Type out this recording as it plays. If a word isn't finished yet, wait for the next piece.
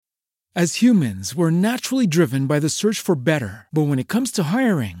As humans, we're naturally driven by the search for better. But when it comes to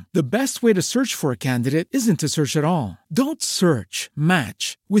hiring, the best way to search for a candidate isn't to search at all. Don't search,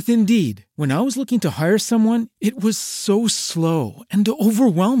 match with Indeed. When I was looking to hire someone, it was so slow and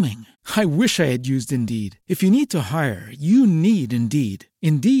overwhelming. I wish I had used Indeed. If you need to hire, you need Indeed.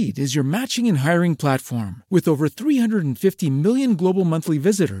 Indeed is your matching and hiring platform with over 350 million global monthly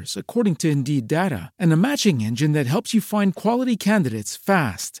visitors, according to Indeed data, and a matching engine that helps you find quality candidates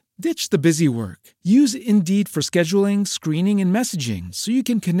fast. Ditch the busy work. Use Indeed for scheduling, screening, and messaging so you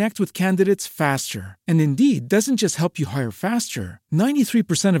can connect with candidates faster. And Indeed doesn't just help you hire faster.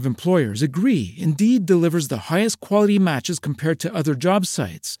 93% of employers agree Indeed delivers the highest quality matches compared to other job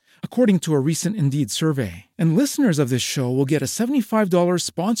sites, according to a recent Indeed survey. And listeners of this show will get a $75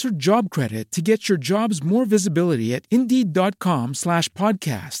 sponsored job credit to get your jobs more visibility at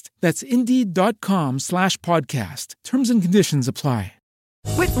Indeed.com/podcast. That's Indeed.com/podcast. Terms and conditions apply.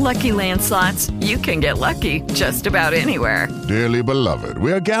 With Lucky Land Slots, you can get lucky just about anywhere. Dearly beloved,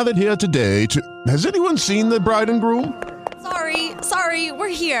 we are gathered here today to... Has anyone seen the bride and groom? Sorry, we're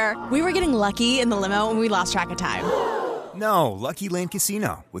here. We were getting lucky in the limo and we lost track of time. No, Lucky Land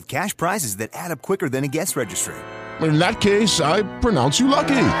Casino, with cash prizes that add up quicker than a guest registry. In that case, I pronounce you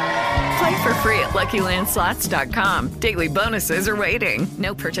lucky. Play for free at LuckyLandSlots.com. Daily bonuses are waiting.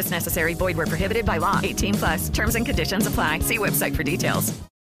 No purchase necessary. Void where prohibited by law. 18+. Terms and conditions apply. See website for details.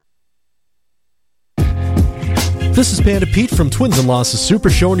 This is Panda Pete from Twins and Losses Super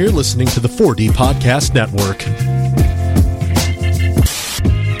Show, and you're listening to the 4D Podcast Network.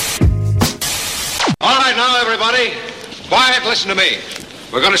 All right, now, everybody, quiet, listen to me.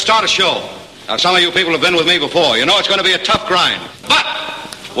 We're going to start a show. Now, some of you people have been with me before. You know it's going to be a tough grind. But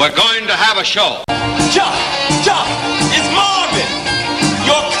we're going to have a show. Chuck, it's Marvin.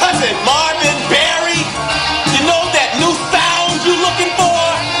 Your cousin, Marvin Berry. You know that new sound you're looking for?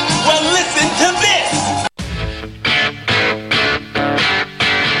 Well, listen to this.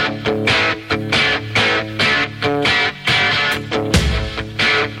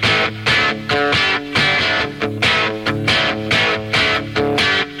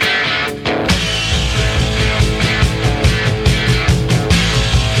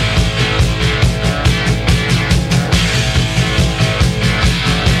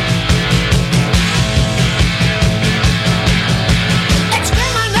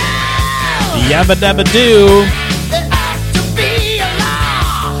 Yabba dabba doo.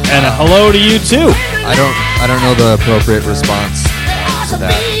 And a hello to you too. I don't know the appropriate response to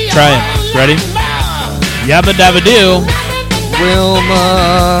that. Try it. Ready? Yabba dabba doo.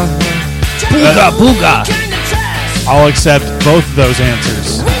 Wilma. Booga booga. I'll accept both of those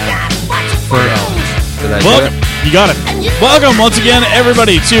answers. Did I do it? You got it. Welcome once again,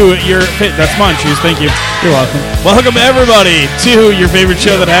 everybody, to your... That's mine, Shoes. Thank you. You're welcome. Welcome, everybody, to your favorite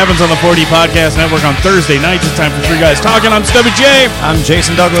show that happens on the 4D Podcast Network on Thursday nights. It's time for Three Guys Talking. I'm Stubby J. I'm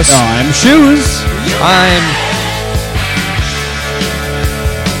Jason Douglas. I'm Shoes. I'm...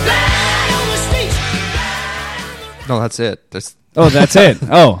 No, that's it. That's it.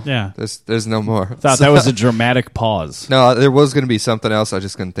 Oh. Yeah. There's no more. Thought that was a dramatic pause. No, there was going to be something else. I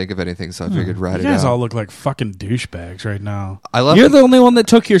just couldn't think of anything, so I figured write it out. You guys all look like fucking douchebags right now. You're the only one that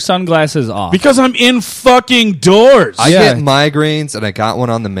took your sunglasses off. Because I'm in fucking doors. I get migraines, and I got one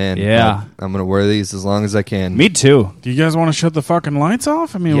on the mend. Yeah. I'm going to wear these as long as I can. Me too. Do you guys want to shut the fucking lights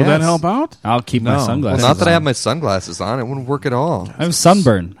off? I mean, will that help out? I'll keep my sunglasses on. Not that I have on. my sunglasses on. It wouldn't work at all. I have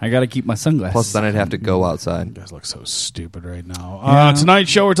sunburn. I got to keep my sunglasses. Plus, then I'd have to go outside. You guys look so stupid right now. Tonight's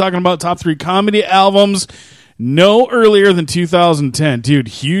show, we're talking about top 3 comedy albums no earlier than 2010. Dude,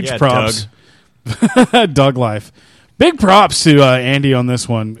 huge props. Doug Life. Big props to Andy on this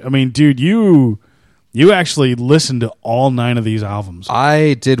one. I mean, dude, you actually listened to all 9 of these albums.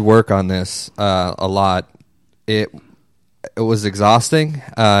 I did work on this a lot. It was exhausting.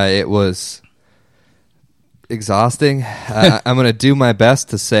 It was exhausting. I'm going to do my best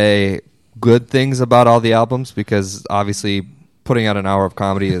to say good things about all the albums because obviously putting out an hour of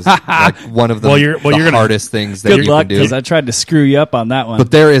comedy is like one of the, hardest things that you can do. Good luck, because I tried to screw you up on that one.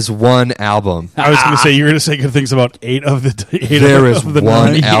 But there is one album. I was going to say, you're going to say good things about 8 of the 8 There of is the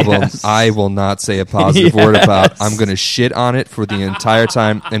one 9. album Yes. I will not say a positive word about. I'm going to shit on it for the entire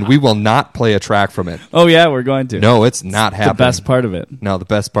time, and we will not play a track from it. Oh, yeah, we're going to. No, it's not happening. The best part of it. No, the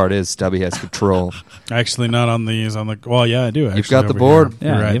best part is Stubby has control. Actually, not on these. On the well, yeah, I do. Actually, You've got the over board. here.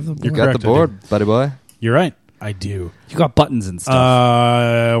 Yeah, You're right. you have the board. You've got the board, buddy boy. You're right. I do. You got buttons and stuff.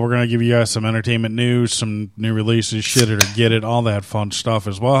 We're going to give you guys some entertainment news, some new releases, shit it or get it, all that fun stuff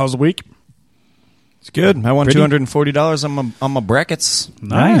as well. How's the week? It's good. I won $240 on my brackets.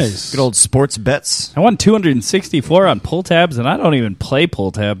 Nice. Good old sports bets. I won $264 on pull tabs, and I don't even play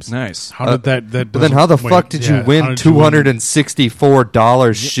pull tabs. Nice. How did that? Then how the fuck did you win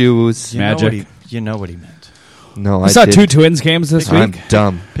 $264 shoes? Magic. You know what he meant. No, I saw 2 Twins games this week. I'm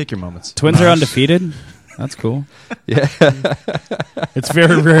dumb. Pick your moments. Twins are undefeated. That's cool. Yeah. It's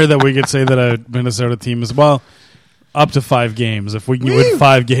very rare that we could say that a Minnesota team is, well, up to 5 games. If we can win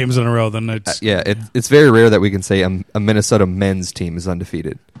 5 games in a row, then it's... It's very rare that we can say a Minnesota men's team is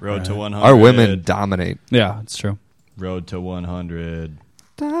undefeated. Road to 100. Our women dominate. Yeah, it's true. Road to 100.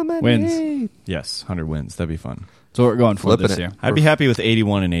 Dominate. Wins. Yes, 100 wins. That'd be fun. So we're going for this year. I'd be happy with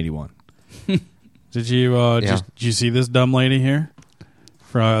 81 and 81. Did you did you see this dumb lady here?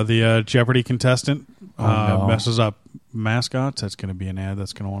 For the Jeopardy contestant messes up mascots. That's going to be an ad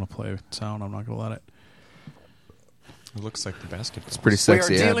that's going to want to play sound. I'm not going to let it. It looks like the basketball. It's pretty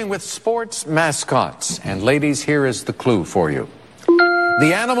sexy. We are dealing with sports mascots. And ladies, here is the clue for you.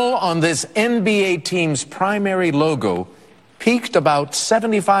 The animal on this NBA team's primary logo peaked about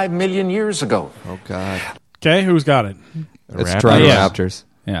 75 million years ago. Oh, God. Okay, who's got it? It's Toronto Raptors.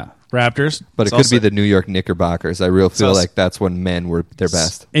 Yeah. Raptors. But it could be the New York Knickerbockers. I feel like that's when men were their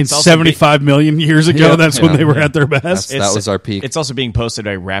best. In 75 million years ago, that's when they were at their best. That was our peak. It's also being posted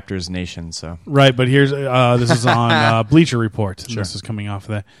by Raptors Nation. So right, but here's this is on Bleacher Report. Sure. This is coming off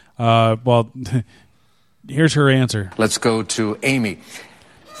of that. Here's her answer. Let's go to Amy.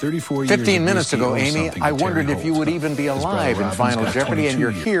 15 minutes ago, Amy, I wondered if you would even be alive in Final Jeopardy, and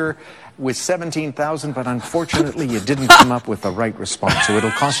you're here with 17,000, but unfortunately you didn't come up with the right response. So it'll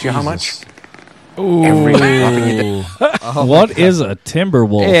cost you how much? Everything. What is a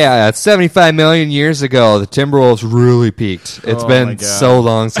Timberwolf? Yeah, 75 million years ago, the Timberwolves really peaked. It's been so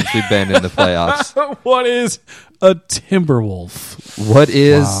long since we've been in the playoffs. What is a Timberwolf? What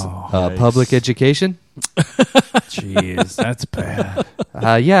is public education? Jeez, that's bad.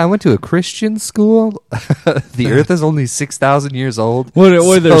 I went to a Christian school. The Earth is only 6,000 years old. What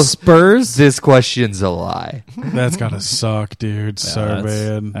are there Spurs? This question's a lie. That's gotta suck, dude. So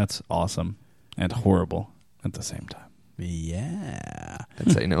bad. That's awesome and horrible at the same time. Yeah.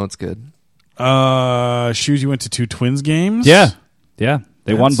 I'd say no, it's good. Shoes, you went to 2 Twins games? Yeah.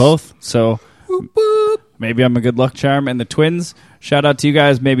 They won both. So maybe I'm a good luck charm. And the Twins, shout out to you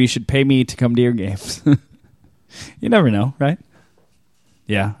guys. Maybe you should pay me to come to your games. You never know, right?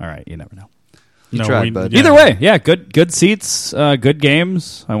 Yeah, all right. You never know. You tried, bud. Either way, yeah, good seats, good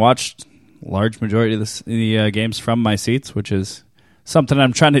games. I watched large majority of the games from my seats, which is something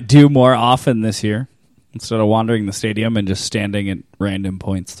I'm trying to do more often this year instead of wandering the stadium and just standing at random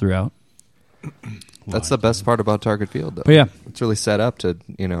points throughout. That's the best part about Target Field, though. But yeah. It's really set up to,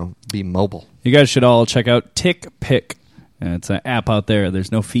 be mobile. You guys should all check out TickPick. It's an app out there.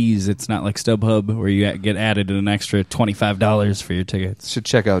 There's no fees. It's not like StubHub where you get added an extra $25 for your tickets. Should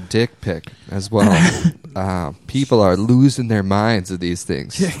check out DickPick as well. People are losing their minds at these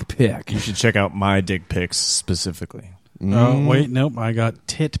things. DickPick. You should check out my dick pics specifically. Oh, wait, nope. I got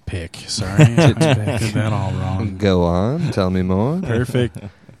TitPick. Sorry. I did that all wrong. Go on. Tell me more.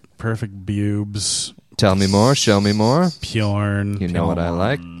 Perfect boobs. Tell me more. Show me more. Pjorn. You know what I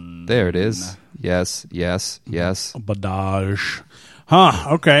like? There it is. Yes. Badage.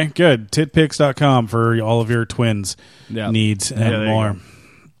 Huh. Okay, good. Titpicks.com for all of your Twins needs and more.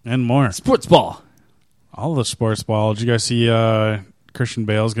 And more. Sports ball. All the sports ball. Did you guys see Christian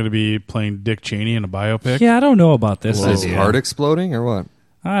Bale's going to be playing Dick Cheney in a biopic? Yeah, I don't know about this. Is his heart exploding or what?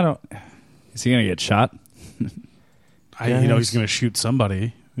 I don't. Is he going to get shot? He's going to shoot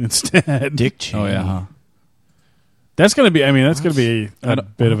somebody instead. Dick Cheney. Oh, yeah, huh? That's going to be, a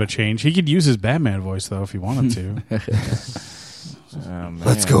bit of a change. He could use his Batman voice, though, if he wanted to.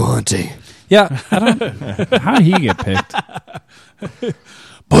 Let's go hunting. Yeah, I don't. How did he get picked?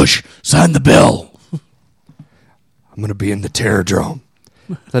 Bush, sign the bill. I'm going to be in the Terrordrome.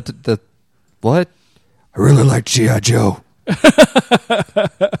 What? I really like G.I. Joe.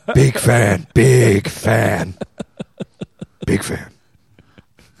 Big fan.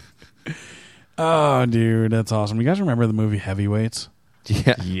 Oh, dude, that's awesome. You guys remember the movie Heavyweights?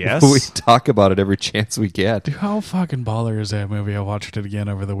 Yeah. Yes. We talk about it every chance we get. Dude, how fucking baller is that movie? I watched it again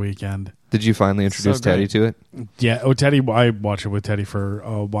over the weekend. Did you finally introduce Teddy to it? Yeah. Oh, Teddy. I watched it with Teddy for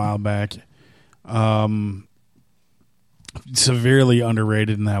a while back. Severely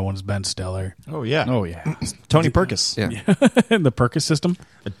underrated in that one is Ben Stiller. Oh, yeah. Tony Perkis. Yeah. The Perkis system.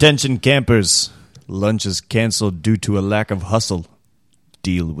 Attention campers. Lunch is canceled due to a lack of hustle.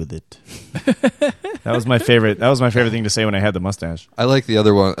 Deal with it. That was my favorite. That was my favorite thing to say when I had the mustache. I like the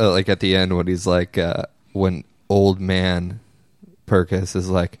other one, like at the end when he's like, when old man Perkis is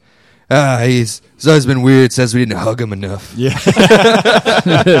like, He's always been weird. Says we didn't hug him enough. Yeah.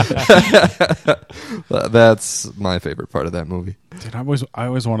 That's my favorite part of that movie. Dude, I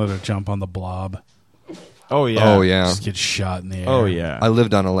always wanted to jump on the Blob. Oh yeah. Oh yeah. Just get shot in the air. Oh yeah. I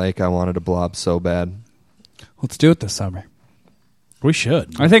lived on a lake. I wanted a blob so bad. Let's do it this summer. We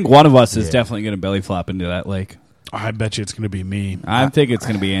should. I think one of us is definitely going to belly flop into that lake. I bet you it's going to be me. I think it's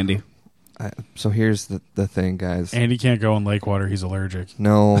going to be Andy. So here's the thing, guys. Andy can't go in lake water. He's allergic.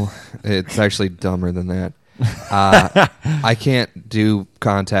 No, it's actually dumber than that. I can't do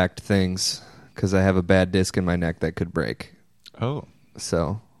contact things because I have a bad disc in my neck that could break. Oh.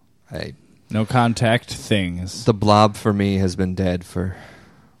 So no contact things. The blob for me has been dead for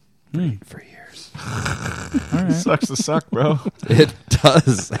years. All right. Sucks to suck, bro. It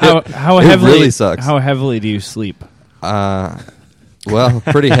does. How it heavily really sucks. How heavily do you sleep? Well,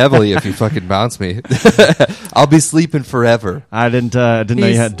 pretty heavily if you fucking bounce me. I'll be sleeping forever. I didn't know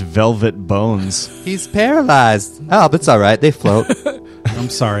you had velvet bones. He's paralyzed. Oh, but it's all right. They float. I'm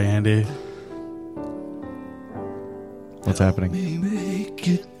sorry, Andy. What's happening? Make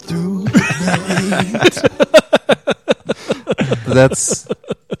it through That's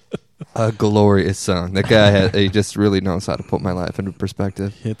a glorious song. That guy he just really knows how to put my life into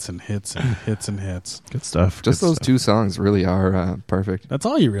perspective. Hits and hits and hits and hits. Good stuff. Just those two songs really are perfect. That's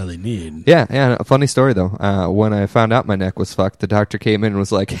all you really need. Yeah. A funny story though. When I found out my neck was fucked, the doctor came in and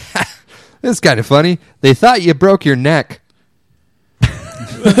was like, "This is kind of funny. They thought you broke your neck."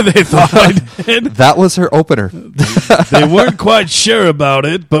 They thought I did. That was her opener. They weren't quite sure about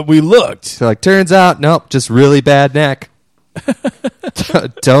it, but we looked. So like, turns out, nope, just really bad neck.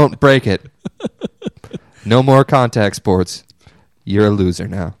 Don't break it. No more contact sports. You're a loser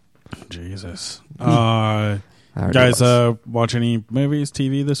now. Jesus. Guys, watch any movies,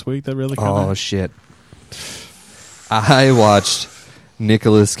 TV this week that really come Oh, shit. I watched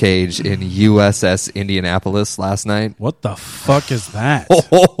Nicolas Cage in USS Indianapolis last night. What the fuck is that?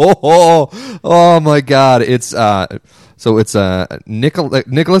 Oh my god! It's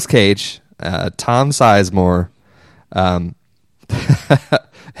Nicolas Cage, Tom Sizemore, and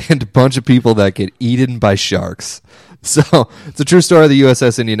a bunch of people that get eaten by sharks. So it's a true story of the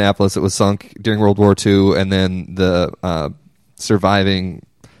USS Indianapolis. It was sunk during World War II, and then the surviving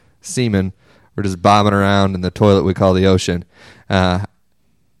seamen were just bobbing around in the toilet we call the ocean.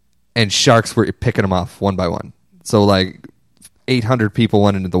 And sharks were picking them off one by one. So like 800 people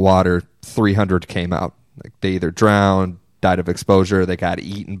went into the water, 300 came out. Like they either drowned, died of exposure, they got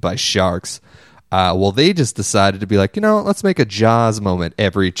eaten by sharks. Well, they just decided to be like, let's make a Jaws moment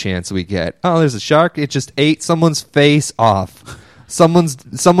every chance we get. Oh, there's a shark. It just ate someone's face off.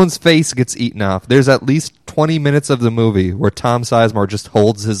 Someone's face gets eaten off. There's at least 20 minutes of the movie where Tom Sizemore just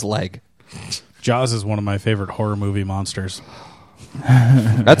holds his leg. Jaws is one of my favorite horror movie monsters.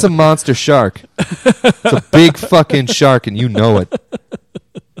 That's a monster shark. It's a big fucking shark, and you know it.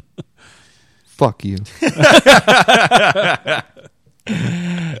 Fuck you.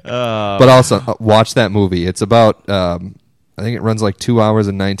 But also, watch that movie. It's about, I think it runs like 2 hours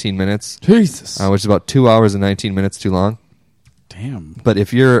and 19 minutes. Jesus. Which is about 2 hours and 19 minutes too long. Damn. But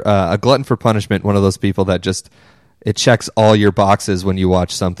if you're a glutton for punishment, one of those people that just, it checks all your boxes when you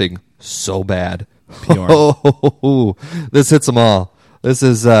watch something so bad. Oh, this hits them all. This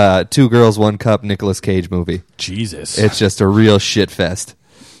is 2 Girls, 1 Cup Nicolas Cage movie. Jesus. It's just a real shit fest.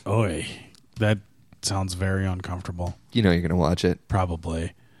 Oy. That sounds very uncomfortable. You know you're going to watch it.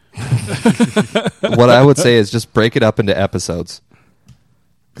 Probably. What I would say is just break it up into episodes.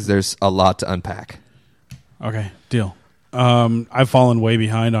 Because there's a lot to unpack. Okay, deal. I've fallen way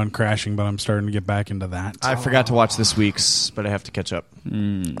behind on Crashing, but I'm starting to get back into that. I forgot to watch this week's, but I have to catch up.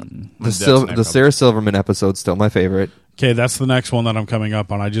 The Sarah Silverman episode's still my favorite. Okay, that's the next one that I'm coming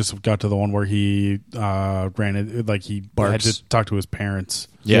up on. I just got to the one where he ran it, like he had to talk to his parents.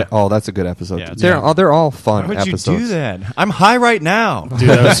 Yeah. Oh, that's a good episode. Yeah, they're all fun Why would episodes. you do that? I'm high right now. Dude,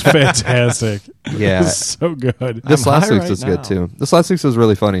 that was fantastic. Yeah. It was so good. This last week's was good, too. This last week's was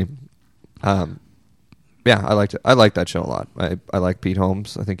really funny. Yeah, I liked it. I like that show a lot. I like Pete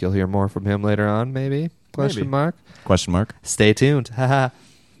Holmes. I think you'll hear more from him later on, maybe? Question mark? Stay tuned. Haha.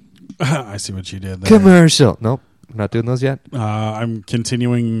 I see what you did there. Commercial. Nope. I'm not doing those yet. I'm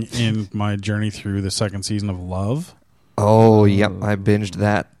continuing in my journey through the second season of Love. Oh, yep. I binged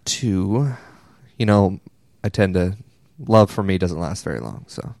that, too. I tend to... Love, for me, doesn't last very long,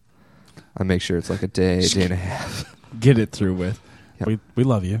 so I make sure it's like a day and a half. Get it through with. Yep. We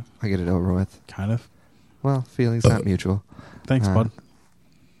love you. I get it over with. Kind of. Well, feelings not mutual. Thanks, bud.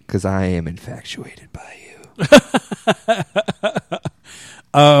 Because I am infatuated by you.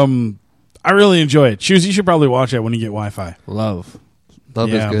 I really enjoy it. Shoes, you should probably watch it when you get Wi-Fi. Love.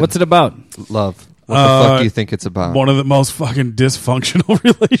 Love is good. What's it about? Love. What the fuck do you think it's about? One of the most fucking dysfunctional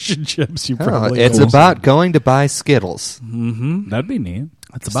relationships you probably. It's about going to buy Skittles. Mm-hmm. That'd be neat.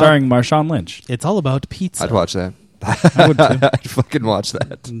 It's about, starring Marshawn Lynch. It's all about pizza. I'd watch that. I would too. I'd fucking watch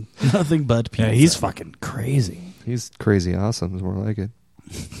that. Nothing but pizza. Yeah, he's fucking crazy. He's crazy awesome is more like it.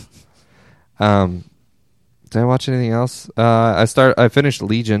 Did I watch anything else? I finished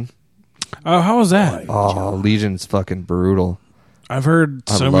Legion. How was that? Oh, Legion's fucking brutal. I've heard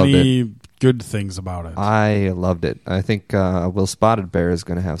so many good things about it. I loved it. I think Will Spotted Bear is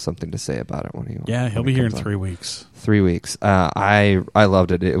going to have something to say about it when he. Yeah, he'll be here in 3 weeks. 3 weeks. I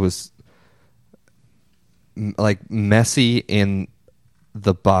loved it. It was like messy in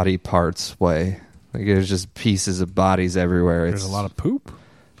the body parts way. Like there's just pieces of bodies everywhere. There's a lot of poop.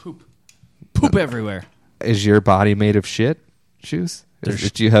 Poop everywhere. Is your body made of shit? Shoes?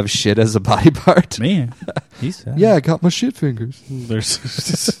 Do you have shit as a body part? Me? Yeah, I got my shit fingers.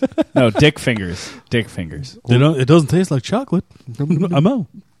 There's no dick fingers. Dick fingers. It doesn't taste like chocolate. I'm out.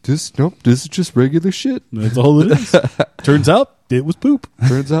 This is just regular shit. That's all it is. Turns out it was poop.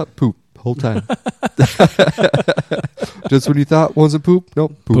 Turns out poop whole time. Just when you thought wasn't poop,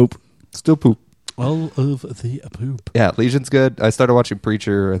 nope, poop. Still poop. All of the poop. Yeah, Legion's good. I started watching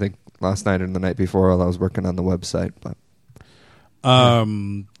Preacher, I think, last night and the night before while I was working on the website. But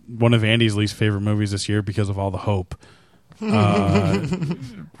one of Andy's least favorite movies this year because of all the hope.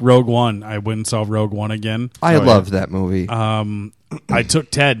 Rogue One. I went and saw Rogue One again. I loved that movie. I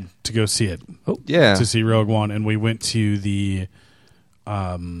took Ted to go see it. Yeah. To see Rogue One, and we went to the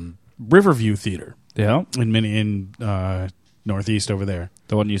Riverview Theater. Yeah. In Northeast over there.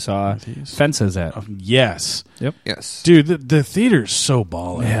 The one you saw Fences at. Yes. Yep. Yes. Dude, the theater's so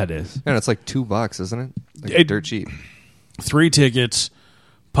baller. Yeah, it is. And it's like $2, isn't it? Like dirt cheap. 3 tickets,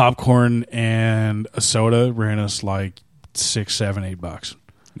 popcorn, and a soda ran us like $6, $7, $8.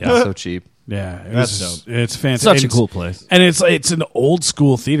 Yeah, so cheap. Yeah, That's dope. It's fantastic. Such a cool place. And it's an old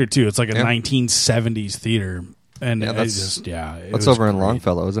school theater too. It's like a 1970s theater. And that's was over in great.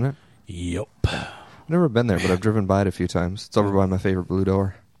 Longfellow, isn't it? Yep. I've never been there, but I've driven by it a few times. It's over by my favorite Blue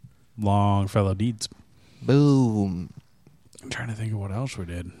Door. Longfellow Deeds. Boom. I'm trying to think of what else we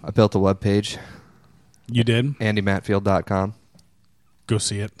did. I built a webpage. You did? AndyMatfield.com. Go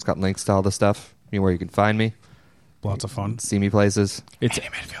see it. It's got links to all the stuff. Where you can find me. Lots of fun. See me places. It's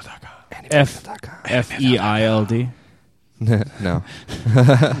AndyMatfield.com. FEILD. No.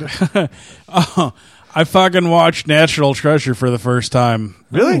 I fucking watched National Treasure for the first time.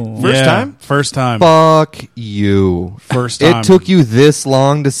 Really? Oh. First time? First time. Fuck you. First time. It took you this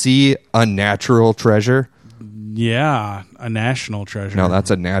long to see a natural treasure? Yeah, a national treasure. No, that's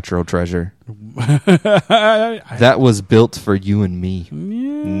a natural treasure. That was built for you and me.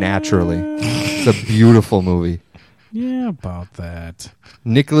 Naturally. It's a beautiful movie. Yeah, about that.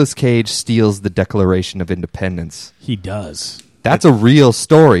 Nicolas Cage steals the Declaration of Independence. He does. That's a real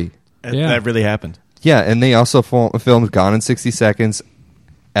story. That really happened. Yeah, and they also filmed Gone in 60 Seconds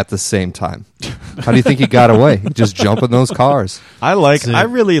at the same time. How do you think he got away? He just jump in those cars. I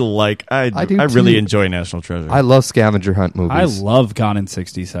really enjoy National Treasure. I love scavenger hunt movies. I love Gone in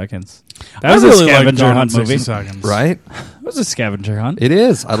 60 Seconds. That was a scavenger hunt movie. Seconds. Right? It was a scavenger hunt. It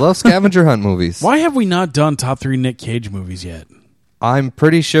is. I love scavenger hunt movies. Why have we not done top 3 Nick Cage movies yet? I'm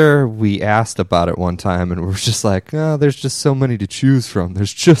pretty sure we asked about it one time and we're just like, oh, there's just so many to choose from.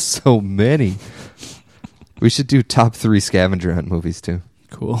 There's just so many. We should do top 3 scavenger hunt movies too.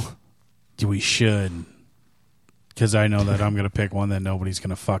 Cool. We should. Because I know that I'm going to pick one that nobody's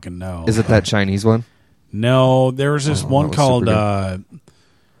going to fucking know. Is it that Chinese one? No, there was this one called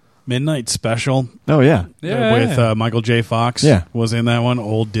Midnight Special. Oh, yeah. With Michael J. Fox. Yeah. Was in that one,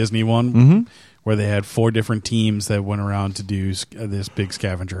 old Disney one. Mm-hmm. Where they had 4 different teams that went around to do this big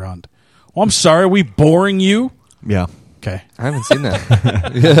scavenger hunt. Oh, I'm sorry, are we boring you? Yeah. Okay. I haven't seen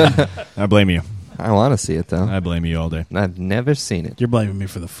that. I blame you. I want to see it, though. I blame you all day. I've never seen it. You're blaming me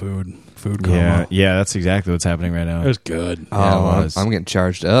for the food coma. Yeah, that's exactly what's happening right now. It was good. Yeah, I'm getting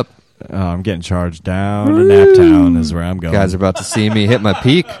charged up. I'm getting charged down to Naptown is where I'm going. You guys are about to see me hit my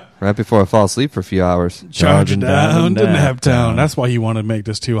peak right before I fall asleep for a few hours. Charging down to Naptown. That's why you want to make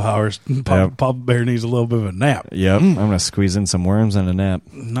this 2 hours. Papa Bear needs a little bit of a nap. Yep. I'm going to squeeze in some worms and a nap.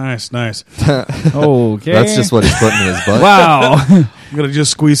 Nice, nice. Okay. That's just what he's putting in his butt. Wow. I'm going to just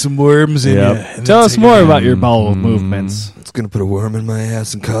squeeze some worms in you. Tell us more about your bowel movements. It's going to put a worm in my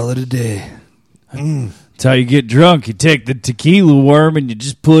ass and call it a day. That's how you get drunk. You take the tequila worm and you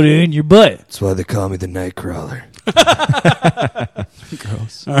just put it in your butt. That's why they call me the Nightcrawler.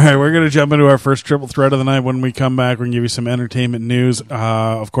 Gross. All right, we're going to jump into our first triple threat of the night. When we come back, we're going to give you some entertainment news.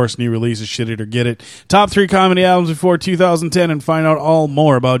 Of course, new releases, shit it or get it. Top 3 comedy albums before 2010, and find out all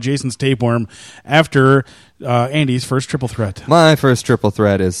more about Jason's Tapeworm after Andy's first triple threat. My first triple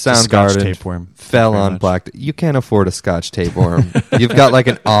threat is Soundgarden tapeworm. Fell on Black. You can't afford a Scotch tapeworm. You've got like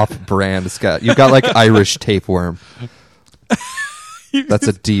an off-brand Scotch. You've got like Irish tapeworm. That's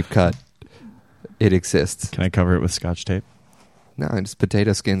a deep cut. It exists. Can I cover it with Scotch tape? No, just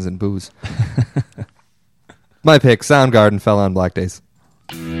potato skins and booze. My pick, Soundgarden Fell on Black Days.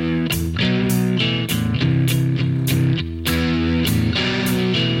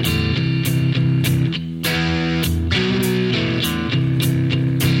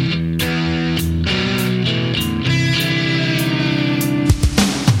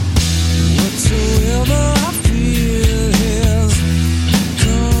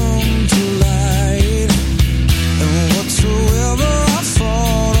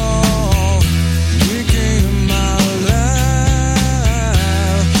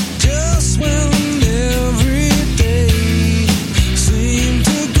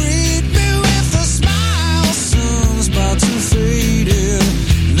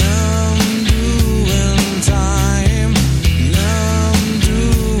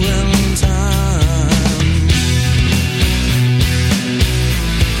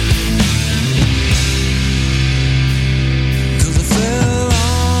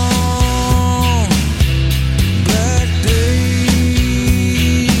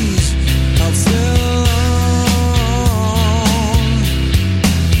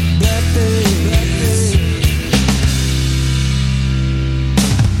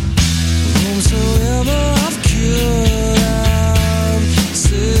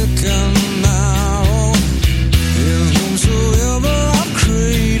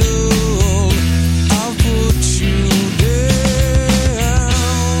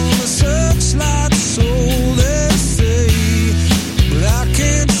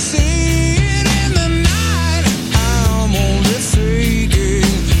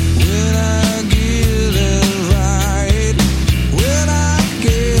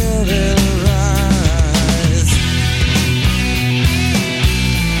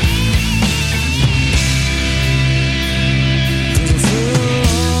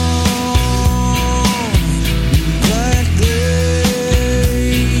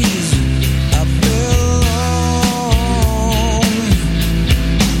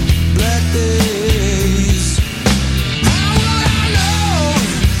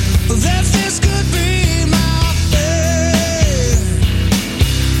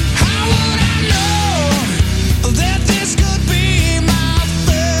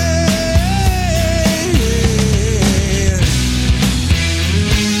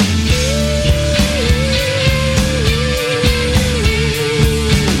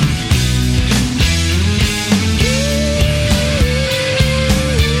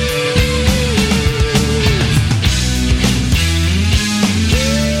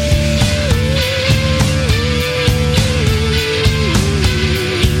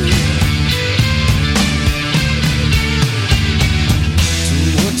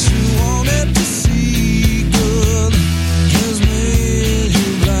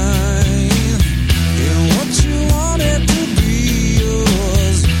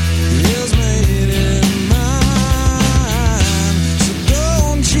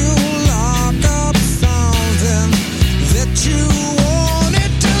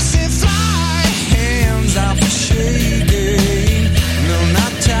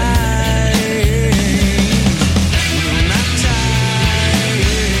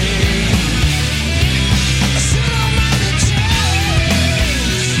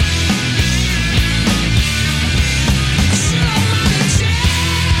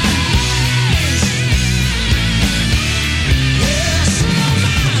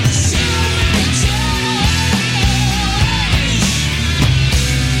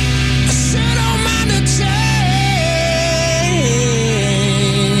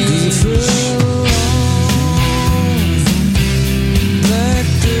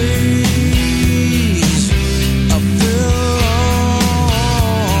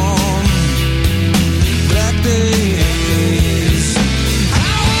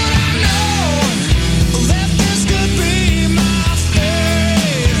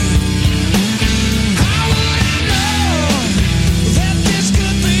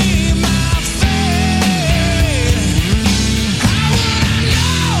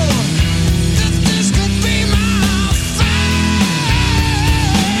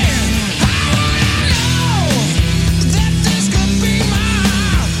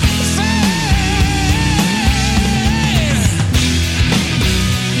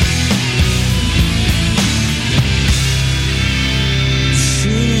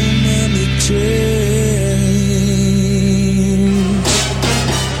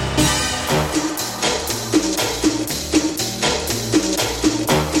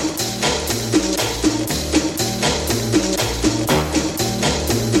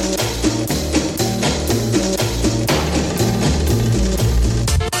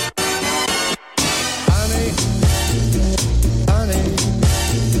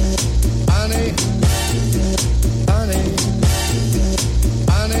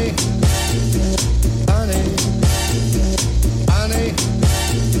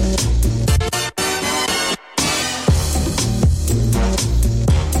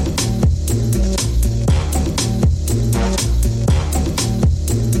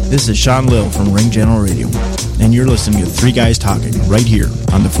 This is Sean Lill from Ring General Radio, and you're listening to Three Guys Talking right here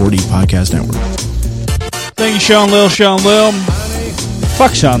on the 4D Podcast Network. Thank you, Sean Lill. Sean Lill.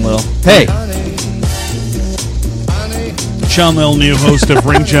 Fuck Sean Lill. Hey. Sean Lill, new host of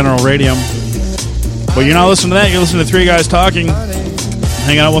Ring General Radio. But you're not listening to that. You're listening to Three Guys Talking.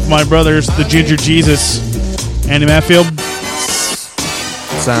 Hanging out with my brothers, the Ginger Jesus, Andy Matfield.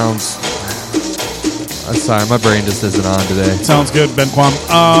 Sounds... I'm sorry, my brain just isn't on today. Sounds good, Ben Kwam.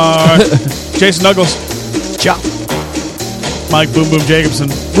 Jason Douglas. Ciao. Mike Boom Boom Jacobson.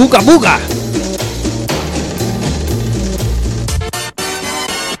 Booga booga.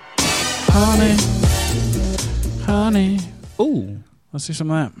 Honey. Ooh. Let's see some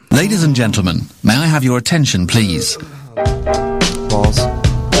of that. Ladies and gentlemen, may I have your attention, please? Balls.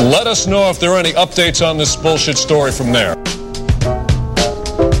 Let us know if there are any updates on this bullshit story from there.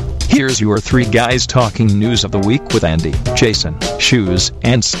 Here's your Three Guys Talking News of the Week with Andy, Jason, Shoes,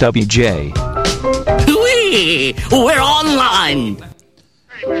 and Stubby J. We're online.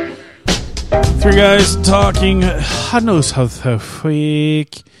 Three Guys Talking News of the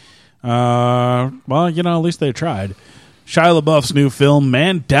Week. Well, you know, at least they tried. Shia LaBeouf's new film,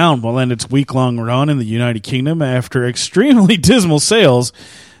 Man Down, will end its week-long run in the United Kingdom after extremely dismal sales.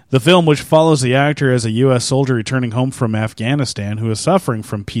 The film, which follows the actor as a U.S. soldier returning home from Afghanistan who is suffering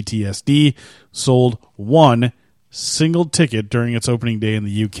from PTSD, sold one single ticket during its opening day in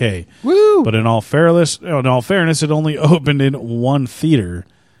the UK. Woo! But in all fairness, it only opened in one theater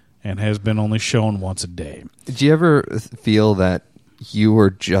and has been only shown once a day. Did you ever feel that you were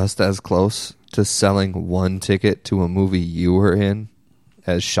just as close to selling one ticket to a movie you were in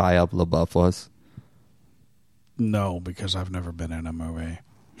as Shia LaBeouf was? No, because I've never been in a movie.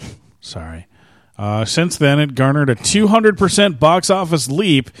 Sorry. Since then, it garnered a 200% box office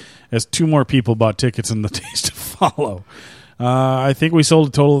leap as two more people bought tickets in the days to follow. I think we sold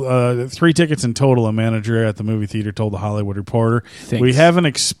a total 3 tickets in total, a manager at the movie theater told The Hollywood Reporter. Thanks. We haven't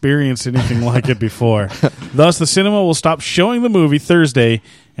experienced anything like it before. Thus, the cinema will stop showing the movie Thursday,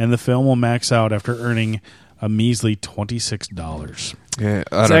 and the film will max out after earning a measly $26. Yeah,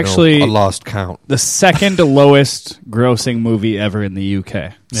 It's actually I lost count. the second lowest grossing movie ever in the UK.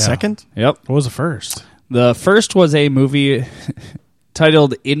 Yeah. Second? Yep. What was the first? The first was a movie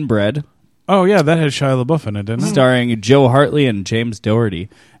titled Inbred. Oh, yeah, that had Shia LaBeouf in it, didn't it? Starring Joe Hartley and James Doherty.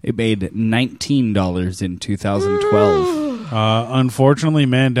 It made $19 in 2012. Unfortunately,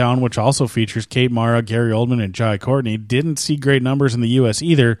 Man Down, which also features Kate Mara, Gary Oldman, and Jai Courtney, didn't see great numbers in the U.S.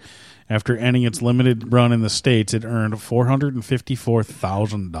 either. After ending its limited run in the States, it earned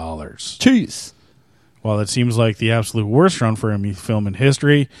 $454,000. Jeez. While it seems like the absolute worst run for a film in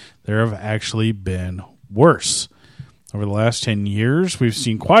history, there have actually been worse. Over the last 10 years, we've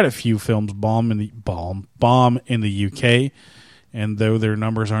seen quite a few films bomb in the UK, and though their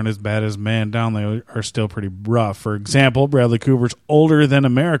numbers aren't as bad as Man Down, they are still pretty rough. For example, Bradley Cooper's Older Than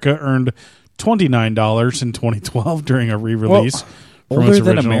America earned $29 in 2012 during a re-release. Older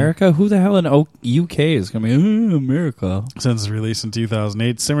Than America? Who the hell in UK is going to be America? Since its release in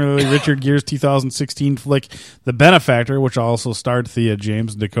 2008. Similarly, Richard Gere's 2016 flick The Benefactor, which also starred Thea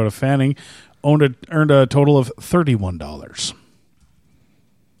James and Dakota Fanning, earned a total of $31.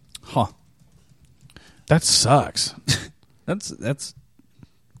 Huh. That sucks. That's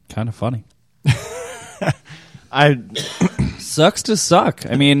kind of funny. Sucks to suck.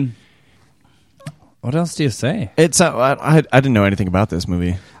 I mean, what else do you say? It's I didn't know anything about this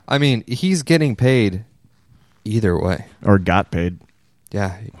movie. I mean, he's getting paid either way. Or got paid.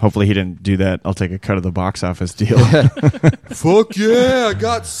 Yeah. Hopefully he didn't do that. I'll take a cut of the box office deal. Fuck yeah, I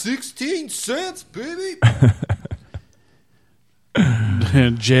got 16 cents, baby.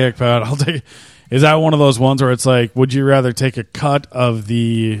 Jackpot. I'll take. Is that one of those ones where it's like, would you rather take a cut of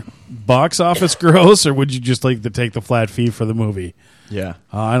the box office gross, or would you just like to take the flat fee for the movie? Yeah.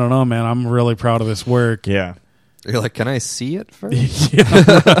 I don't know, man. I'm really proud of this work. Yeah. You're like, can I see it first? Here's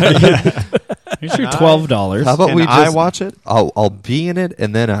your $12. How about Can we just I watch it? I'll be in it,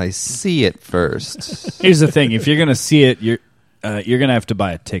 and then I see it first. Here's the thing: if you're going to see it, you're going to have to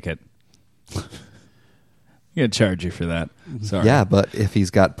buy a ticket. I'm going to charge you for that. Sorry. Yeah, but if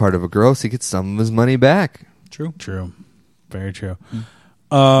he's got part of a gross, he gets some of his money back. True. Very true.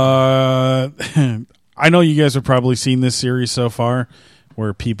 I know you guys have probably seen this series so far,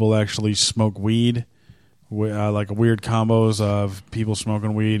 where people actually smoke weed. Like weird combos of people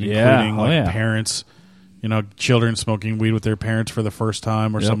smoking weed, including parents, children smoking weed with their parents for the first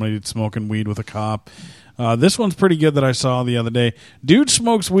time, or somebody smoking weed with a cop. This one's pretty good that I saw the other day. Dude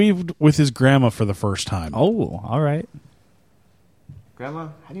smokes weed with his grandma for the first time. Oh, all right. Grandma,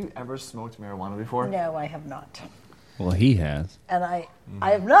 have you ever smoked marijuana before? No, I have not. Well, he has. And I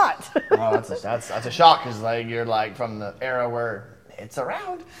have not. Oh, that's a shock because like you're like from the era where it's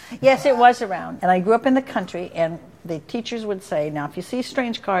around. Yes, it was around. And I grew up in the country, and the teachers would say, now, if you see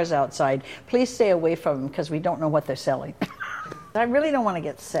strange cars outside, please stay away from them because we don't know what they're selling. I really don't want to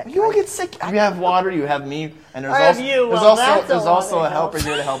get sick. You won't get sick. You have water, you have me, and there's I have you. Well, there's also a helper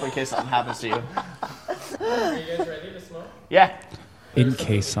here to help in case something happens to you. Are you guys ready to smoke? Yeah. In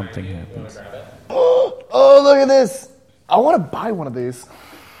case something happens. Oh, look at this. I want to buy one of these.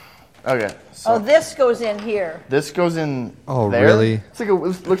 Okay. So this goes in here. this goes in Oh, there. really? It's like it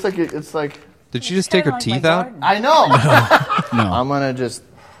looks like it's like... Did she just take her teeth out? I know. No. I'm going to just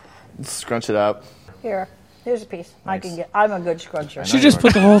scrunch it up. Here. Here's a piece. I'm a good scruncher. She just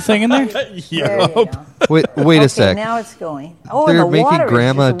put the whole thing in there? There you go. Wait Okay, a sec. now it's going. Oh, They're and the making water is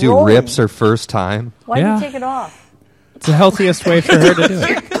Grandma just do rolling. rips her first time. Why Yeah. did you take it off? It's the healthiest way for her to do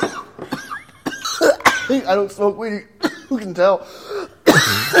it. I don't smoke weed. Who can tell?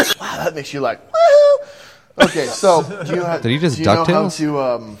 Wow, that makes you like, woo! Okay, so do you have, Did he just do you know how DuckTales?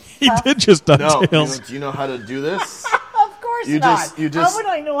 to, He did just no, DuckTales. do you know how to do this? Of course You not. just, How would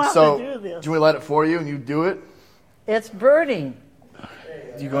I know how so, to do this? Do you want me to light it for you and you do it? It's burning.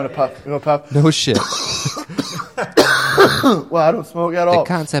 You going to puff? You going to puff? No shit. Well, I don't smoke at The all.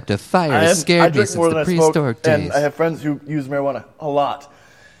 concept of fire I has scared me drink since more the than I smoke, prehistoric days. and I have friends who use marijuana a lot.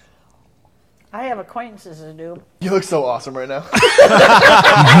 I have acquaintances who do. You look so awesome right now.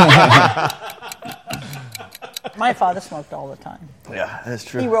 My father smoked all the time. Yeah, that's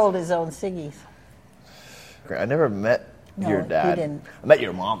true. He rolled his own ciggies. I never met No, your he dad. didn't. I met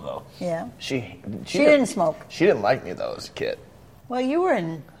your mom though. Yeah. She didn't smoke. She didn't like me though as a kid. Well, you were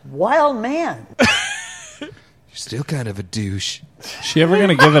a wild man. You're still kind of a douche. She ever going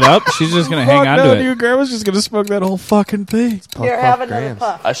to give it up? She's just going to hang on no, to it. dude, Grandma's just going to smoke that whole fucking thing. Here, have another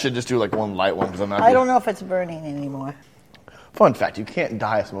puff. I should just do like one light one because I'm not. I don't know if it's burning anymore. Fun fact: you can't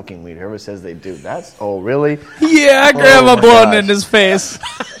die smoking weed. Whoever says they do, that's really. Yeah, Grandma blowing in his face.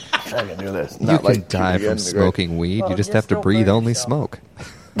 I can do this. You Not can like die again, from smoking weed. Well, You just just have to don't breathe burn only yourself. smoke.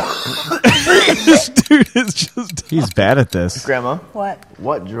 This dude is just... He's bad at this. Grandma,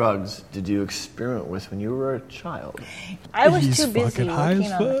 What drugs did you experiment with when you were a child? I was He's too busy fucking high working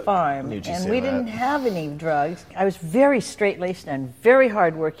as on the fuck. farm, Knew you'd and say we that. didn't have any drugs. I was very straight-laced and very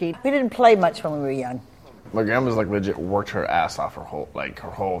hardworking. We didn't play much when we were young. My grandma's like legit worked her ass off her whole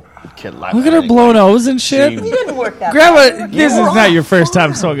kid life. Look at her blow nose and shit. You didn't work that Grandma, hard. this is not your first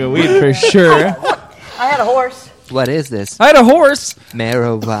time smoking weed for sure. I had a horse. What is this? I had a horse. What do you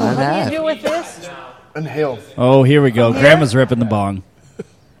Marijuana. do with this? Inhale. Oh, here we go. Grandma's ripping the bong.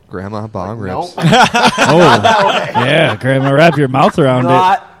 Grandma bong rips. Nope. Oh, yeah, Grandma, wrap your mouth around it.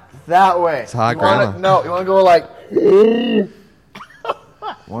 Not that way. It's hot, You wanna- Grandma. No, you want to go like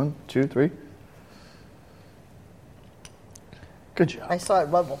 1, 2, 3. Good job. I saw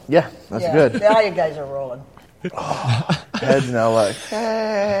it bubble. Yeah, that's Yeah. good. Now you guys are rolling. Head's now like,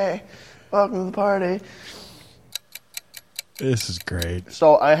 hey, welcome to the party. This is great.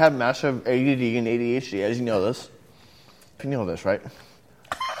 So I have massive ADD and ADHD, as you know this. You know this, right?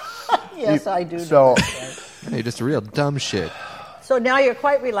 Yes, I do. So, Hey, just real dumb shit. So now you're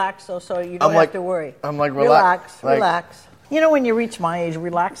quite relaxed, so you don't I'm have like- to worry. I'm like relax, like- relax. You know, when you reach my age,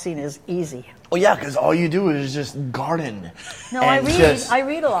 relaxing is easy. well, yeah, because all you do is just garden. No, I And read. just- I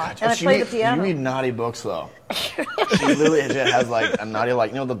read a lot, and I She play the read- piano. You read naughty books, though. She literally has like a naughty, like,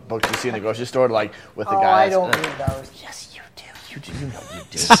 you know the books you see in the grocery store, like with the Oh, guy. I don't read those. Yes, you do. You know you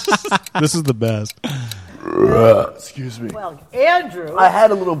do. This is the best. Excuse me. Well, Andrew, I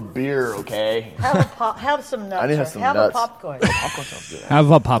had a little beer, okay? have some nuts. I need to or have some have nuts. a popcorn. Popcorn sounds good. Have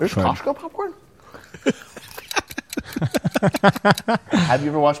a There's popcorn. Costco popcorn? Have you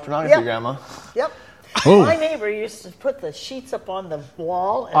ever watched pornography, Yep. Grandma? Yep. Oh. My neighbor used to put the sheets up on the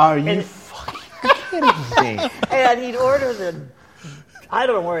wall. And, Are you and, fucking kidding me? and he'd order the. I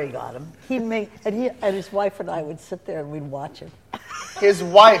don't know where he got them. He'd make and his wife and I would sit there and we'd watch him. His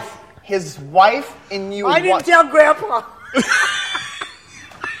wife and you. I didn't tell Grandpa.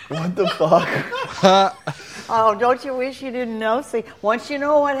 What the fuck? Oh, don't you wish you didn't know? See, once you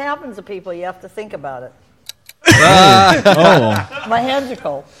know what happens to people, you have to think about it. Oh. My hands are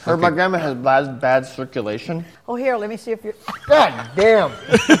cold. Heard my grandma has bad circulation. Oh, here, let me see if you're. God damn.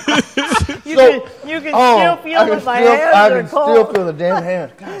 You can still feel that my hands I are can still cold. feel the damn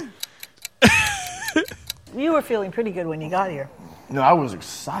hand. God. You were feeling pretty good when you got here. No, I was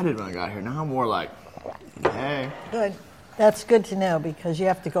excited when I got here. Now I'm more like, hey. Good. That's good to know because you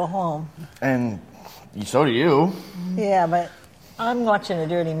have to go home. And so do you. Yeah, but I'm watching a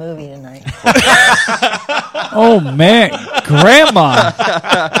dirty movie tonight. Oh, man. Grandma.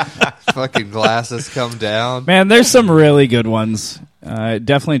 Fucking glasses come down. Man, there's some really good ones.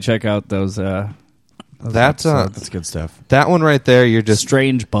 Definitely check out those. That's good stuff. That one right there, you're just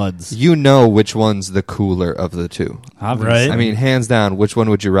Strange Buds. You know which one's the cooler of the two. Obviously. Right? I mean, hands down, which one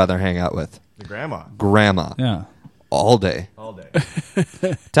would you rather hang out with? The grandma. Grandma. Yeah. All day. All day.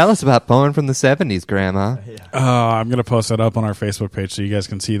 Tell us about porn from the 70s, Grandma. I'm going to post that up on our Facebook page so you guys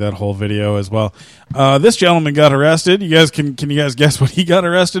can see that whole video as well. This gentleman got arrested. You guys can you guys guess what he got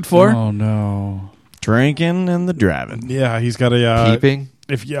arrested for? Oh, no. Drinking and the driving. Yeah, he's got a... Peeping?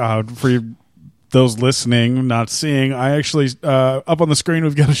 For those listening, not seeing, I actually, up on the screen,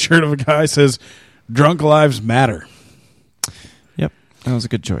 we've got a shirt of a guy that says, Drunk Lives Matter. Yep, that was a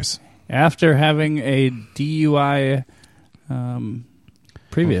good choice. After having a DUI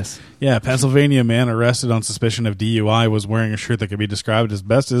previous. Yeah, Pennsylvania man arrested on suspicion of DUI was wearing a shirt that could be described as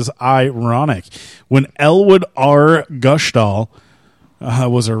best as ironic. When Elwood R. Gushdahl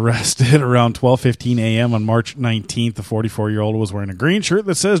was arrested around 12:15 a.m. on March 19th, the 44-year-old was wearing a green shirt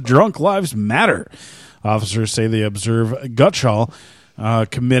that says Drunk Lives Matter. Officers say they observe Gushdahl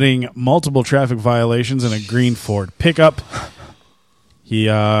committing multiple traffic violations in a green Ford pickup. He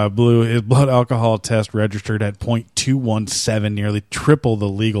blew his blood alcohol test registered at .217, nearly triple the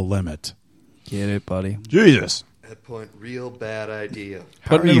legal limit. Get it, buddy. Jesus. That point, real bad idea.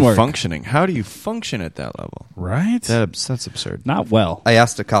 How are you functioning? How do you function at that level? Right? That's absurd. Not well. I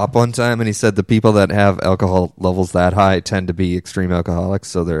asked a cop one time, and he said the people that have alcohol levels that high tend to be extreme alcoholics,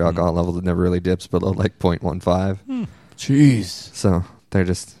 so their alcohol level never really dips below like 0.15. Jeez. So they're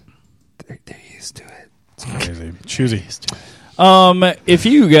just they're used to it. It's crazy. Choosy. If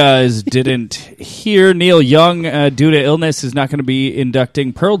you guys didn't hear, Neil Young, due to illness, is not going to be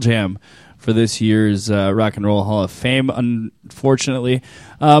inducting Pearl Jam for this year's Rock and Roll Hall of Fame, unfortunately.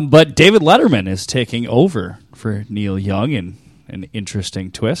 But David Letterman is taking over for Neil Young in an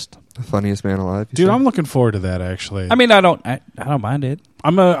interesting twist. The funniest man alive, dude. I'm looking forward to that. Actually, I mean, I don't mind it.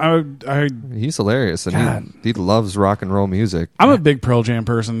 He's hilarious, and he loves rock and roll music. I'm a big Pearl Jam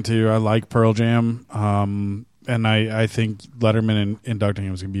person too. I like Pearl Jam. And I think Letterman inducting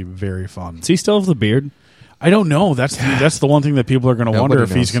him is going to be very fun. Does he still have the beard? I don't know. That's the one thing that people are going to wonder if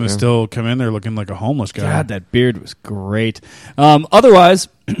knows, he's going to still come in there looking like a homeless guy. God, that beard was great. Otherwise,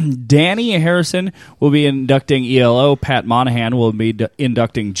 Danny Harrison will be inducting ELO. Pat Monahan will be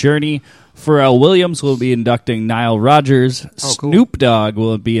inducting Journey. Pharrell Williams will be inducting Nile Rodgers. Snoop Dogg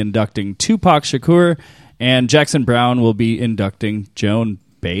will be inducting Tupac Shakur. And Jackson Brown will be inducting Joan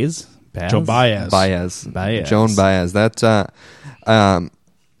Baez. Joan Baez. Joan Baez. That's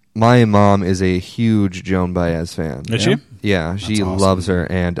my mom is a huge Joan Baez fan. Is she? Yeah, she loves her,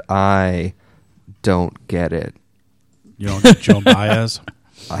 and I don't get it. You don't get Joan Baez?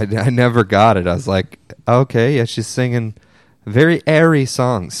 I never got it. I was like, okay, yeah, she's singing very airy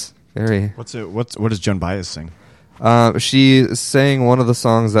songs. Very. What does Joan Baez sing? She sang one of the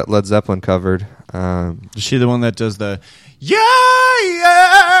songs that Led Zeppelin covered. Is she the one that does the yeah?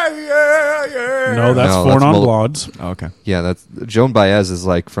 No, that's Four Non-Blondes. Oh, okay. Yeah, that's Joan Baez is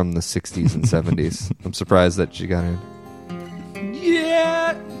like from the 60s and 70s. I'm surprised that she got in.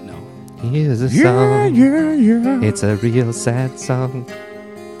 Yeah. No. Here's a song. It's a real sad song.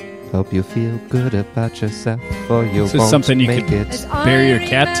 Hope you feel good about yourself, or you This won't is something you make could it. bury your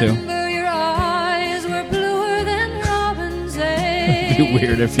cat to. It'd be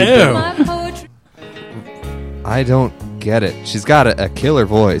weird if you did. I don't get it. She's got a killer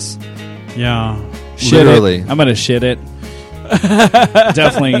voice. Yeah. Shit Literally. it. I'm going to shit it.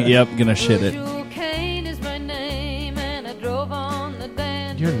 Definitely, yep, going to shit it.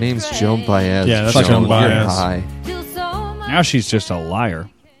 Your name's Joan Baez. Yeah, that's Joan Baez. High. Now she's just a liar.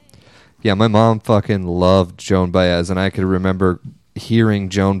 Yeah, my mom fucking loved Joan Baez, and I could remember hearing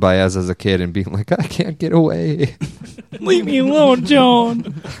Joan Baez as a kid and being like, I can't get away. Leave me alone,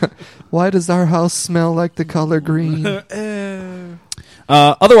 Joan. Why does our house smell like the color green?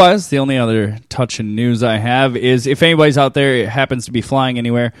 Otherwise, the only other touch in news I have is if anybody's out there happens to be flying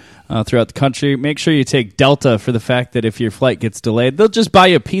anywhere throughout the country, make sure you take Delta for the fact that if your flight gets delayed, they'll just buy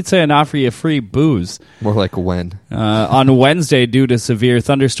you pizza and offer you free booze. More like when? On Wednesday, due to severe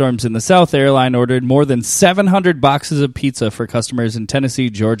thunderstorms in the south, the airline ordered more than 700 boxes of pizza for customers in Tennessee,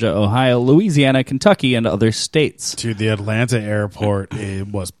 Georgia, Ohio, Louisiana, Kentucky, and other states. Dude, the Atlanta airport it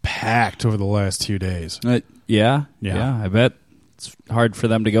was packed over the last 2 days. Yeah, I bet. It's hard for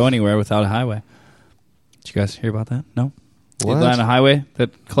them to go anywhere without a highway. Did you guys hear about that? No? The Atlanta highway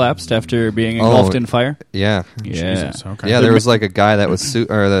that collapsed after being engulfed in fire. Yeah. Jesus, okay. Yeah, there was like a guy that was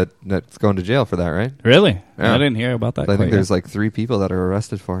that's going to jail for that, right? Really? Yeah. I didn't hear about that. I think there's like 3 people that are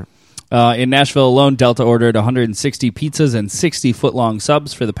arrested for it. In Nashville alone, Delta ordered 160 pizzas and 60-foot-long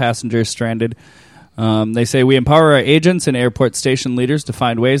subs for the passengers stranded. They say, we empower our agents and airport station leaders to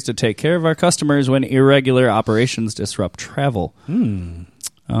find ways to take care of our customers when irregular operations disrupt travel.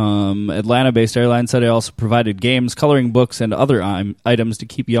 Atlanta-based airline said it also provided games, coloring books, and other items to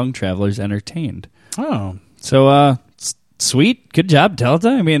keep young travelers entertained. Oh. So, sweet. Good job, Delta.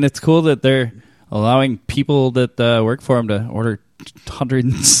 I mean, it's cool that they're allowing people that work for them to order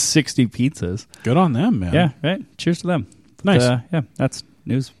 160 pizzas. Good on them, man. Yeah, right. Cheers to them. Nice. Yeah, that's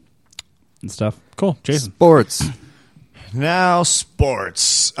news and stuff. Cool. Jason. Sports. Now,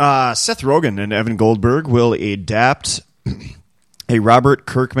 sports. Seth Rogen and Evan Goldberg will adapt a Robert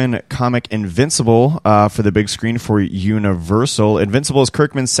Kirkman comic Invincible for the big screen for Universal. Invincible is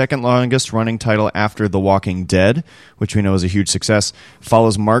Kirkman's second longest running title after The Walking Dead, which we know is a huge success.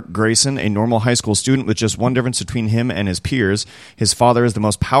 Follows Mark Grayson, a normal high school student with just one difference between him and his peers. His father is the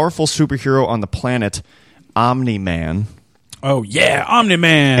most powerful superhero on the planet, Omni-Man. Oh, yeah,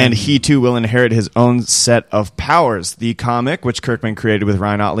 Omni-Man. And he, too, will inherit his own set of powers. The comic, which Kirkman created with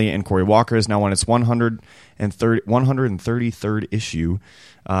Ryan Otley and Corey Walker, is now on its 133rd issue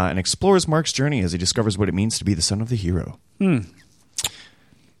and explores Mark's journey as he discovers what it means to be the son of the hero.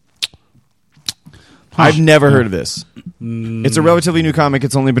 I've never heard of this. It's a relatively new comic.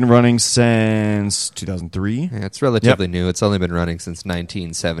 It's only been running since 2003. Yeah, it's relatively new. It's only been running since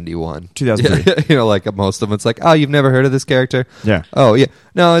 1971. 2003. You know, like most of them, it's like, oh, you've never heard of this character? Yeah. Oh, yeah.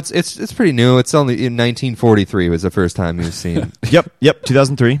 No, it's pretty new. It's only in 1943 was the first time you've seen. Yep,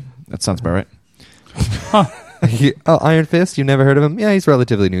 2003. That sounds about right. Iron Fist, you never heard of him? Yeah, he's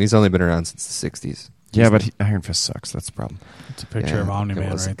relatively new. He's only been around since the 60s. Yeah, but Iron Fist sucks. That's the problem. It's a picture of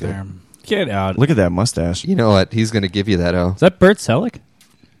Omni-Man right there. Get out. Look at that mustache. You know what? He's going to give you that, Is that Burt Selleck?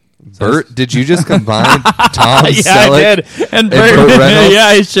 Burt, did you just combine Tom Yeah, Selleck I did. And Burt Reynolds? Yeah,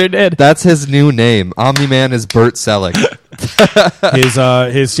 I sure did. That's his new name. Omni-Man is Burt Selleck.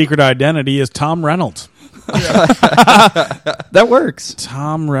 His secret identity is Tom Reynolds. That works.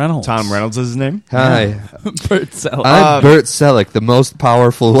 Tom Reynolds. Tom Reynolds is his name? Hi. Burt Selleck. I'm Burt Selleck, the most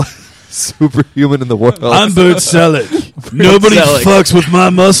powerful superhuman in the world. I'm Burt Selleck. Nobody fucks with my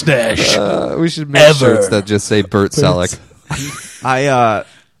mustache. We should make shirts that just say Burt Selleck. I'm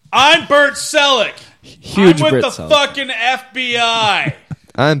Burt Selleck. Huge I'm with Burt the Selleck. fucking FBI.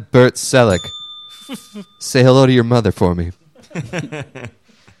 I'm Burt Selleck. Say hello to your mother for me.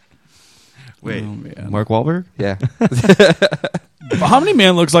 Wait, Mark Wahlberg? Yeah.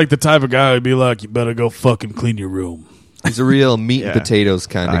 Omni-Man looks like the type of guy who'd be like, you better go fucking clean your room. He's a real meat and potatoes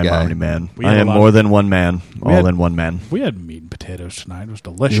kind of I'm guy. Omni-Man. We I had am a lot more of- than one man. All in one man. We had meat and potatoes tonight. It was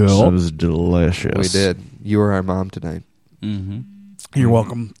delicious. It was delicious. We did. You were our mom tonight. You're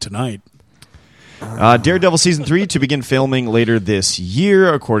welcome tonight. Daredevil Season 3 to begin filming later this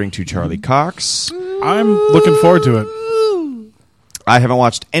year, according to Charlie Cox. I'm looking forward to it. I haven't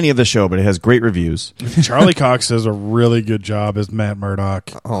watched any of the show, but it has great reviews. Charlie Cox does a really good job as Matt Murdock.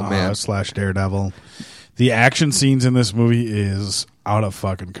 Oh, man. / Daredevil. The action scenes in this movie is out of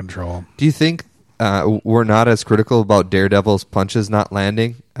fucking control. Do you think we're not as critical about Daredevil's punches not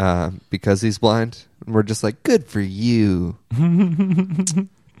landing because he's blind? We're just like, good for you.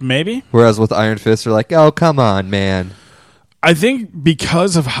 Maybe. Whereas with Iron Fist, we're like, oh, come on, man. I think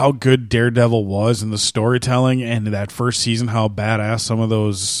because of how good Daredevil was in the storytelling and that first season, how badass some of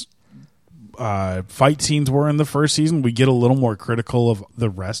those fight scenes were in the first season, we get a little more critical of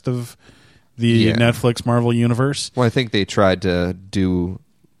the rest of the Netflix Marvel universe. Well, I think they tried to do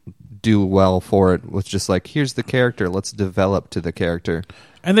well for it with just like, here's the character, let's develop to the character.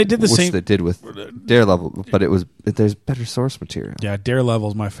 And they did the which same. they did with Daredevil, but there's better source material. Yeah,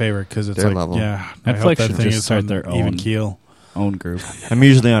 Daredevil's my favorite because it's Daredevil. like, I hope Netflix that should thing just is start on their even own keel. Own group. I'm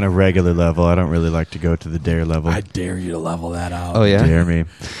usually on a regular level. I don't really like to go to the dare level. I dare you to level that out. Oh, yeah? Dare me.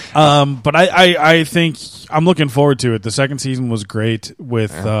 But I think I'm looking forward to it. The second season was great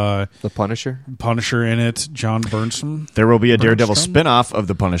with The Punisher? Punisher in it, John Bernstrom. There will be a Daredevil spin-off of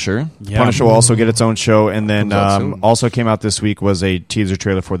The Punisher. Yeah. Punisher will also get its own show. And then Comes out soon. also came out this week was a teaser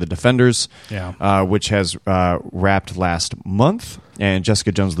trailer for The Defenders, Yeah. which has wrapped last month. And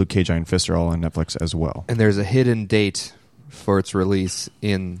Jessica Jones, Luke Cage, Iron Fist are all on Netflix as well. And there's a hidden date for its release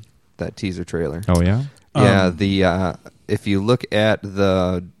in that teaser trailer. Oh, yeah? Yeah, if you look at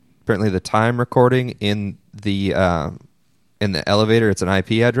apparently the time recording in the elevator, it's an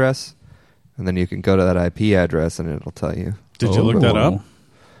IP address, and then you can go to that IP address and it'll tell you. Did you look that up?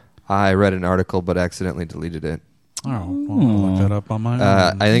 I read an article but accidentally deleted it. Oh, well, I'll look that up on my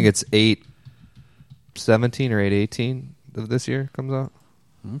own. I think it's 8/17 or 8/18 of this year comes out.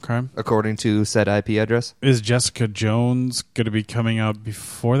 Okay. According to said IP address. Is Jessica Jones going to be coming out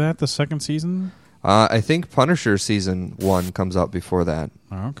before that, the second season? I think Punisher season 1 comes out before that.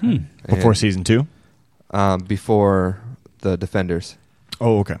 Okay. Before season 2? Before the Defenders.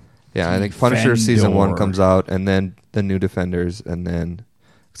 Oh, okay. Yeah, I think Punisher season 1 comes out, and then the new Defenders, and then...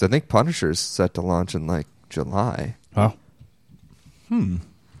 Because I think Punisher's set to launch in, like, July. Oh. We'll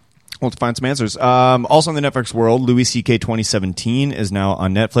have to find some answers. Also in the Netflix world, Louis C.K. 2017 is now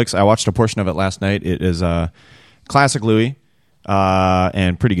on Netflix. I watched a portion of it last night. It is classic Louis,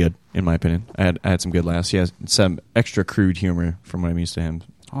 and pretty good, in my opinion. I had some good laughs. He has some extra crude humor from what I'm used to him.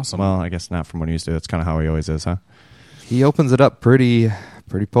 Awesome. Well, I guess not from what I'm used to. That's kind of how he always is, huh? He opens it up pretty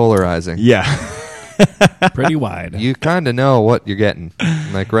polarizing. Yeah. Pretty wide. You kind of know what you're getting,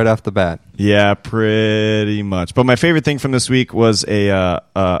 like right off the bat. Yeah, pretty much. But my favorite thing from this week was a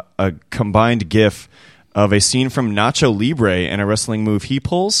combined GIF of a scene from Nacho Libre and a wrestling move he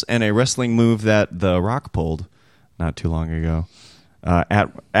pulls, and a wrestling move that The Rock pulled not too long ago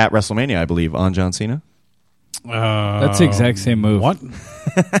at WrestleMania, I believe, on John Cena. That's the exact same move. What?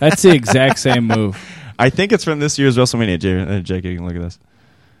 That's the exact same move. I think it's from this year's WrestleMania. Jake, you can look at this.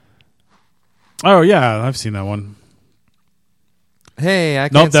 Oh, yeah, I've seen that one. Hey, I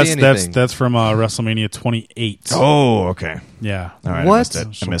can't see anything. That's from WrestleMania 28. Oh, okay. Yeah. All right, what? I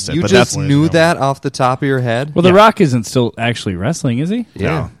missed it. You but just that's knew that off the top of your head? Well, The Rock isn't still actually wrestling, is he?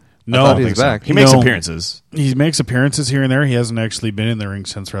 Yeah. No, I thought he was back. He makes appearances. He makes appearances here and there. He hasn't actually been in the ring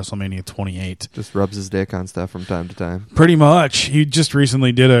since WrestleMania 28. Just rubs his dick on stuff from time to time. Pretty much. He just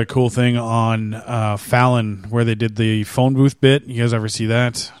recently did a cool thing on Fallon where they did the phone booth bit. You guys ever see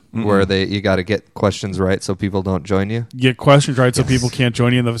that? Where you got to get questions right so people don't join you? Get questions right so people can't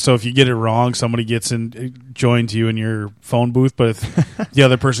join you. So if you get it wrong, somebody joins you in your phone booth. But if the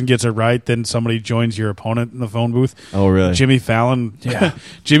other person gets it right, then somebody joins your opponent in the phone booth. Oh, really? Jimmy Fallon. Yeah.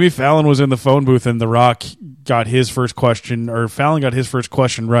 Jimmy Fallon was in the phone booth, and The Rock got his first question, or Fallon got his first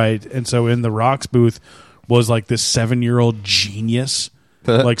question right. And so in The Rock's booth was like this 7-year-old genius,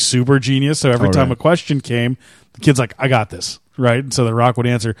 like super genius. So every time a question came, the kid's like, I got this. Right, and so The Rock would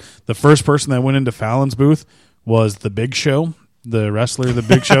answer. The first person that went into Fallon's booth was The Big Show, the wrestler, The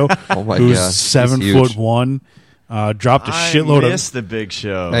Big Show, oh my who's gosh. 7'1", dropped a shitload I missed The Big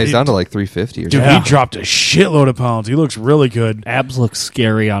Show. Hey, he's down to like 350 or dude, something. he dropped a shitload of pounds. He looks really good. Abs look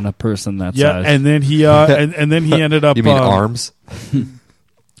scary on a person that size. And then he and then he ended up. You mean arms?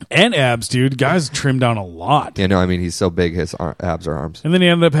 And abs, dude. Guys trimmed down a lot. Yeah, no, I mean he's so big his abs are arms. And then he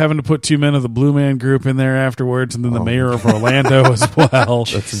ended up having to put 2 men of the Blue Man Group in there afterwards, and then the mayor of Orlando as well.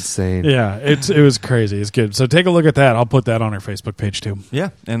 That's insane. Yeah, it was crazy. It's good. So take a look at that. I'll put that on our Facebook page too. Yeah,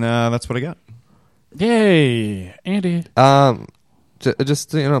 and that's what I got. Yay, Andy.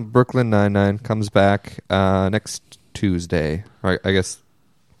 Just Brooklyn Nine-Nine comes back next Tuesday. Right, I guess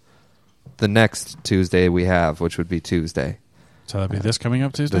the next Tuesday we have, which would be Tuesday. So that'd be this coming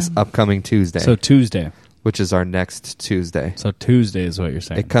up Tuesday? This upcoming Tuesday. So Tuesday. Which is our next Tuesday. So Tuesday is what you're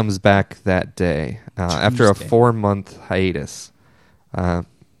saying. It comes back that day after a 4-month hiatus.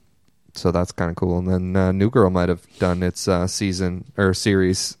 So that's kind of cool. And then New Girl might have done its season or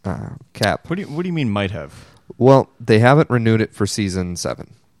series cap. What do you mean might have? Well, they haven't renewed it for season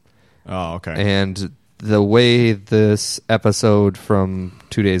 7. Oh, okay. And the way this episode from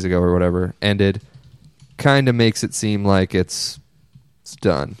 2 days ago or whatever ended kind of makes it seem like it's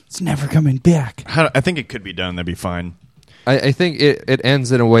done. It's never coming back. I think it could be done. That'd be fine. I think it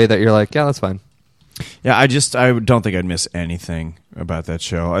ends in a way that you're like, yeah, that's fine. Yeah, I don't think I'd miss anything about that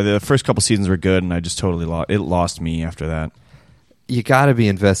show. The first couple seasons were good, and I just totally lost me after that. You got to be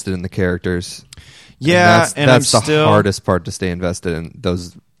invested in the characters. Yeah, and that's the hardest part to stay invested in,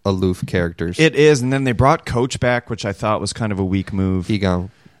 those aloof characters. It is, and then they brought Coach back, which I thought was kind of a weak move. He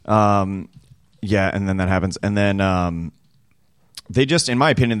gone. Yeah, and then that happens, and then they just, in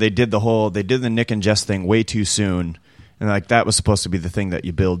my opinion, they did the Nick and Jess thing way too soon, and like that was supposed to be the thing that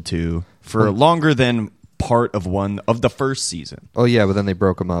you build to for longer than part of one of the first season. Oh yeah, but then they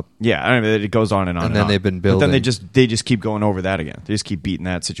broke them up. Yeah, I mean, it goes on and on. And then they've been building. But then they just keep going over that again. They just keep beating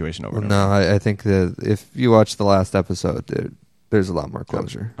that situation over. No, I think that if you watch the last episode, there's a lot more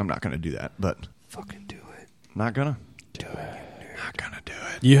closure. I'm not going to do that, but fucking do it. Not gonna do it. Not gonna do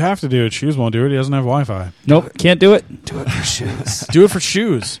it. You have to do it. Shoes won't do it. He doesn't have Wi-Fi. Nope, can't do it. Do it for shoes. Do it for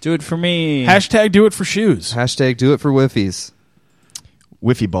shoes. Do it for me. Hashtag do it for shoes. Hashtag do it for Whiffies.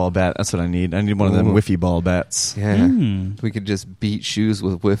 Whiffy ball bat. That's what I need. I need one of them whiffy ball bats. Yeah. We could just beat shoes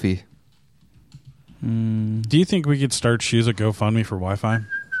with Whiffy. Do you think we could start Shoes at GoFundMe for Wi-Fi?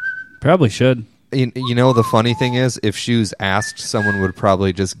 Probably should. You know, the funny thing is, if Shoes asked, someone would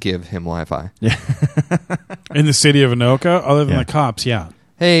probably just give him Wi-Fi. Yeah. In the city of Anoka, other than the cops, yeah.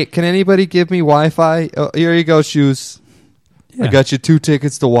 Hey, can anybody give me Wi-Fi? Oh, here you go, Shoes. Yeah. I got you 2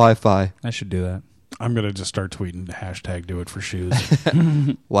 tickets to Wi-Fi. I should do that. I'm going to just start tweeting hashtag do it for Shoes.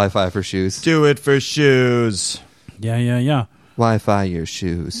 Wi-Fi for Shoes. Do it for Shoes. Yeah. Wi-Fi your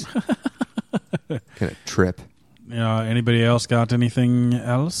shoes. Gonna trip. Anybody else got anything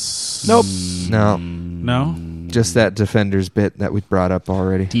else? Nope. No. No? Just that Defenders bit that we brought up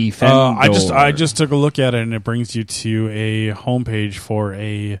already. I just took a look at it, and it brings you to a homepage for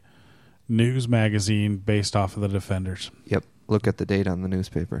a news magazine based off of the Defenders. Yep. Look at the date on the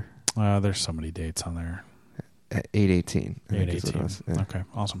newspaper. There's so many dates on there. 8/18. 8/18. Yeah. Okay,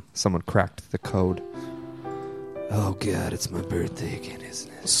 awesome. Someone cracked the code. Oh, God, it's my birthday again,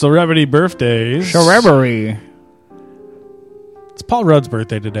 isn't it? Celebrity birthdays. Celebrity. It's Paul Rudd's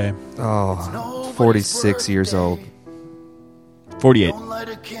birthday today. Oh, 46 years old. 48.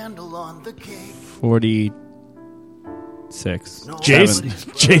 46.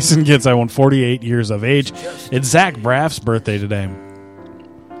 Jason gets, 48 years of age. It's Zach Braff's birthday today.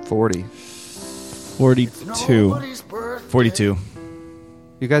 40. 42. 42.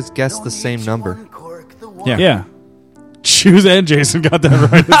 You guys guessed the same number. Yeah. Shoes and Jason got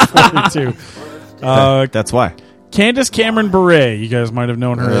that right at 42. That's why. Candace Cameron Bure. You guys might have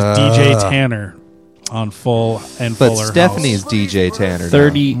known her as DJ Tanner on Full and But Fuller Stephanie's House. DJ Tanner.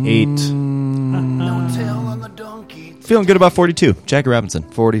 38. Feeling good about 42. Jackie Robinson.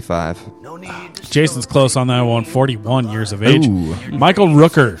 45. Jason's close on that one. 41 years of age. Ooh. Michael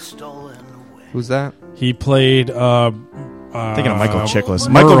Rooker. Who's that? He played... Thinking of Michael Chiklis.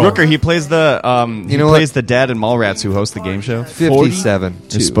 Merle. Michael Rooker, he plays the plays the dad in Mallrats who hosts the game show. 57.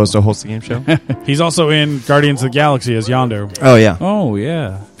 He's supposed to host the game show. He's also in Guardians of the Galaxy as Yondu. Oh, yeah. Oh,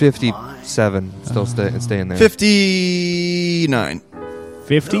 yeah. 57. Still staying there. 59.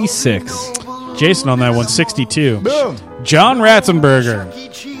 56. Jason on that one, 62. Boom. John Ratzenberger.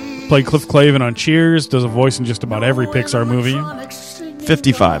 Played Cliff Clavin on Cheers. Does a voice in just about every Pixar movie.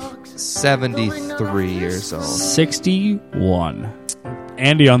 55. 73 years old. 61.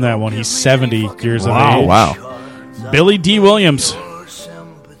 Andy on that one. He's 70 years of age. Wow. Billy D. Williams.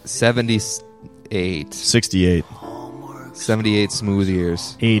 78. 68. 78 smooth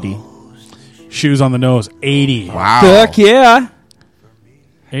years. 80. Shoes on the nose. 80. Wow. Fuck yeah.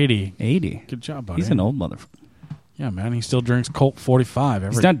 80. 80. Good job, buddy. He's an old motherfucker. Yeah, man. He still drinks Colt 45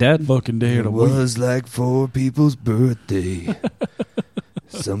 every He's not dead. fucking day of It the week. was like 4 people's birthday.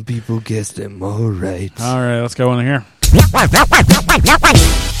 Some people guessed them all right. All right, let's go in here.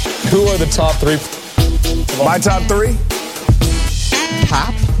 Who are the top 3? My top 3?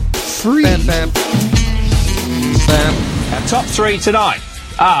 Top 3. Bam, bam. Bam. Our top 3 tonight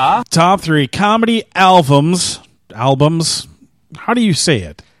are... Top 3 comedy albums. Albums. How do you say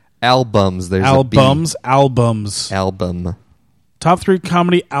it? Albums. There's albums. a B. Albums. Album. Top 3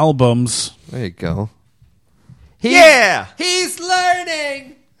 comedy albums. There you go. He's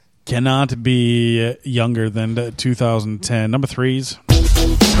learning. Cannot be younger than 2010. Number 3s.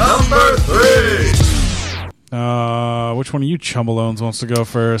 Number 3. Which one of you chumbalones wants to go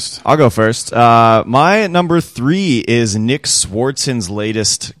first? I'll go first. My number 3 is Nick Swartzen's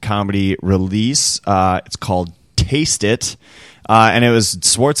latest comedy release. It's called Taste It. And it was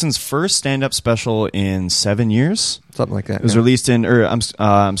Swartzen's first stand-up special in 7 years. Something like that. It was released in,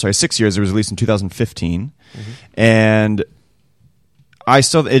 6 years. It was released in 2015. Mm-hmm. And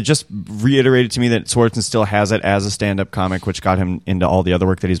it just reiterated to me that Swartzen still has it as a stand-up comic, which got him into all the other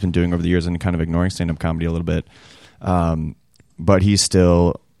work that he's been doing over the years and kind of ignoring stand-up comedy a little bit. But he's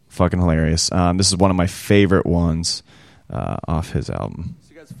still fucking hilarious. This is one of my favorite ones off his album.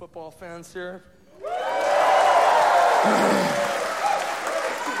 So you guys football fans here?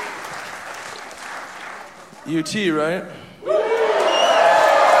 UT, right?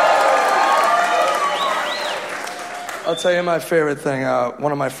 I'll tell you my favorite thing.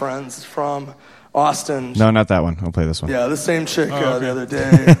 One of my friends from Austin. No, not that one. I'll play this one. Yeah, the same chick the other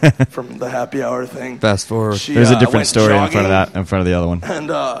day from the happy hour thing. Fast forward. There's a different went story jogging, in front of that, in front of the other one. And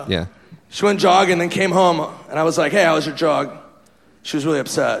yeah, she went jogging and came home, and I was like, "Hey, how was your jog?" She was really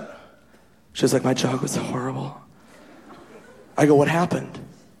upset. She was like, "My jog was horrible." I go, "What happened?"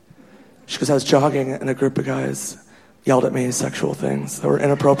 She goes, "I was jogging, and a group of guys yelled at me sexual things that were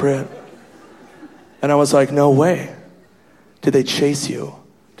inappropriate." And I was like, "No way. Did they chase you?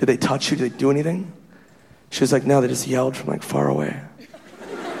 Did they touch you? Did they do anything?" She was like, "No, they just yelled from like far away."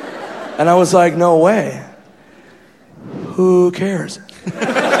 And I was like, "No way. Who cares?"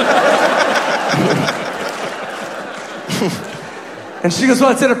 And she goes,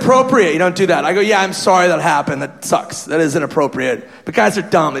 well, it's inappropriate. You don't do that. I go, yeah, I'm sorry that happened. That sucks. That is inappropriate. But guys are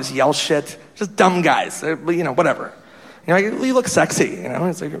dumb. They just yell shit. Just dumb guys. They're, whatever. You look sexy.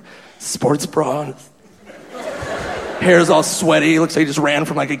 It's like a sports bra. And hair's all sweaty. Looks like you just ran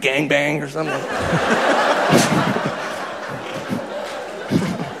from like a gangbang or something.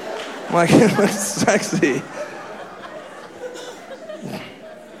 I'm like, it looks sexy.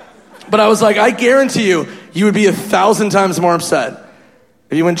 But I was like, I guarantee you would be 1,000 times more upset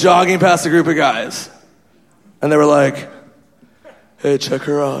if you went jogging past a group of guys and they were like, hey, check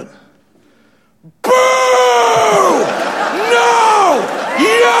her out. Boo! No!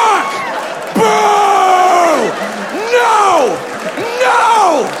 Yuck! Boo! No!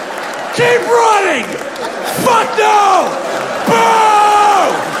 No! Keep running! Fuck no! Boo!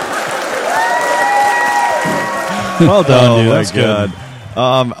 Well done, dude. my That's God. good.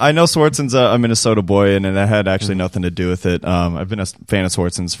 I know Swartzen's a Minnesota boy, and that had actually nothing to do with it. I've been a fan of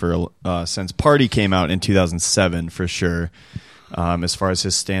Swartzen's since Party came out in 2007, for sure, as far as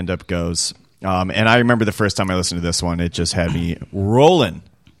his stand-up goes. And I remember the first time I listened to this one, it just had me rolling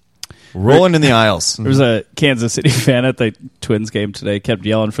in the aisles. There was a Kansas City fan at the Twins game today, kept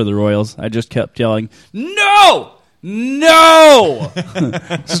yelling for the Royals. I just kept yelling, no! No!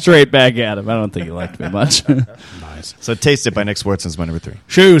 Straight back at him. I don't think he liked me much. Nice. So Taste It by Nick Swartzen's my number 3.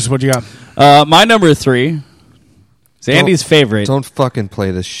 Shoes, what you got? My number 3 is Andy's favorite. Don't fucking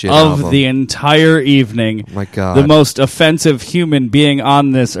play this shit of album. the entire evening. Oh my God. The most offensive human being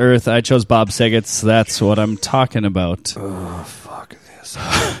on this earth. I chose Bob Saget's That's What I'm Talking About. Oh, fuck this.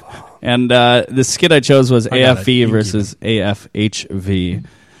 And the skit I chose was AFV versus AFHV.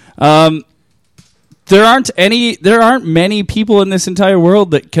 There aren't many people in this entire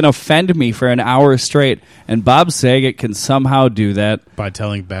world that can offend me for an hour straight, and Bob Saget can somehow do that by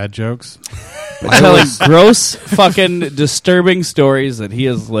telling bad jokes, by telling gross, fucking disturbing stories that he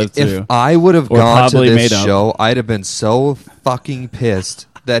has lived through. If I would have gone to this made up. show, I'd have been so fucking pissed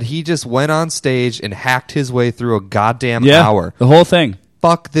that he just went on stage and hacked his way through a goddamn hour. The whole thing.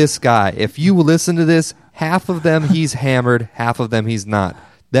 Fuck this guy. If you listen to this, half of them he's hammered, half of them he's not.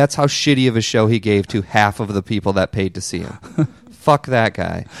 That's how shitty of a show he gave to half of the people that paid to see him. Fuck that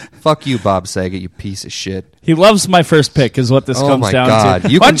guy. Fuck you, Bob Saget, you piece of shit. He loves my first pick is what this comes down God.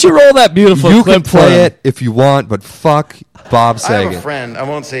 to. Why don't you roll that beautiful You clip can play for him? it if you want, but fuck Bob I Saget. have a friend, I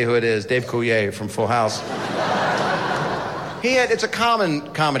won't say who it is, Dave Coulier from Full House. It's a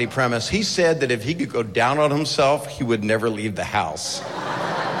common comedy premise. He said that if he could go down on himself, he would never leave the house.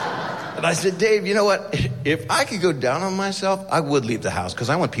 And I said, Dave, you know what? If I could go down on myself, I would leave the house because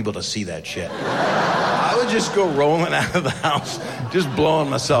I want people to see that shit. I would just go rolling out of the house, just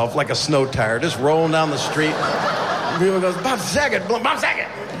blowing myself like a snow tire, just rolling down the street. And people goes, Bob Saget, Bob Saget.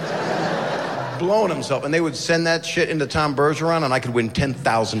 Blowing himself. And they would send that shit into Tom Bergeron and I could win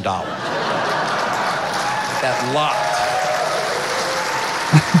 $10,000. That lot.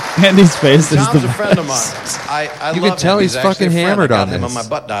 Andy's face is Tom's the a friend of best. mine. I You love can tell him. he's actually fucking a friend. hammered I got on him this. on my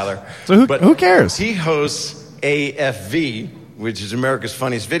butt dialer. So But who cares? He hosts AFV, which is America's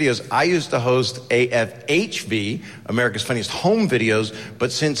Funniest Videos. I used to host AFHV, America's Funniest Home Videos.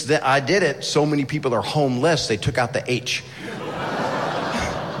 But since I did it, so many people are homeless, they took out the H.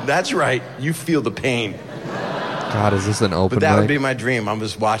 That's right. You feel the pain. God, is this an open But that would mic? be my dream. I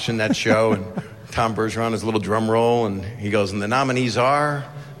was watching that show, and Tom Bergeron, his little drum roll, and he goes, and the nominees are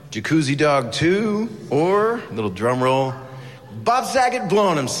Jacuzzi Dog 2, or, little drum roll, Bob Saget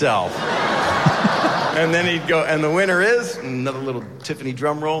blowing himself. And then he'd go, and the winner is, another little Tiffany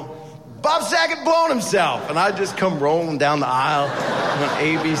drum roll, Bob Saget blowing himself. And I'd just come rolling down the aisle on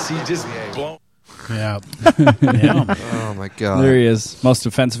ABC, just blowing. Yeah. Oh, my God. There he is. Most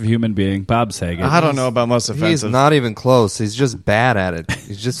offensive human being, Bob Saget. I don't know about most offensive. He's not even close. He's just bad at it.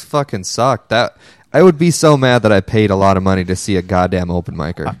 He's just fucking sucked. I would be so mad that I paid a lot of money to see a goddamn open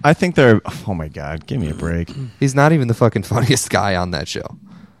micer. I think they're... Oh, my God. Give me a break. He's not even the fucking funniest guy on that show.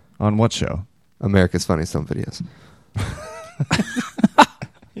 On what show? America's Funniest Home Videos.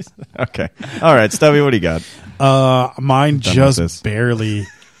 Okay. All right, Stubby, what do you got? Mine Done with just this. barely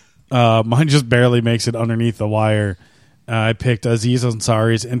makes it underneath the wire. I picked Aziz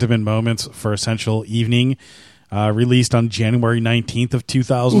Ansari's Intimate Moments for Essential Evening, released on January 19th of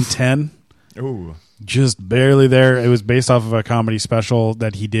 2010. Ooh. Just barely there. It was based off of a comedy special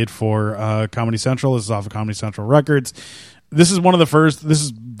that he did for Comedy Central. This is off of Comedy Central Records. This is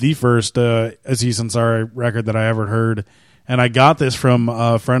the first Aziz Ansari record that I ever heard. And I got this from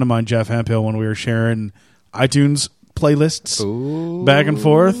a friend of mine, Jeff Hemphill, when we were sharing iTunes playlists back and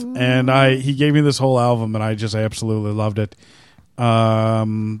forth. And he gave me this whole album, and I absolutely loved it.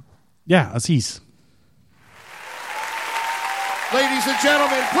 Yeah, Aziz. Ladies and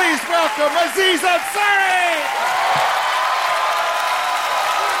gentlemen, please welcome Aziz Ansari!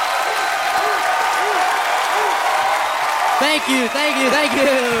 Thank you.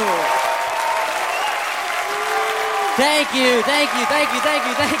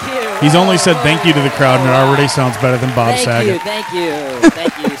 He's only said thank you to the crowd, and it already sounds better than Bob Saget. Thank you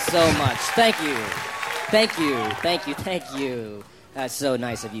so much. Thank you. That's so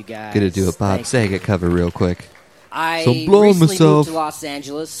nice of you guys. Gonna do a Bob Saget cover real quick. I So blowing recently myself. moved to Los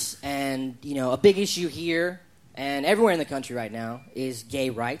Angeles, and a big issue here and everywhere in the country right now is gay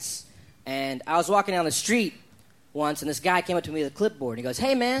rights. And I was walking down the street once, and this guy came up to me with a clipboard, and he goes,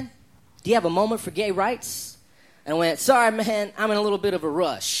 "Hey, man, do you have a moment for gay rights?" And I went, "Sorry, man, I'm in a little bit of a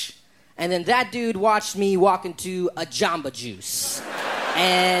rush." And then that dude watched me walk into a Jamba Juice,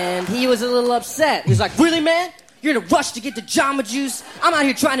 and he was a little upset. He was like, "Really, man? You're in a rush to get to Jamba Juice? I'm out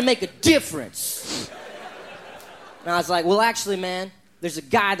here trying to make a difference." And I was like, "Well, actually, man, there's a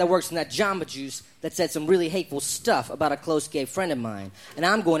guy that works in that Jamba Juice that said some really hateful stuff about a close gay friend of mine, and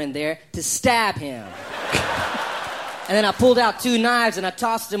I'm going in there to stab him." And then I pulled out 2 knives and I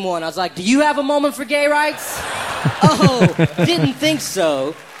tossed him one. I was like, "Do you have a moment for gay rights?" "Oh, didn't think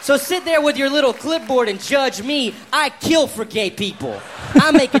so. So sit there with your little clipboard and judge me. I kill for gay people.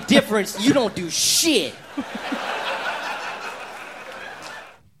 I make a difference. You don't do shit."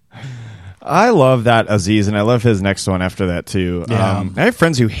 I love that Aziz, and I love his next one after that too. Yeah. I have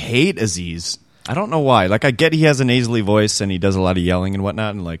friends who hate Aziz. I don't know why. Like, I get he has a nasally voice and he does a lot of yelling and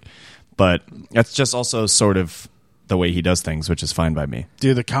whatnot, and but that's just also sort of the way he does things, which is fine by me.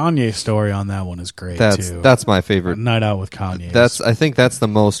 Dude, the Kanye story on that one is great too. That's my favorite. Night Out with Kanye. I think that's the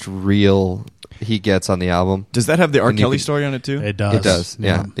most real he gets on the album. Does that have the R. Kelly story on it too? It does. It does.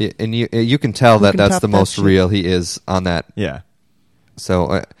 Yeah. And you can tell Who that can that's top the that most shit? real he is on that. Yeah.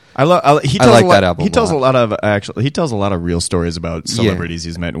 So I like that album. He tells a lot of real stories about Yeah. celebrities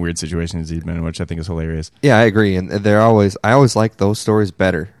he's met in weird situations he's been in, which I think is hilarious. Yeah, I agree, and I always like those stories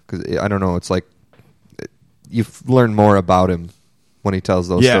better because I don't know. It's like you learn more about him when he tells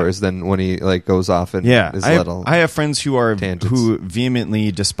those stories than when he goes off and is little. I have friends who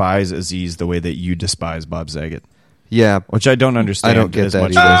vehemently despise Aziz the way that you despise Bob Saget. Yeah, which I don't understand. I don't get as that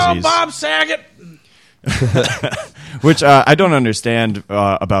much either. as Aziz. Bob Saget. Which I don't understand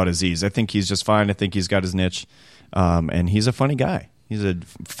about Aziz. I think he's just fine. I think he's got his niche, and he's a funny guy. He's a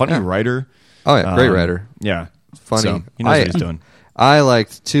funny writer. Oh yeah, great writer. Yeah, funny. So, he knows what he's doing. I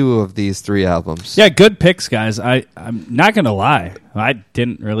liked 2 of these 3 albums. Yeah, good picks, guys. I'm not going to lie. I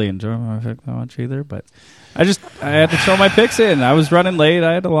didn't really enjoy my pick that much either, but I had to throw my picks in. I was running late.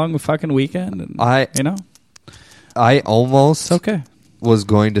 I had a long fucking weekend. And, I almost was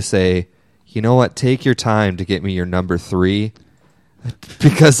going to say, you know what, take your time to get me your number 3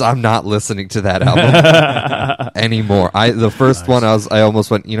 because I'm not listening to that album anymore. The first one, I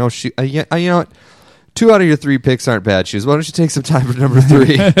almost went, you know what? 2 out of your 3 picks aren't bad, Shoes. Why don't you take some time for number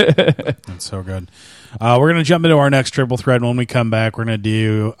 3? That's so good. We're going to jump into our next triple thread. When we come back, we're going to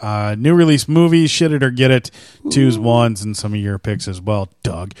do new release movies, shit it or get it, 2s, 1s, and some of your picks as well,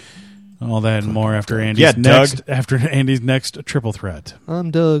 Doug. All that and more after Andy's next triple threat.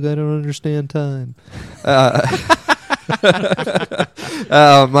 I'm Doug. I don't understand time.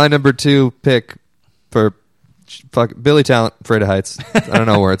 My number 2 pick for Billy Talent, Afraid of Heights. I don't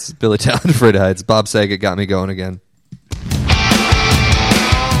know where it's Billy Talent, Afraid of Heights. Bob Saget got me going again.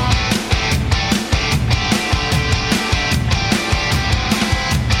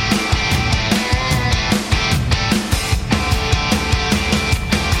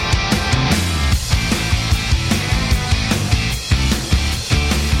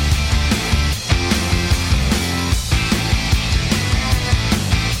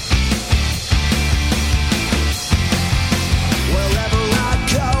 Wherever I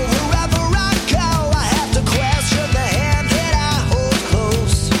go, I have to question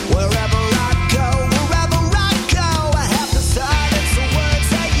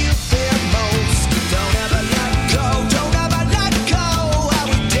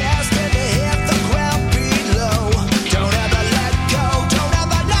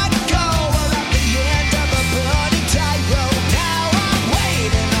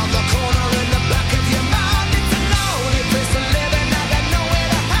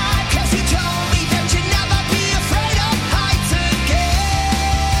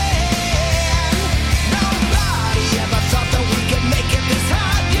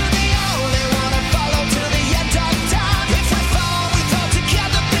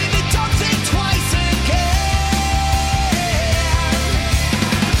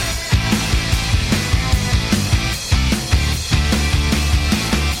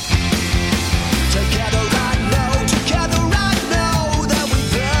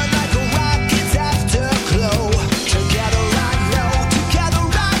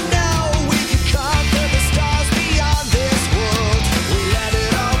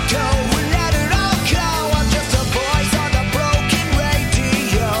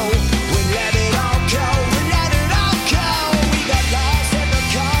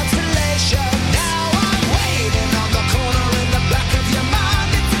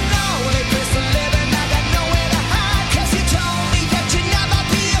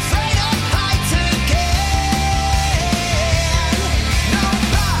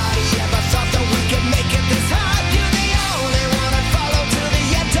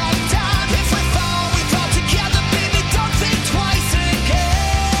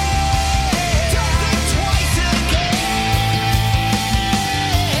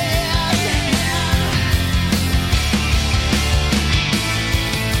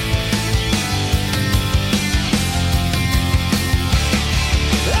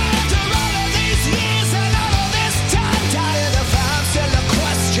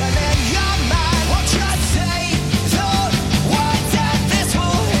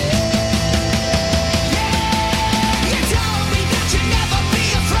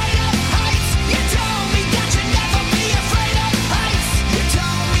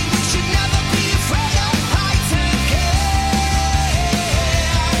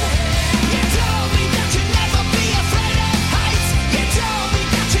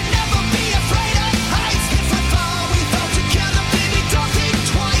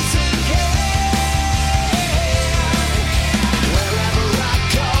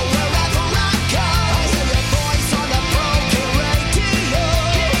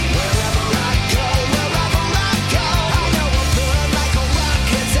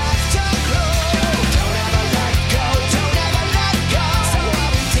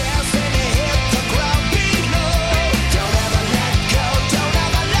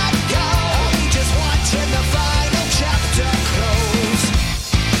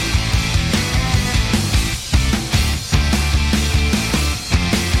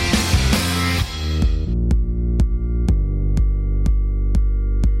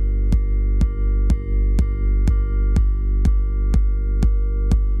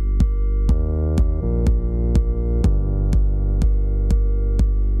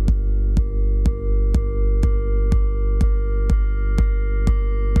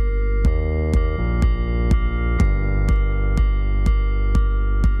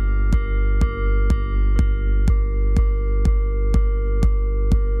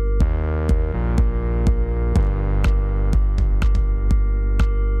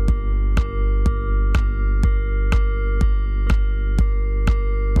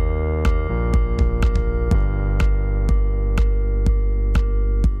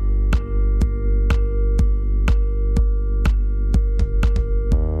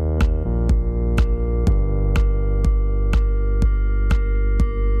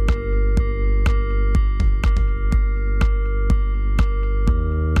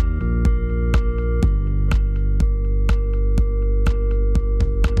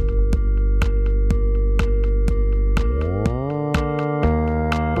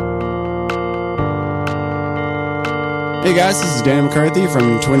Hey guys, this is Danny McCarthy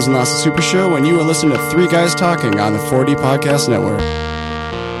from Twins and Losses Super Show, and you are listening to Three Guys Talking on the 4D Podcast Network.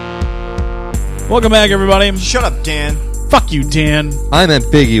 Welcome back, everybody. Shut up, Dan. Fuck you, Dan. I'm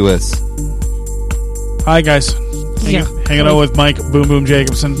ambiguous. Hi, guys. Hanging out with Mike Boom Boom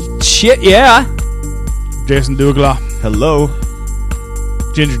Jacobson. Shit, yeah. Jason Douglas. Hello.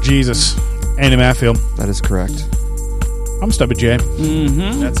 Ginger Jesus. Andy Matfield. That is correct. I'm Stubby J.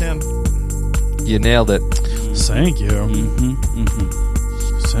 Mm-hmm. That's him. You nailed it. Thank you. Mm-hmm.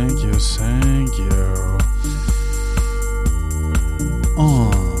 Mm-hmm. Thank you. Thank you.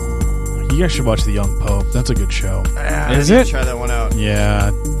 Oh, you guys should watch The Young Pope. That's a good show. Is it? Try that one out.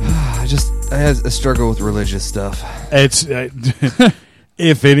 Yeah. I have a struggle with religious stuff. It's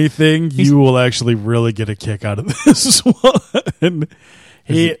if anything, you will actually really get a kick out of this one.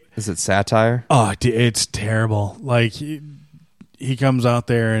 Is it satire? Oh, it's terrible. Like he comes out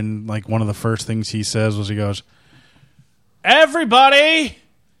there and like one of the first things he says was he goes, "Everybody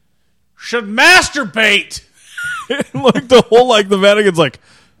should masturbate." Like the whole the Vatican's like,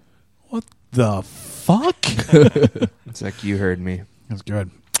 what the fuck? It's like you heard me. That's good.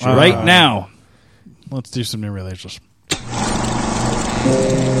 Right now, let's do some new relations.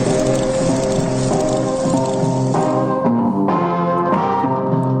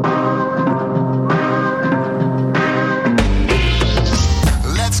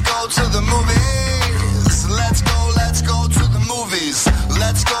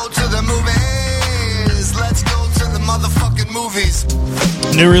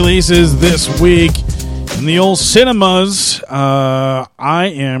 New releases this week in the old cinemas.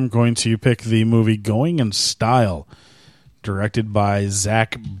 I am going to pick the movie Going in Style, directed by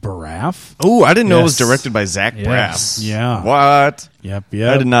Zach Braff. Oh, I didn't know it was directed by Zach Yes. Braff. Yeah. What? Yep.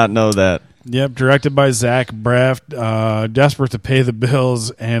 I did not know that. Yep, directed by Zach Braff. Desperate to pay the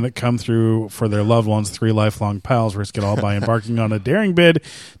bills and come through for their loved ones, three lifelong pals risk it all by embarking on a daring bid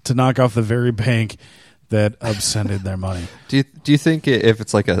to knock off the very bank that absconded their money. Do you think if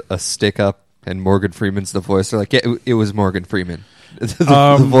it's like a stick up and Morgan Freeman's the voice, they're like, yeah, it was Morgan Freeman.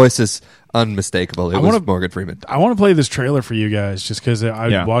 The voice is unmistakable. It was Morgan Freeman. I want to play this trailer for you guys just because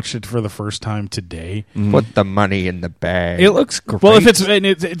I watched it for the first time today. Put the money in the bag. It looks great. Well, if it's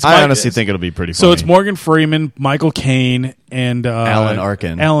I honestly think it'll be pretty funny. So it's Morgan Freeman, Michael Caine, and Alan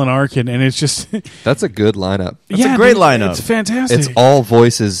Arkin. And it's just that's a good lineup. That's a great lineup. It's fantastic. It's all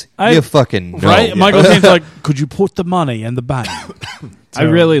voices. You fucking know. Right? Michael Caine's like, could you put the money in the bag? I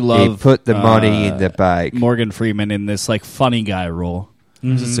really love he put the money in the bag. Morgan Freeman in this funny guy role.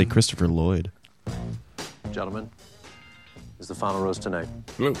 Does it say Christopher Lloyd? Gentlemen, is the final rose tonight?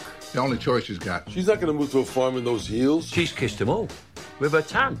 Luke, the only choice she's got. She's not going to move to a farm in those heels. She's kissed them all with her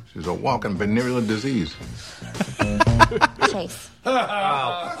tongue. She's a walking venereal disease. Chase.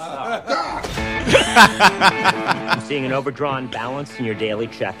 I'm seeing an overdrawn balance in your daily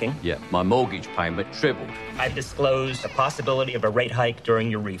checking. Yeah, my mortgage payment tripled. I've disclosed the possibility of a rate hike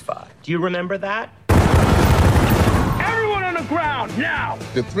during your refi. Do you remember that? Everyone on the ground, now!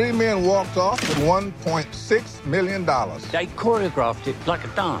 The three men walked off with $1.6 million. They choreographed it like a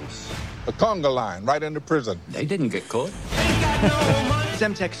dance. A conga line right into prison. They didn't get caught.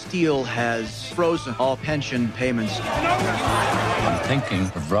 Semtech Steel has frozen all pension payments. I'm thinking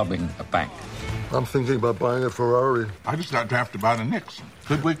of robbing a bank. I'm thinking about buying a Ferrari. I just got drafted by the Knicks.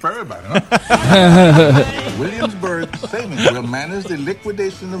 Good week for everybody, huh? Williamsburg Savings will manage the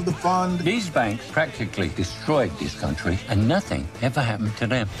liquidation of the fund. These banks practically destroyed this country, and nothing ever happened to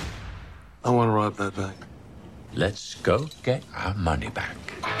them. I want to rob that bank. Let's go get our money back.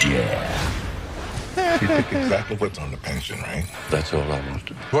 Yeah. You pick exactly what's on the pension, right? That's all I want.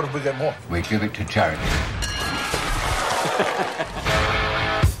 What if we get more? We give it to charity.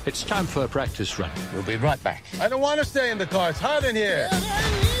 It's time for a practice run. We'll be right back. I don't want to stay in the car. It's hot in here.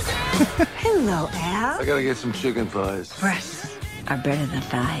 Hello, Al. I gotta get some chicken thighs. Breasts are better than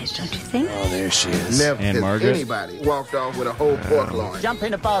thighs, don't you think? Oh, there she is. Never And has Margaret. anybody walked off with a whole pork loin. Jump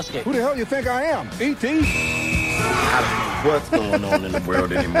in the basket. Who the hell you think I am? E.T.? I don't know what's going on in the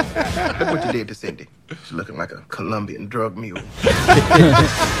world anymore. Look what you did to Cindy. She's looking like a Colombian drug mule.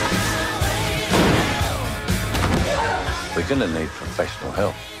 We're gonna need professional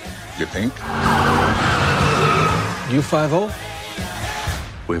help. You think? You 5-0?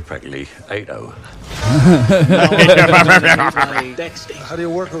 We're practically 8-0. How do you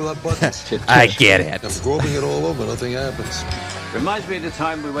work with that button? I get it. I'm groping it all over. Nothing happens. Reminds me of the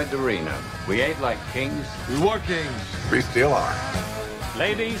time we went to Reno. We ate like kings. We were kings. We still are.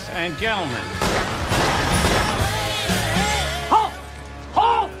 Ladies and gentlemen. Halt!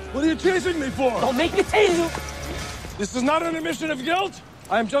 Halt! What are you chasing me for? Don't make me tase you! This is not an admission of guilt.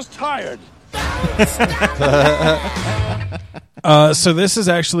 I am just tired. So this is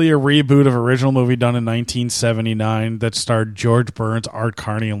actually a reboot of an original movie done in 1979 that starred George Burns, Art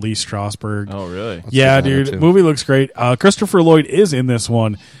Carney, and Lee Strasberg. Oh, really? Yeah, dude. Movie looks great. Christopher Lloyd is in this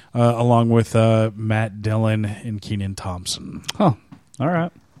one, along with Matt Dillon and Kenan Thompson. Huh. All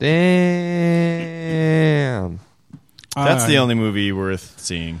right. Damn. That's the only movie worth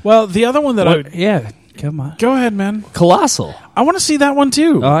seeing. Well, the other one that yeah, come on. Go ahead, man. Colossal. I want to see that one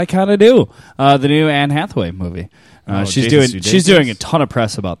too. Oh, I kind of do. The new Anne Hathaway movie. She's doing a ton of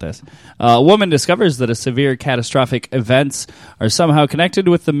press about this. A woman discovers that a severe catastrophic events are somehow connected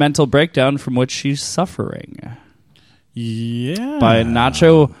with the mental breakdown from which she's suffering. Yeah. By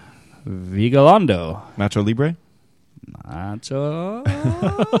Nacho Vigalondo. Nacho Libre? Nacho.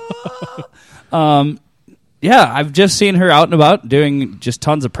 Yeah, I've just seen her out and about doing just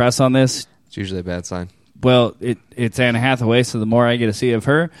tons of press on this. It's usually a bad sign. Well, it's Anne Hathaway, so the more I get to see of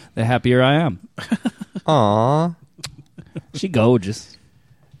her, the happier I am. Aww. She gorgeous.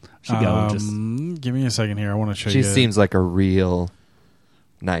 She gorgeous. Give me a second here. I want to show She you. seems like a real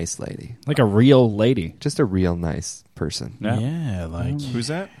nice lady. Like a real lady. Just a real nice person. Yeah, like... Who's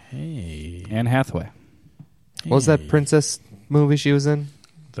that? Hey. Anne Hathaway. What was that princess movie she was in?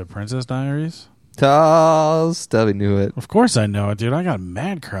 The Princess Diaries? Oh, Stubby knew it. Of course I know it, dude. I got a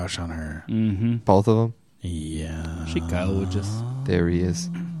mad crush on her. Mm-hmm. Both of them? Yeah. She gorgeous. There he is.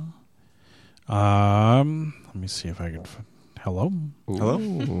 Let me see if I can... Hello?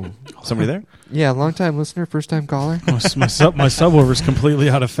 Hello? Somebody there? Yeah, long-time listener, first-time caller. my subwoofer's completely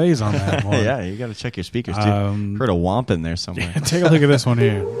out of phase on that one. Yeah, you got to check your speakers, too. Heard a womp in there somewhere. Take a look at this one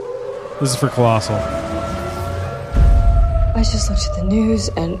here. This is for Colossal. I just looked at the news,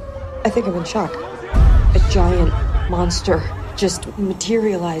 and I think I'm in shock. A giant monster just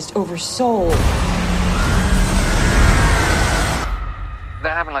materialized over Seoul.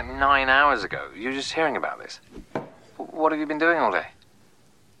 That happened like 9 hours ago. You were just hearing about this. What have you been doing all day?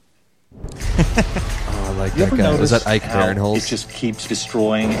 Oh, I like that guy. Was that Ike Barinholtz? It just keeps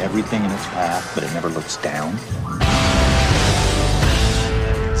destroying everything in its path, but it never looks down.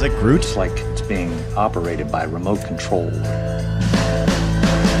 Is that Groot? It's like it's being operated by remote control.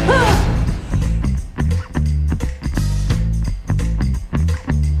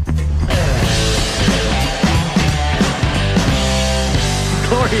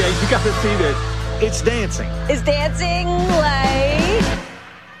 Gloria, you gotta see this. It's dancing. Is dancing like...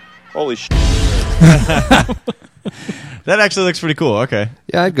 Holy shit. That actually looks pretty cool. Okay.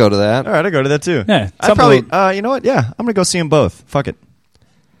 Yeah, I'd go to that. All right, I'd go to that too. Yeah. I'd probably, you know what? Yeah, I'm going to go see them both. Fuck it.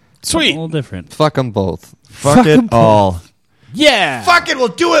 Sweet. A little different. Fuck them both. Fuck it all. Yeah. Fuck it, we'll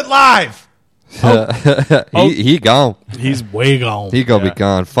do it live. He gone. He's way gone. He gonna be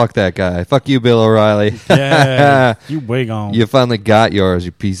gone. Fuck that guy. Fuck you, Bill O'Reilly. Yeah, you way gone. You finally got yours,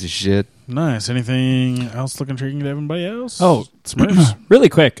 you piece of shit. Nice. Anything else look intriguing to everybody else? Oh, Smurfs. Really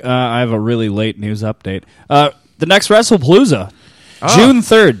quick, I have a really late news update. The next WrestlePalooza, June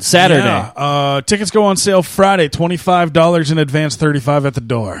 3rd, Saturday. Yeah. Tickets go on sale Friday, $25 in advance, $35 at the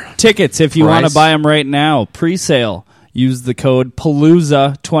door. Tickets, if you want to buy them right now, pre-sale. Use the code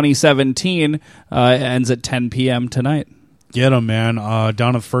Palooza 2017. Ends at 10 p.m. tonight. Get them, man.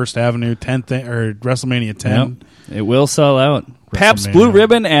 Down at First Avenue, 10th or WrestleMania 10. Yep. It will sell out. Pabst Blue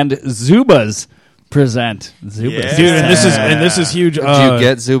Ribbon and Zubaz present. Zubaz. Yeah. Dude, and this is huge. Do you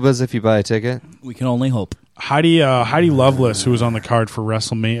get Zubaz if you buy a ticket? We can only hope. Heidi Lovelace, who was on the card for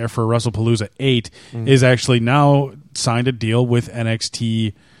WrestleMania for WrestlePalooza 8, is actually now signed a deal with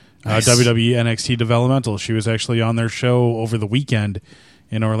NXT. Nice. WWE NXT Developmental. She was actually on their show over the weekend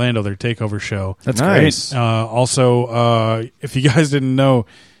in Orlando, their takeover show. That's nice. Great. Also, if you guys didn't know,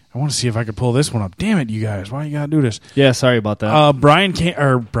 I want to see if I could pull this one up. Damn it, you guys! Why you gotta do this? Yeah, sorry about that.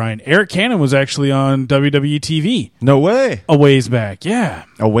 Eric Cannon was actually on WWE TV. No way. A ways back, yeah.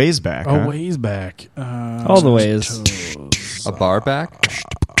 A ways back. A ways back. All the ways. A bar back.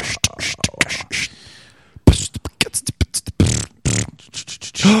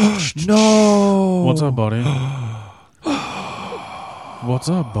 No. What's up, buddy? What's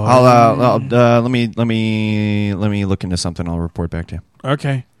up, buddy? I'll let me look into something. I'll report back to you.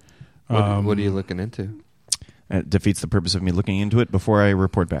 Okay. What are you looking into? It defeats the purpose of me looking into it before I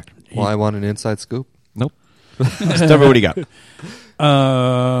report back. Well, I want an inside scoop. Nope. Tell me what do you got?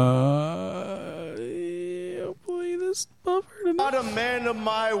 Hopefully this buffer. Not a man of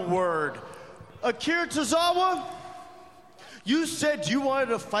my word. Akira Tozawa, you said you wanted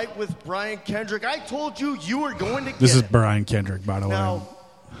to fight with Brian Kendrick. I told you you were going to get This is it. Brian Kendrick, by the way. Now,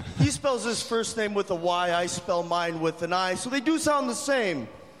 he spells his first name with a Y. I spell mine with an I. So they do sound the same.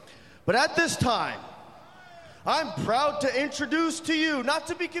 But at this time, I'm proud to introduce to you, not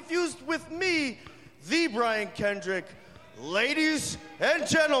to be confused with me, the Brian Kendrick, Ladies and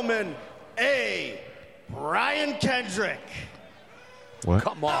gentlemen, Brian Kendrick. What?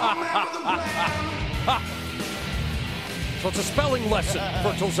 Come on. So it's a spelling lesson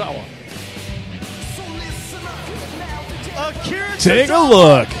for Tozawa. Take a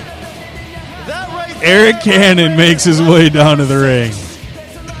look. Eric Cannon makes his way down to the ring.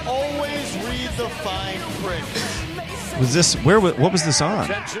 Always read the fine print. Was this what was this on?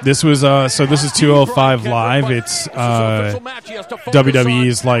 This was so this is 205 Live. It's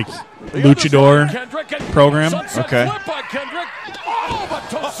WWE's like luchador program. Okay.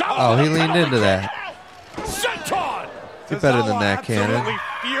 Oh, he leaned into that. Get better than that, Cannon.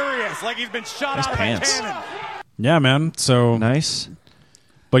 Furious, like he's been shot Nice out pants. of a cannon. Yeah, man. So nice.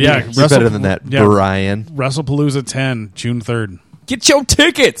 But yeah, Get better than that, Brian. WrestlePalooza 10, June 3rd. Get your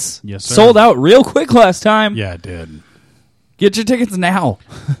tickets. Yes, sir. Sold out real quick last time. Yeah, it did. Get your tickets now.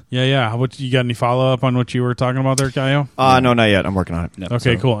 Yeah. What you got? Any follow up on what you were talking about there, Kaio? No, not yet. I'm working on it.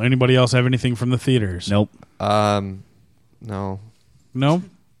 Okay, cool. Anybody else have anything from the theaters? Nope. No. No.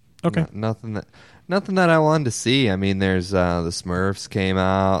 Okay. Nothing that I wanted to see. I mean, there's the Smurfs came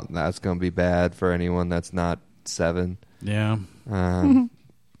out. That's going to be bad for anyone that's not 7. Yeah.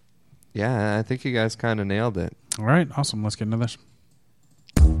 Yeah, I think you guys kind of nailed it. All right, awesome. Let's get into this.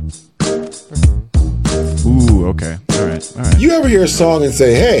 Ooh, okay. All right. You ever hear a song and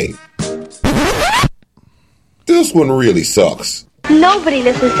say, hey, this one really sucks? Nobody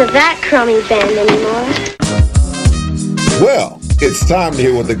listens to that crummy band anymore. Well, it's time to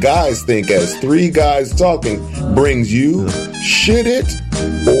hear what the guys think as 3 Guys Talking brings you Shit It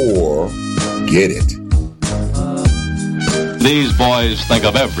or Get It. These boys think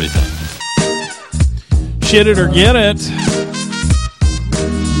of everything. Shit it or get it.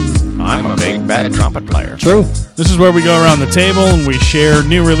 I'm a big bad trumpet player. True. This is where we go around the table and we share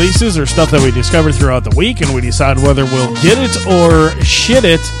new releases or stuff that we discovered throughout the week, and we decide whether we'll get it or shit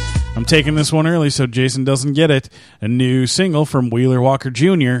it. I'm taking this one early so Jason doesn't get it. A new single from Wheeler Walker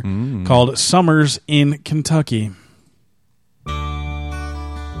Jr. called Summers in Kentucky.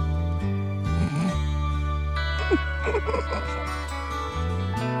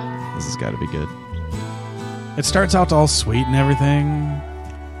 This has got to be good. It starts out all sweet and everything.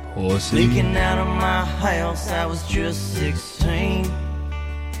 Sneaking out of my house, I was just 16.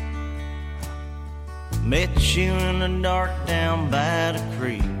 Met you in the dark down by the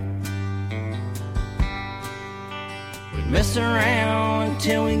creek. We messed around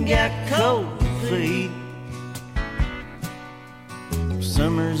until we got cold feet.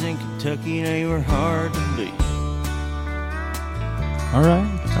 Summers in Kentucky, they were hard to beat. All right.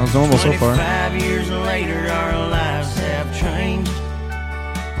 Sounds normal so far. 25 years later, our lives have changed.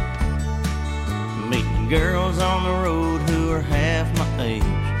 Meeting girls on the road who are half my age.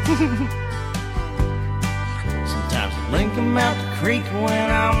 Sometimes I blink 'em out the creek when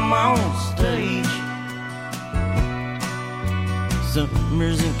I'm on stage.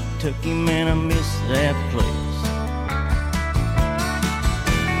 Summers in Kentucky, man, I miss that place.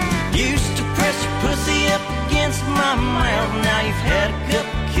 Used to press your pussy up against my mouth. Now you've had a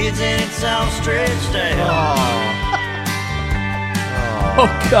couple kids and it's all stretched out. Oh,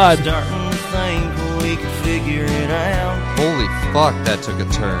 God. Starting to think we could figure it out. Holy fuck, that took a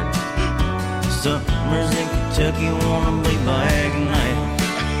turn. Summers in Kentucky wanna be back now.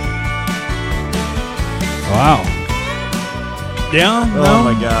 Wow. Yeah? Oh No?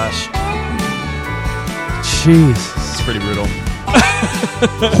 my gosh. Jeez. It's pretty brutal.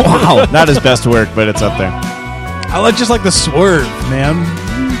 Wow. Not his best work, but it's up there. I just like the swerve, man.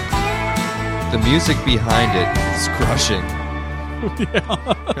 The music behind it is crushing.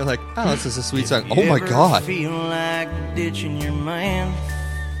 You're like, oh, this is a sweet song. Oh my god. Feel like ditching your man.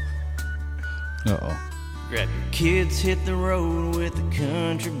 Uh-oh. Grab your kids, hit the road with the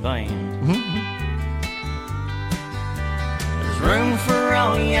country band. There's room for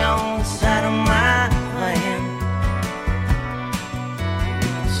all y'all inside of my van.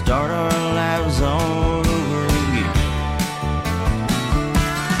 Start our lives all over again.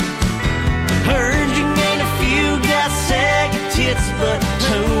 Heard you gained a few, got saggy tits, but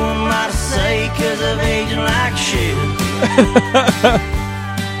who am I to say 'cause of aging like shit?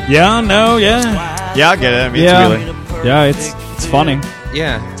 Yeah, no, yeah. Yeah, I get it. I mean, Yeah. it's really... Yeah, it's funny.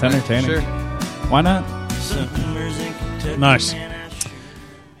 Yeah. It's entertaining. Sure. Why not? Nice.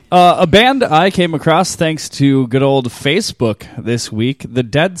 A band I came across thanks to good old Facebook this week, The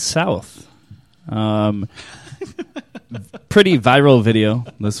Dead South. Pretty viral video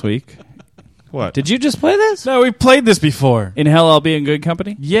this week. What? Did you just play this? No, we played this before. In Hell I'll Be in Good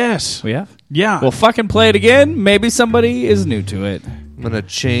Company? Yes. We have? Yeah. Well, fucking play it again. Maybe somebody is new to it. I'm going to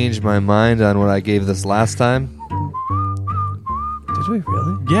change my mind on what I gave this last time. Did we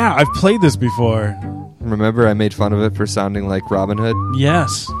really? Yeah, I've played this before. Remember, I made fun of it for sounding like Robin Hood?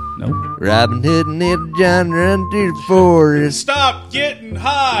 Yes. Nope. Robin Hood and Little John run through the forest. Stop getting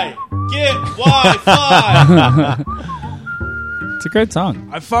high. Get Wi-Fi. It's a great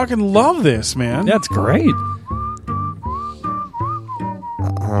song. I fucking love this, man. Yeah, it's great.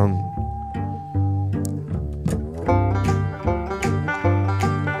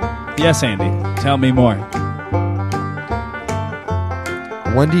 Yes, Andy. Tell me more.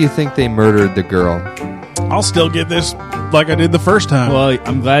 When do you think they murdered the girl? I'll still get this like I did the first time. Well,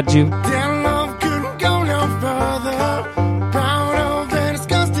 I'm glad you...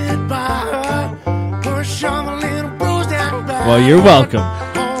 Well, you're welcome.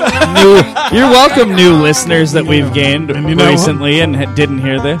 You're welcome, new listeners that we've gained recently and didn't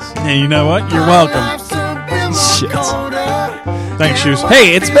hear this. And you know what? You're welcome. Shit. Thanks, Shoes.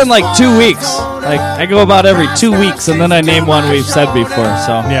 Hey, it's been like 2 weeks. Like I go about every 2 weeks, and then I name one we've said before.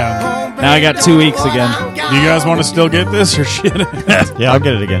 So yeah, now I got 2 weeks again. Do you guys want to still get this or shit it? Yeah, I'll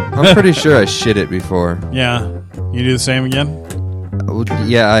get it again. I'm pretty sure I shit it before. Yeah. You do the same again?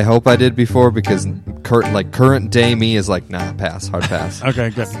 Yeah, I hope I did before because current day me is like, nah, pass, hard pass.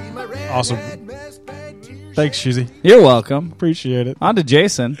 Okay, good. Awesome. Thanks, Shoesy. You're welcome. Appreciate it. On to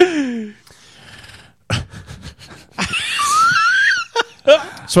Jason.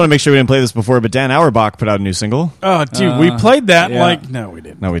 Just want to make sure we didn't play this before, but Dan Auerbach put out a new single. Oh, dude, we played that no, we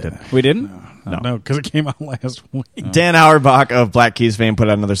didn't. No, we didn't. We didn't? No, because it came out last week. Dan Auerbach of Black Keys fame put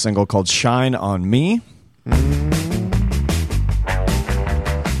out another single called Shine on Me.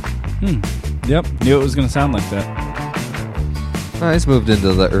 Yep, knew it was going to sound like that. Oh, he's moved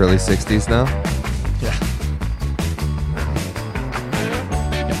into the early 60s now. Yeah.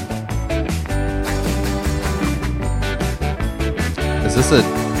 Is this a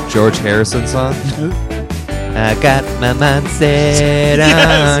George Harrison song? I got my mind set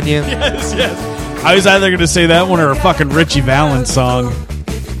on you. Yes. I was either going to say that one or a fucking Richie Valens song.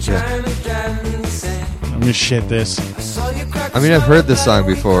 Yeah. I'm going to shit this. I mean, I've heard this song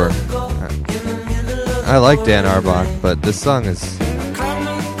before. I like Dan Auerbach, but this song is...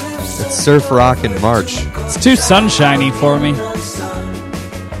 It's surf rock in March. It's too sunshiny for me.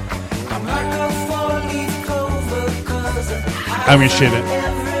 I'm going to shit it.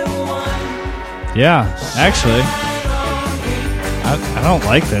 Yeah, actually. I don't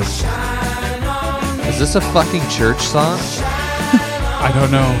like this. Is this a fucking church song? I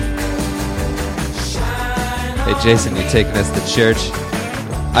don't know. Hey, Jason, you taking us to church?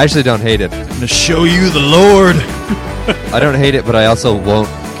 I actually don't hate it. I'm going to show you the Lord. I don't hate it, but I also won't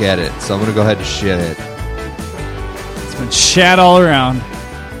get it. So I'm going to go ahead and shit it. It's been shat all around.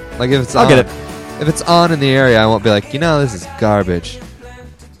 Like, if it's I'll on, get it. If it's on in the area, I won't be like, this is garbage.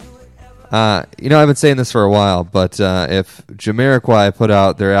 I've been saying this for a while, but if Jamiroquai put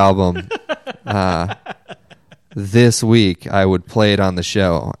out their album this week, I would play it on the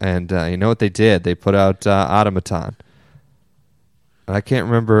show. And you know what they did? They put out Automaton. I can't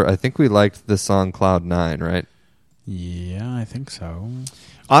remember. I think we liked the song Cloud 9, right? Yeah, I think so.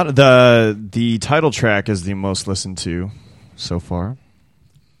 The title track is the most listened to so far.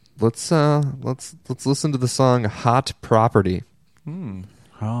 Let's listen to the song Hot Property.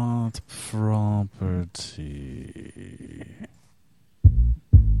 Hot Property.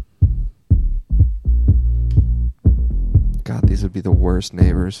 God, these would be the worst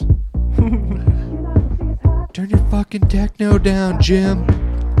neighbors. Turn your fucking techno down, Jim.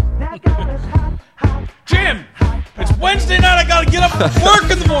 Jim, it's Wednesday night. I gotta get up and work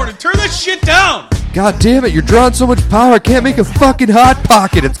in the morning. Turn this shit down. God damn it, you're drawing so much power, I can't make a fucking hot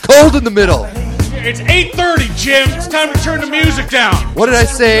pocket. It's cold in the middle. It's 8:30, Jim. It's time to turn the music down. What did I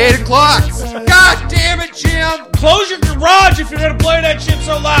say, 8 o'clock? God damn it, Jim. Close your garage if you're gonna play that shit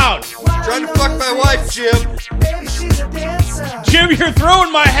so loud. Trying to fuck my wife, Jim. Jim, you're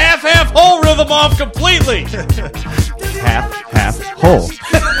throwing my half-hole rhythm off completely. Half whole.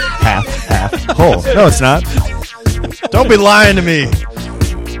 Half whole. No, it's not. Don't be lying to me.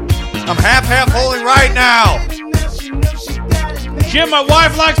 I'm half-holing right now. Jim, my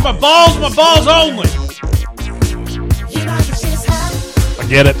wife likes my balls only. I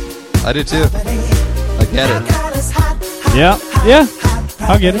get it. I do too. I get it. Yeah,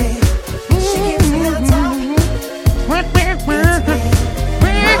 I'll get it.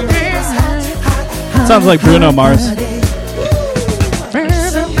 Sounds like Bruno Mars.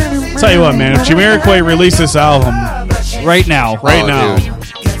 Tell you what, man, if Jamiroquai released this album right now. Dude.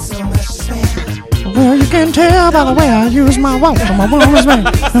 Well, you can tell by the way I use my watch on my woman's man.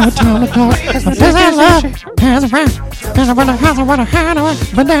 No time to talk.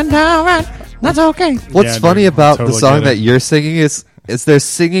 But then, all right, that's okay. What's funny about the song that you're singing is is they're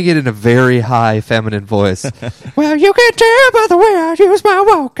singing it in a very high feminine voice. Well, you can tell by the way I use my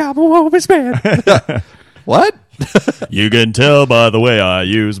walk, I'm a woman's man. What? You can tell by the way I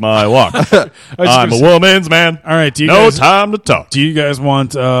use my walk. I'm a woman's man. All right, do you no guys, time to talk. Do you guys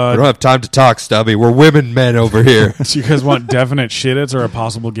want... we don't have time to talk, Stubby. We're women men over here. Do you guys want definite shit-its or a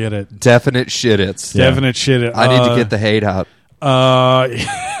possible get-it? Definite shit-its. Definite shit-it. I need to get the hate out.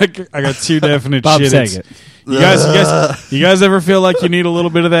 I got two definite Bob shit-its. Saget. You guys ever feel like you need a little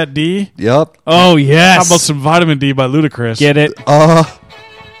bit of that D? Yep. Oh, yes. How about some vitamin D by Ludacris? Get it?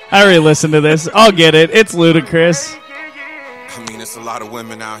 I already listened to this. I'll get it. It's Ludacris. I mean, it's a lot of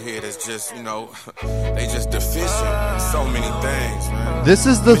women out here that's just, they just deficient in so many things, man. This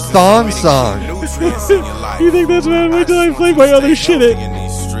is the thong song. You think that's bad? Wait till I play my other shit it.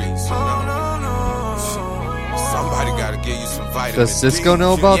 Somebody gotta give you some vitamin Does Cisco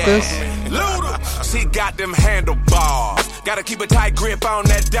know about this? She got them handlebars. Gotta keep a tight grip on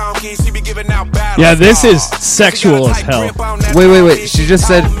that donkey. She be giving out battle. Yeah, this is sexual as hell. Wait. She just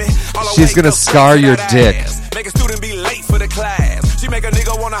said she's gonna scar your dick. Make a student be late for the class. She make a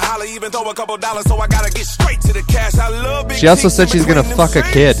nigga wanna holler, even throw a couple dollars, so I gotta get straight to the cash. I love. She also said she's gonna fuck a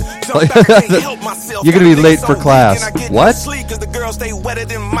kid. You're gonna be late for class. What?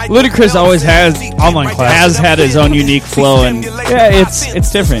 Ludacris always has online class. Has had his own unique flow, and yeah,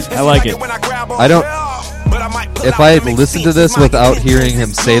 it's different. I like it. I don't. If I listen to this without hearing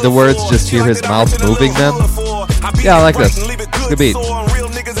him say the words, just hear his mouth moving them. Yeah, I like this. Good beat.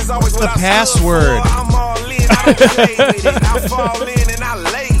 What's the password?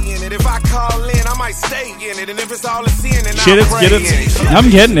 Shit it, get it. I'm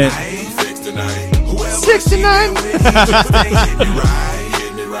getting it. 69.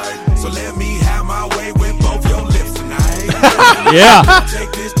 Yeah.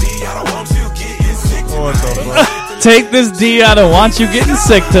 Take this D, I don't want you getting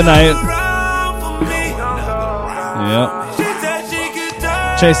sick tonight. Yep.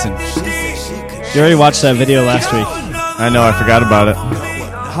 Jason, you already watched that video last week. I know, I forgot about it.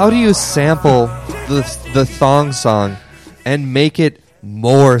 How do you sample the thong song and make it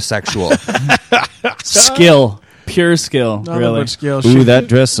more sexual? Skill. Pure skill, really. Skill. Ooh, that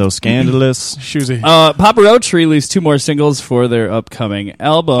dress so scandalous. Shoesy. Papa Roach released 2 more singles for their upcoming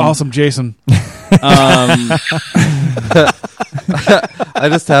album. Awesome, Jason. I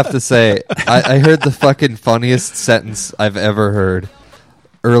just have to say, I heard the fucking funniest sentence I've ever heard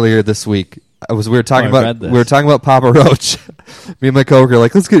earlier this week. We were talking about Papa Roach. Me and my coworker were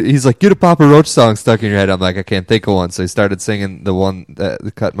like, he's like, get a Papa Roach song stuck in your head. I'm like, I can't think of one. So he started singing the one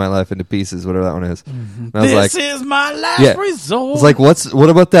that cut my life into pieces, whatever that one is. Mm-hmm. And I was This like, is my last resort. I was like, what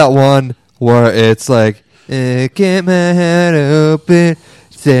about that one where it's like, get my head open,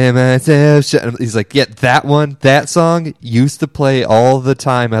 say myself shut. And he's like, yeah, that one, that song used to play all the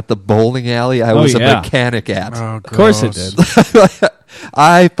time at the bowling alley I was a mechanic at. Oh, of course it did.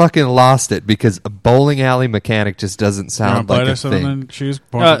 I fucking lost it because a bowling alley mechanic just doesn't sound like a thing. Shoes,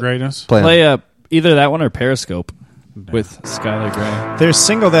 Born for Greatness. Play either that one or Periscope with Skylar Grey. Their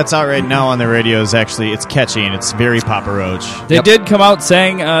single that's out right now on the radio is actually, it's catchy and it's very Papa Roach. They did come out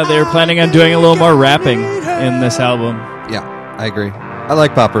saying they were planning on doing a little more rapping in this album. Yeah, I agree. I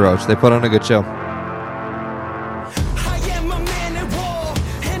like Papa Roach. They put on a good show.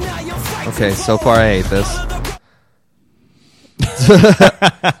 Okay, so far I hate this.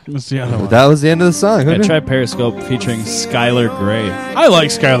 What's the other one? That was the end of the song. I tried Periscope featuring Skylar Grey. I like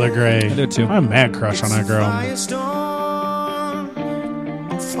Skylar Grey. I do too. I'm a mad crush on that girl.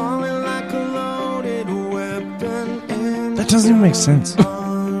 That doesn't even make sense.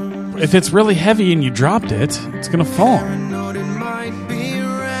 If it's really heavy and you dropped it, it's gonna fall.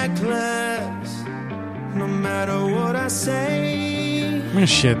 I'm gonna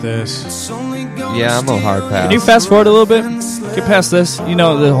shit this. Yeah, I'm a hard pass. Can you fast forward a little bit? Get past this. You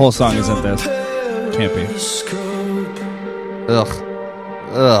know the whole song isn't this. Can't be. Ugh.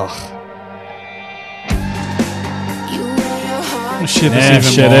 I'm gonna shit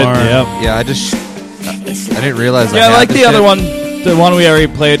this even more. Yep. Yeah, I didn't realize. Yeah, I like the other one. The one we already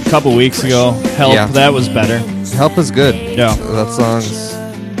played a couple weeks ago. Help. Yeah. That was better. Help is good. Yeah, that song's.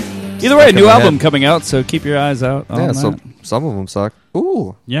 Either way, a new album coming out, so keep your eyes out on that. So some of them suck.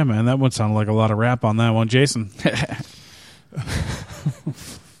 Ooh. Yeah, man, that one sounded like a lot of rap on that one, Jason.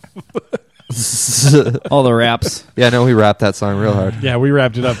 All the raps. Yeah, no, we rapped that song real hard. Yeah, we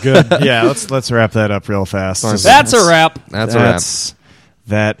wrapped it up good. Yeah, let's wrap that up real fast. That's a wrap. That's a wrap.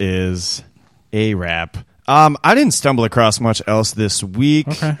 That is a wrap. I didn't stumble across much else this week.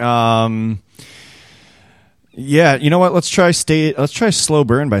 Okay. Yeah, you know what? Let's try Slow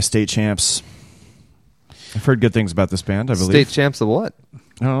Burn by State Champs. I've heard good things about this band, I believe. State champs of what?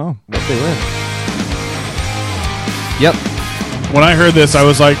 I don't know. What they win? Yep. When I heard this, I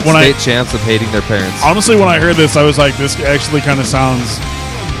was like, State champs of hating their parents. Honestly, when I heard this, I was like, this actually kind of sounds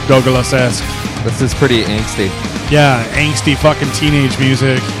Douglas-esque. This is pretty angsty. Yeah, angsty fucking teenage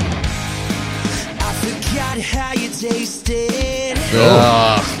music.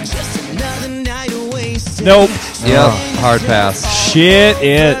 Nope. Yep. Hard pass. Shit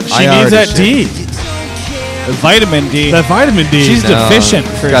it. She needs that D. The vitamin D. That vitamin D. She's deficient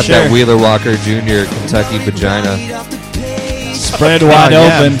for Got sure. that Wheeler Walker Jr. Kentucky vagina. Spread wide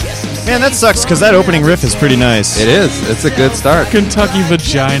open. Man, that sucks because that opening riff is pretty nice. It is. It's a good start. Kentucky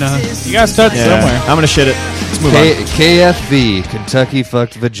vagina. You gotta start somewhere. I'm gonna shit it. Let's move on. KFV, Kentucky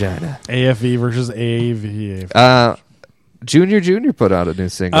fucked vagina. AFV versus AAV. Junior put out a new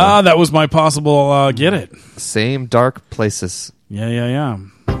single. That was my possible get it. Same dark places. Yeah.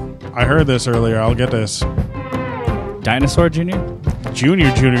 I heard this earlier. I'll get this. Dinosaur Jr.?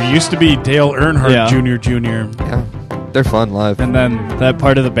 Junior. Used to be Dale Earnhardt Jr. Yeah. They're fun live. And then that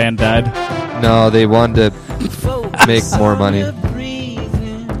part of the band died. No, they wanted to make more money.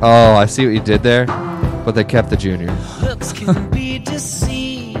 Oh, I see what you did there. But they kept the Junior.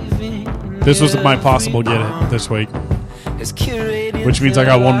 This was my possible get it this week. Which means I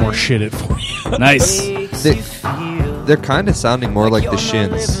got one more shit it for you. Nice. They're kind of sounding more like the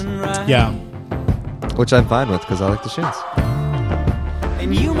Shins. Yeah. Which I'm fine with because I like the Shins.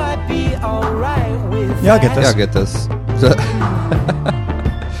 And you might be alright with Yeah, I'll get this. Yeah, I'll get this.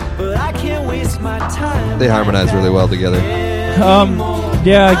 but I can't waste my time. They harmonize really well together.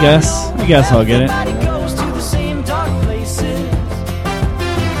 Yeah, I guess I'll get it. Everybody goes to the same dark places.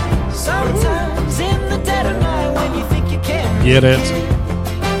 Sometimes in the dead of night when you think you can't Get it.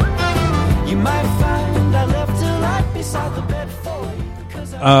 you might find I left a light beside the bed for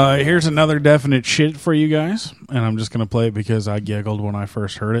you. Here's another definite shit for you guys, and I'm just gonna play it because I giggled when I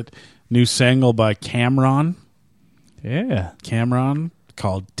first heard it. New single by Cameron. Yeah, Cameron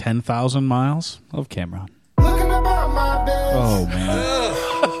called 10,000 Miles. Love Cameron. Oh man.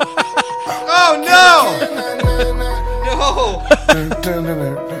 Oh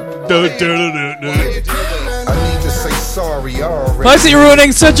I need to say sorry already. Why is he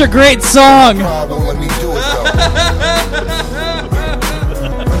ruining such a great song? Let me do it though.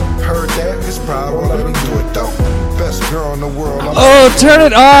 Heard that? It's problem. Let me do it though. Best girl in the world. Oh, turn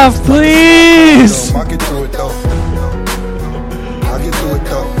it off, please. I can do it though. I can do it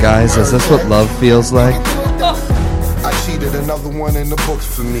though. Guys, is this what love feels like? I cheated another one in the books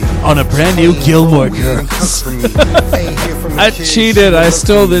for me. On a brand new Gilmore Girls. I cheated. I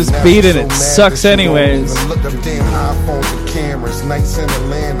stole this beat and it sucks anyways. Looked up damn iPhones and cameras. Nights in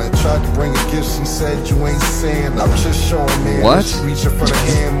Atlanta. Tried to bring a gift. She said you ain't Santa. I'm just showing man. What? She reaching for the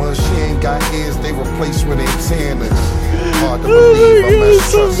hammer. She ain't got ears. They replaced with antennas. Hard to believe. I'm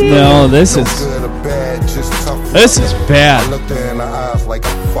as trusted. No, this No is good or bad, just tough. this is I bad. looked her in the eyes like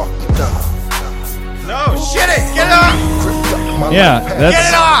I'm fucked up. No, shit it! Get it off! Yeah, that's Get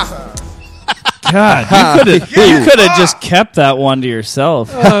it off! God. You could have just kept that one to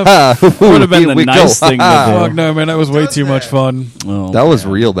yourself. Would have been the nice thing to do. Fuck no, man, that was way too much fun. Oh, That was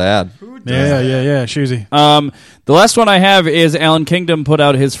real bad. Yeah, Shoozy. The last one I have is Alan Kingdom put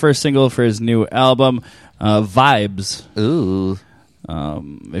out his first single for his new album, Vibes. Ooh.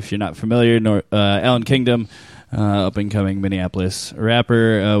 If you're not familiar, Alan Kingdom, up-and-coming Minneapolis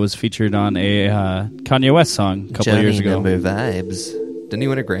rapper, was featured on a Kanye West song a couple of years ago. Number Vibes. Didn't he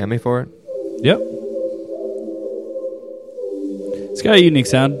win a Grammy for it? Yep. It's got a unique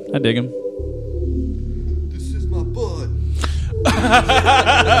sound. I dig him. This is my bud.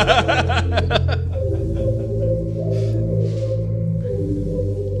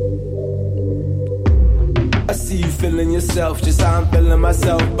 I see you feeling yourself, just how I'm feeling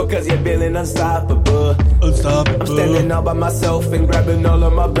myself, because you're feeling unstoppable. I'm standing all by myself and grabbing all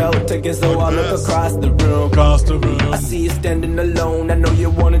of my belt against the wall, look across the room. I see you standing alone, I know you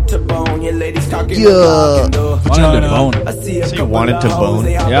wanted to bone. Your ladies talking Wanted to bone. I see So you wanted to bone?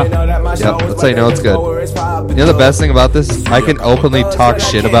 Yeah. Yep, that's how you know it's good. You know the best thing about this? I can openly talk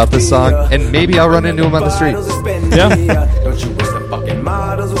shit about this song, and maybe I'll run into him on the street. Yeah. Don't you wish the fucking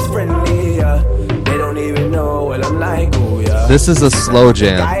models was friendly? They don't even know what I'm like. This is a slow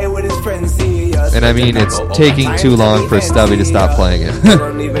jam. And I mean, it's taking too long for Stubby to stop playing it.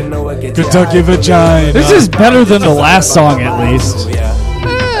 Kentucky Vagina. This is better than the last song, at least.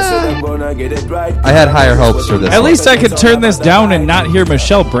 I had higher hopes for this At one. least I could turn this down and not hear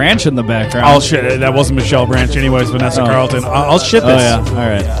Michelle Branch in the background. I'll shit. That wasn't Michelle Branch, anyways. Vanessa Carlton. I'll shit Oh, this. yeah. All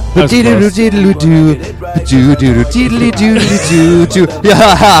right.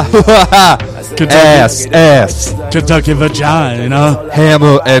 Ass. Kentucky vagina.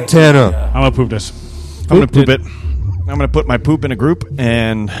 Hammer antenna. I'm going to poop this. I'm going to poop it. I'm going to put my poop in a group,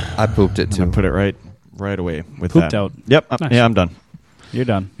 and I pooped it too. Put it right away with Pooped that. out. Yep. Nice. Yeah, I'm done. You're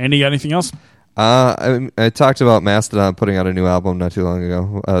done. Andy, you got anything else? I talked about Mastodon putting out a new album not too long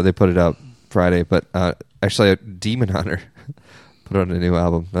ago. They put it out Friday, but actually, Demon Hunter put out a new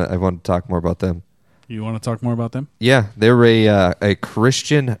album. I want to talk more about them. You want to talk more about them? Yeah, they're a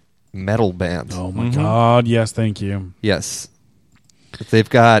Christian metal band. Oh my God! Yes, thank you. Yes, they've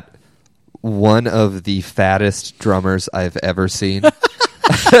got one of the fattest drummers I've ever seen.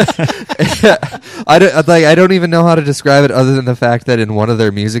 I don't even know how to describe it other than the fact that in one of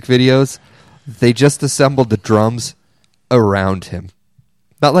their music videos, they just assembled the drums around him.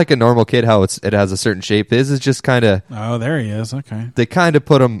 Not like a normal kid, how it has a certain shape. This is just kind of... Oh, there he is. Okay. They kind of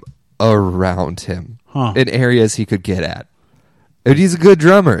put him around him in areas he could get at. And he's a good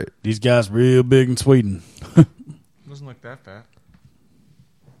drummer. These guys real big in Sweden. Doesn't look that fat.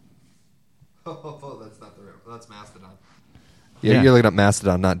 Oh, that's Mastodon. Yeah, you're looking up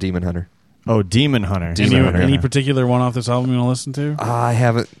Mastodon, not Demon Hunter. Oh, Demon Hunter. Any particular one off this album you want to listen to? I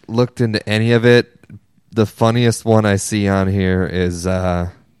haven't looked into any of it. The funniest one I see on here is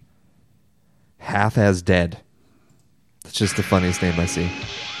Half As Dead. It's just the funniest name I see.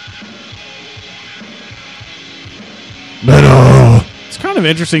 Metal. It's kind of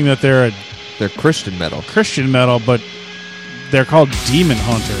interesting that they're Christian metal. Christian metal, but they're called Demon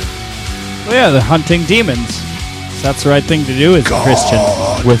Hunter. Well, yeah, they're hunting demons. So that's the right thing to do as a Christian.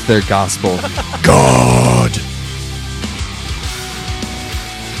 With their gospel. God.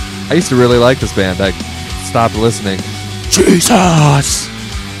 I used to really like this band. I stopped listening. Jesus.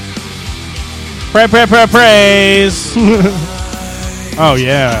 Praise. Oh,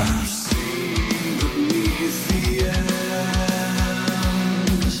 yeah.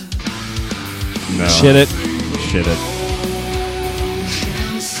 No. Shit it.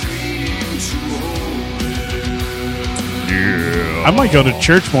 Yeah. I might go to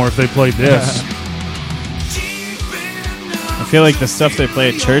church more if they played this. I feel like the stuff they play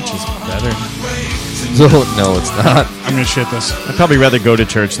at church is better. No, it's not. I'm going to shit this. I'd probably rather go to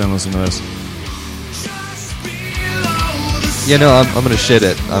church than listen to this. Yeah, no, I'm going to shit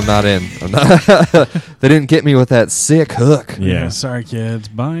it. I'm not in. They didn't get me with that sick hook. Yeah. Sorry, kids.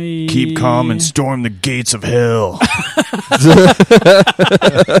 Bye. Keep calm and storm the gates of hell. That's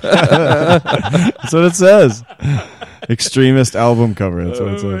what it says. Extremist album cover. That's what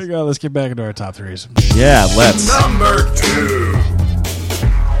it Oh my says. God, let's get back into our top threes. Yeah, let's. Number 2.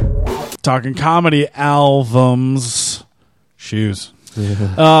 Talking comedy albums. Shoes.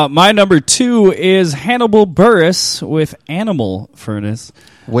 My number 2 is Hannibal Buress with Animal Furnace.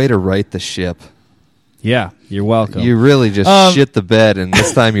 Way to right the ship. Yeah, you're welcome. You really just shit the bed, and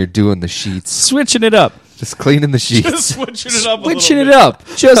this time you're doing the sheets. Switching it up. Just cleaning the sheets. Just switching it up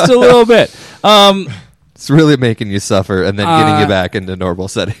just a little bit. It's really making you suffer and then getting you back into normal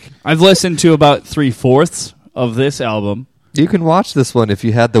setting. I've listened to about 3/4 of this album. You can watch this one if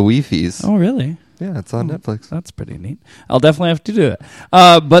you had the Wi-Fi's. Oh, really? Yeah, it's on Netflix. That's pretty neat. I'll definitely have to do it.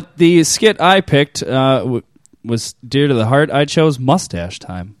 But the skit I picked was dear to the heart. I chose Mustache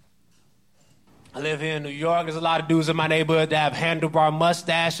Time. I live here in New York. There's a lot of dudes in my neighborhood that have handlebar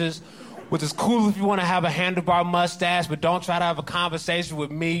mustaches, which is cool if you want to have a handlebar mustache, but don't try to have a conversation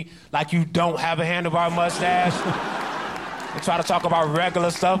with me like you don't have a handlebar mustache. And try to talk about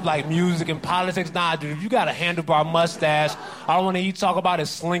regular stuff like music and politics. Nah, dude, if you got a handlebar mustache, all I want to talk about is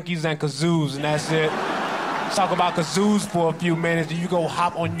slinkies and kazoos, and that's it. Talk about kazoos for a few minutes, and you go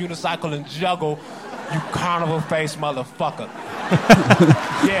hop on unicycle and juggle, you carnival-faced motherfucker.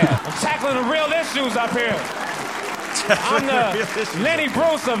 Yeah, I'm tackling the real issues up here. I'm the Lenny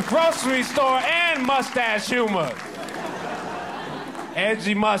Bruce of grocery store and mustache humor.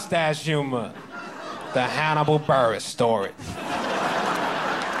 Edgy mustache humor. The Hannibal Buress story.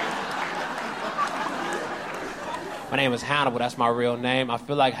 My name is Hannibal, that's my real name. I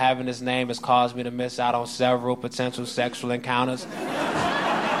feel like having this name has caused me to miss out on several potential sexual encounters.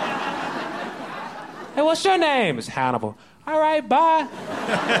 Hey, what's your name? It's Hannibal. All right, bye.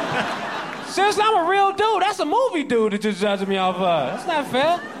 Seriously, I'm a real dude. That's a movie dude that you're judging me off of. That's not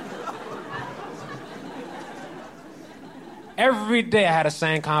fair. Every day I had the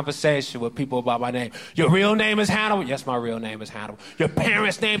same conversation with people about my name. Your real name is Hannibal? Yes, my real name is Hannibal. Your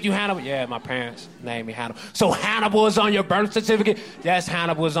parents named you Hannibal? Yeah, my parents named me Hannibal. So Hannibal is on your birth certificate? Yes,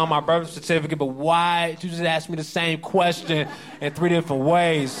 Hannibal is on my birth certificate, but why did you just ask me the same question in 3 different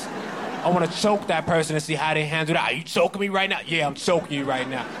ways? I want to choke that person and see how they handle that. Are you choking me right now? Yeah, I'm choking you right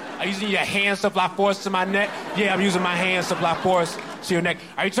now. Are you using your hand supply force to my neck? Yeah, I'm using my hand supply force to your neck.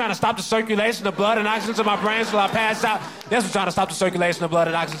 Are you trying to stop the circulation of blood and oxygen to my brain so I pass out? That's what's trying to stop the circulation of blood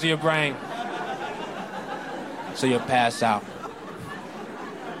and oxygen to your brain. So you'll pass out.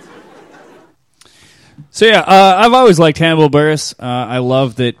 So yeah, I've always liked Hannibal Buress. I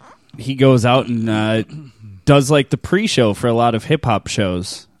love that he goes out and does like the pre-show for a lot of hip-hop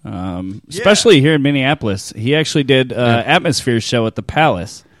shows, especially here in Minneapolis. He actually did Atmosphere's show at the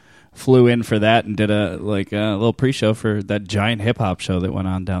Palace. Flew in for that and did a little pre-show for that giant hip-hop show that went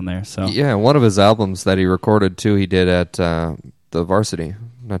on down there. So yeah, one of his albums that he recorded too, he did at the Varsity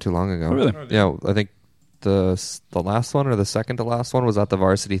not too long ago. Oh, really? Yeah, I think the last one or the second to last one was at the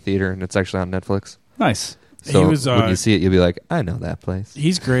Varsity Theater, and it's actually on Netflix. Nice. So when you see it, you'll be like, I know that place.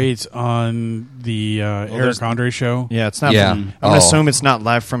 He's great on the Eric Andre show. Yeah, it's not. Yeah. I'm gonna assume it's not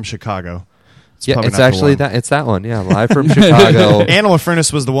live from Chicago. It's probably it's not the actually one. that. It's that one. Yeah, live from Chicago. Animal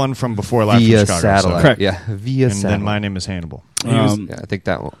Furnace was the one from before Live via from Chicago. satellite. Correct. Yeah, via and satellite. then My Name is Hannibal. Yeah, I think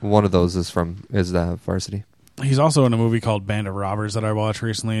that one of those is the Varsity. He's also in a movie called Band of Robbers that I watched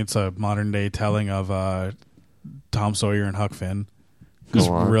recently. It's a modern day telling of Tom Sawyer and Huck Finn. It's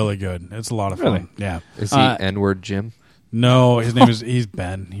really good. It's a lot of fun. Really? Yeah. Is he N-word Jim? No, his name is he's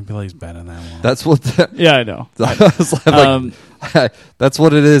Ben. He plays Ben in that one. That's what. Yeah, I know. That's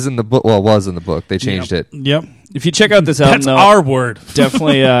what it is in the book. Well, it was in the book. They changed it. Yep. If you check out this album, That's though, our word.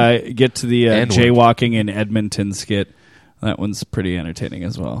 Definitely get to the N-word. jaywalking in Edmonton skit. That one's pretty entertaining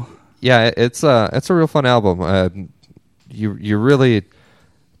as well. Yeah, it's a real fun album. You really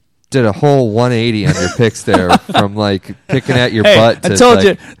did a whole 180 on your picks there, from like picking at your butt. To I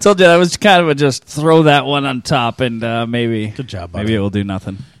told you I was kind of just throw that one on top, and maybe good job, buddy. Maybe it will do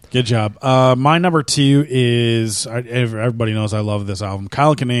nothing. Good job. My number 2 is everybody knows I love this album.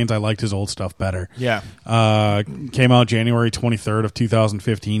 Kyle Kinane's I liked his old stuff better. Yeah. Came out January 23rd of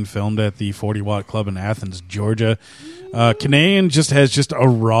 2015. Filmed at the 40 Watt Club in Athens, Georgia. Kinane just has a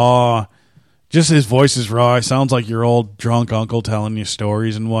raw. Just his voice is raw. He sounds like your old drunk uncle telling you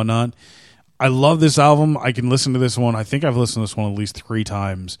stories and whatnot. I love this album. I can listen to this one. I think I've listened to this one at least 3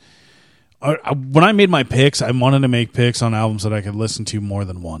 times. When I made my picks, I wanted to make picks on albums that I could listen to more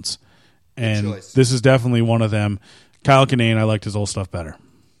than once. And this is definitely one of them. Kyle Kinane, I liked his old stuff better.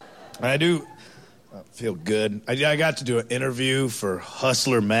 I do feel good. I got to do an interview for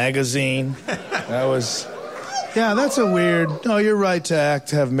Hustler magazine. That was... Yeah, that's a weird... No, you're right to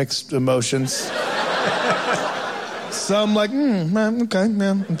have mixed emotions. Some like, okay,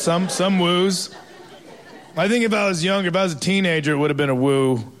 man. And some woos. I think if I was younger, if I was a teenager, it would have been a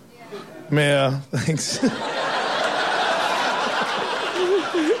woo. Yeah, thanks.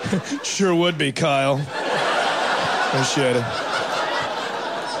 Sure would be, Kyle. Appreciate it.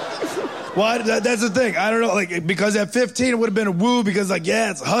 Well, that's the thing. I don't know, like, because at 15 it would have been a woo because, like,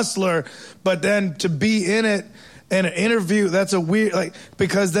 yeah, it's Hustler, but then to be in it in an interview, that's a weird, like,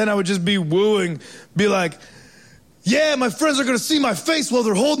 because then I would just be wooing, be like, yeah, my friends are gonna see my face while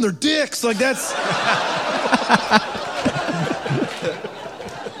they're holding their dicks. Like, that's.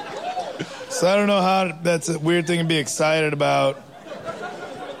 So I don't know how that's a weird thing to be excited about.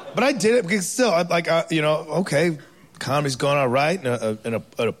 But I did it because still, okay, comedy's going all right, and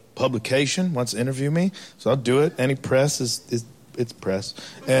a publication wants to interview me, so I'll do it. Any press it's press,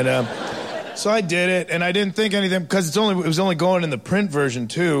 and so I did it, and I didn't think anything because it was only going in the print version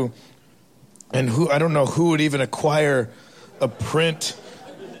too, and I don't know who would even acquire a print.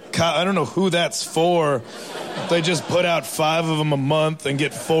 I don't know who that's for. They just put out 5 of them a month and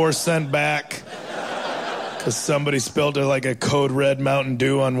get 4 sent back because somebody spilled like a Code Red Mountain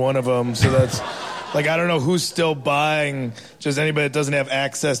Dew on one of them. So that's like, I don't know who's still buying. Just anybody that doesn't have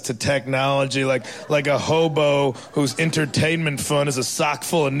access to technology, like a hobo whose entertainment fund is a sock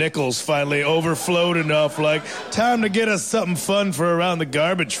full of nickels finally overflowed enough. Like, time to get us something fun for around the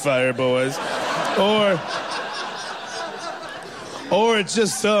garbage fire, boys. Or it's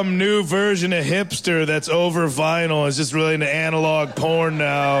just some new version of hipster that's over vinyl. It's just really into analog porn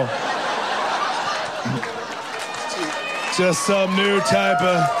now. Just some new type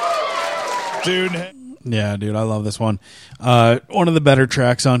of dude. Yeah, dude, I love this one. One of the better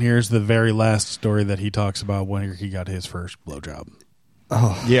tracks on here is the very last story that he talks about when he got his first blowjob.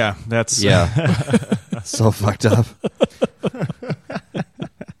 Oh, yeah, that's so fucked up.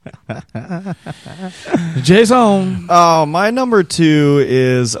 Jason. Oh, my number 2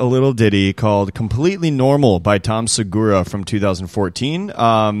 is a little ditty called Completely Normal by Tom Segura from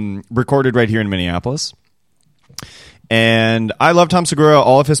 2014, recorded right here in Minneapolis. And I love Tom Segura.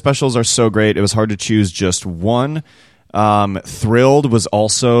 All of his specials are so great. It was hard to choose just one. Thrilled was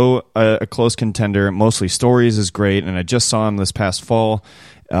also a close contender. Mostly Stories is great, and I just saw him this past fall,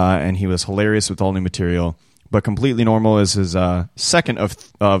 and he was hilarious with all new material. But Completely Normal is his second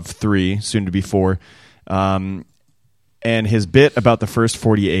of 3, soon to be 4. And his bit about the First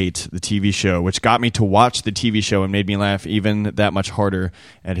 48, the TV show, which got me to watch the TV show and made me laugh even that much harder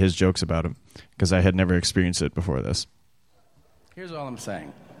at his jokes about him, because I had never experienced it before this. Here's all I'm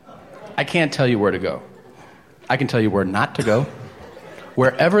saying. I can't tell you where to go. I can tell you where not to go.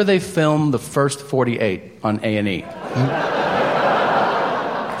 Wherever they film the First 48 on A&E.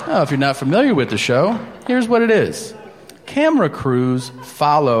 Oh, if you're not familiar with the show, here's what it is. Camera crews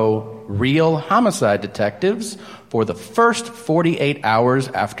follow real homicide detectives for the first 48 hours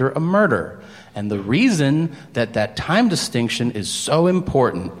after a murder. And the reason that time distinction is so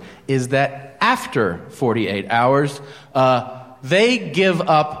important is that after 48 hours, they give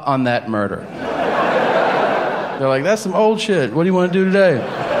up on that murder. They're like, that's some old shit. What do you want to do today?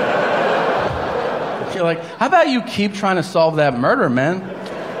 You're like, how about you keep trying to solve that murder, man?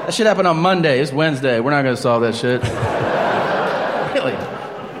 That shit happened on Monday. It's Wednesday. We're not going to solve that shit. Really.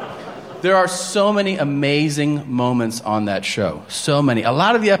 There are so many amazing moments on that show. So many. A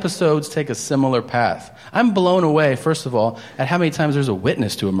lot of the episodes take a similar path. I'm blown away, first of all, at how many times there's a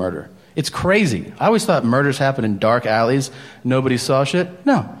witness to a murder. It's crazy. I always thought murders happen in dark alleys. Nobody saw shit.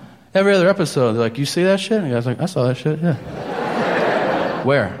 No. Every other episode, they're like, you see that shit? And the guy's like, I saw that shit, yeah.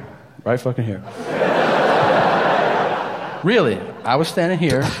 Where? Right fucking here. Really. I was standing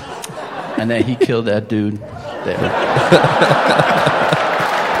here, and then he killed that dude there.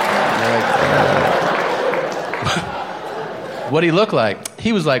 What'd he look like?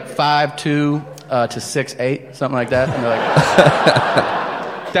 He was like 5'2" to 6'8", something like that. And they're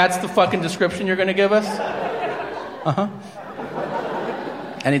like, that's the fucking description you're going to give us? Uh-huh.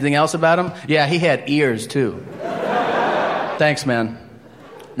 Anything else about him? Yeah, he had ears, too. Thanks, man.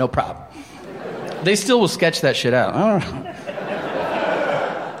 No problem. They still will sketch that shit out. I don't know.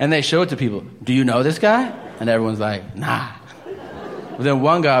 And they show it to people. Do you know this guy? And everyone's like, nah. But then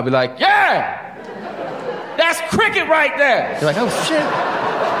one guy will be like, yeah! That's Cricket right there. You're like, oh, shit.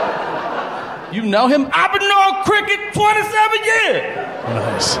 You know him? I've been knowing Cricket 27 years.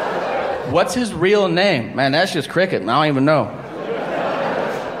 Nice. What's his real name? Man, that's just Cricket. I don't even know.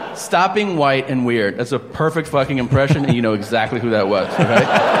 Stop being white and weird. That's a perfect fucking impression, and you know exactly who that was, okay?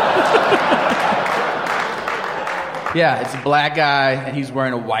 Yeah, it's a black guy, and he's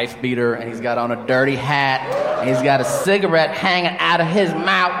wearing a wife beater, and he's got on a dirty hat, and he's got a cigarette hanging out of his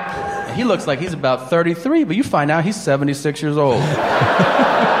mouth. And he looks like he's about 33, but you find out he's 76 years old.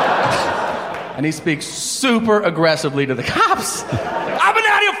 And he speaks super aggressively to the cops. I've been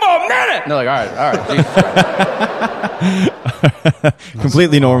out here for a minute! And they're like, all right, Jesus Christ.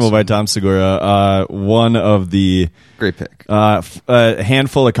 Completely Normal by Tom Segura. One of the great pick. A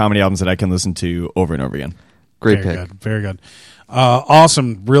handful of comedy albums that I can listen to over and over again. Great Very pick. good. Very good.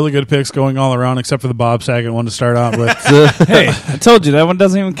 Awesome. Really good picks going all around, except for the Bob Saget one to start out with. Hey, I told you that one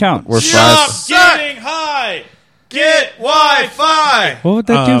doesn't even count. We're Stop getting high. Get Wi-Fi. What would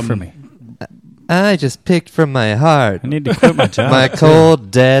that do for me? I just picked from my heart. I need to quit my job. My cold,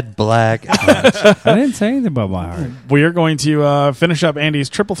 dead, black heart. I didn't say anything about my heart. We are going to finish up Andy's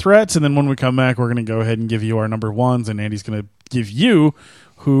triple threats, and then when we come back, we're going to go ahead and give you our number ones, and Andy's going to give you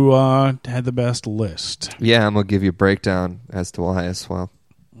who had the best list. Yeah, I'm going to give you a breakdown as to why as well.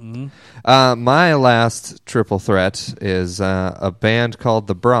 Mm-hmm. My last triple threat is a band called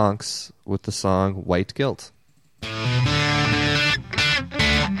The Bronx with the song White Guilt.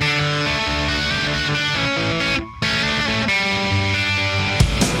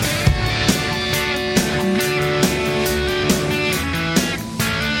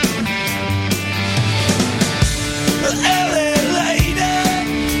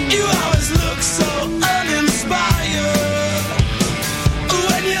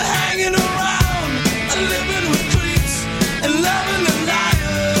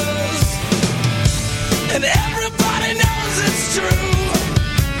 And everybody knows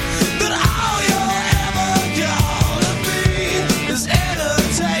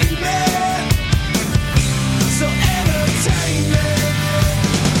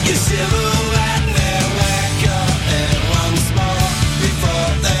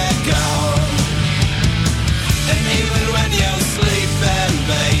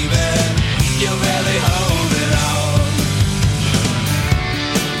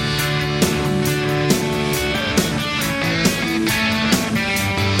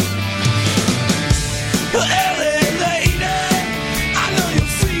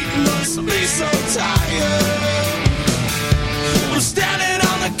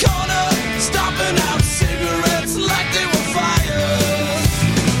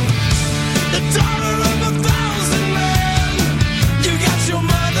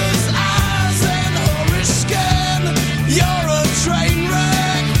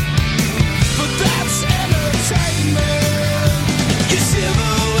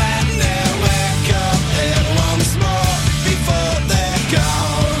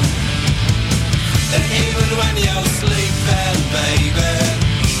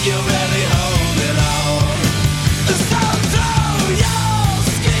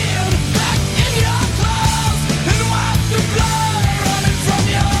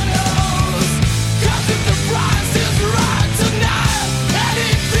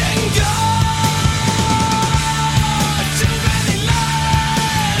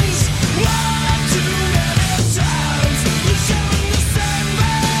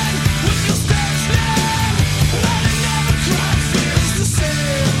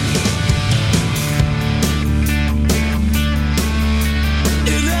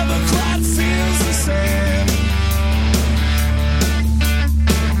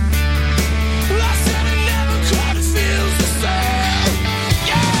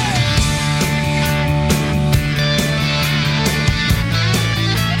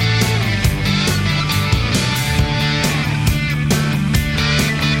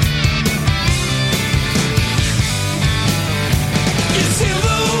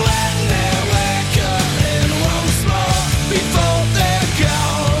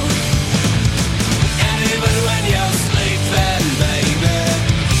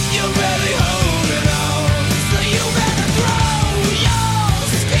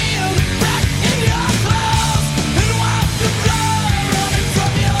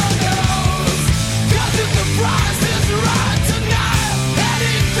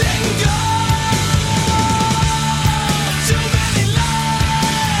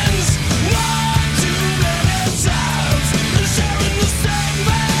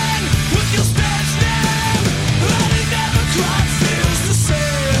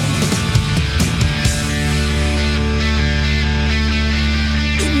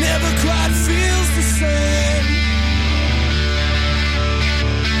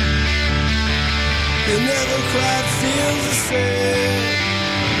You never quite feel the same.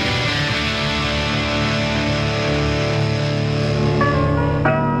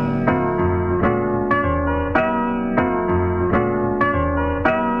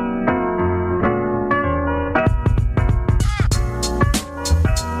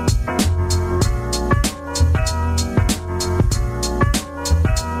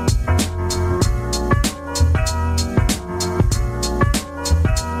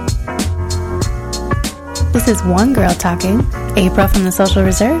 This is One Girl Talking, April from the Social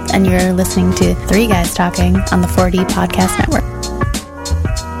Reserve, and you're listening to Three Guys Talking on the 4D Podcast Network.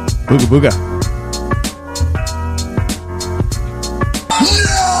 Booga booga.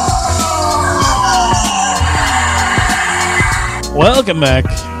 Welcome back.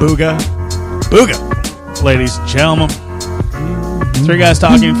 Booga. Booga. Ladies and gentlemen. Three Guys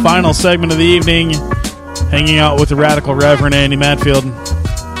Talking, final segment of the evening. Hanging out with the Radical Reverend Andy Matfield.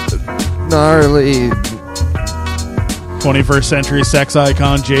 Gnarly 21st century sex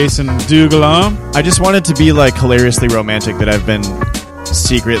icon Jason Dugalon. I just wanted to be like hilariously romantic that I've been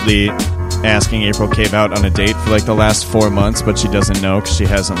secretly asking April Cave out on a date for like the last 4 months, but she doesn't know because she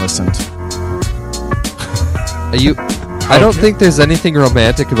hasn't listened. I don't think there's anything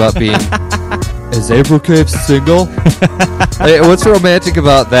romantic about being. Is April Cave single? Hey, what's romantic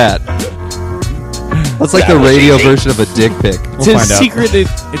about that? That's like the radio version of a dick pic.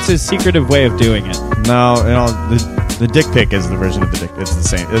 It's a secretive way of doing it. No, the dick pic is the version of the dick. It's the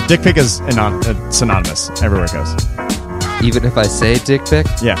same. The dick pic is synonymous everywhere it goes. Even if I say dick pic?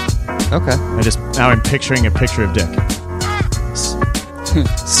 Yeah. Okay. Now I'm picturing a picture of dick.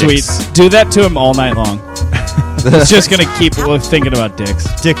 Sweet. Do that to him all night long. He's just going to keep thinking about dicks.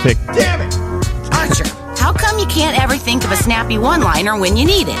 Dick pic. Damn it! Archer, how come you can't ever think of a snappy one-liner when you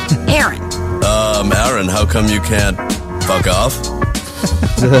need it? Aaron. Aaron, how come you can't fuck off?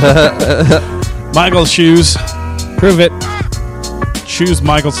 Michael Shoes. Prove it. Shoes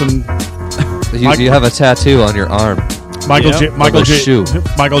Michelson. You have a tattoo on your arm. Michael J. Shoe.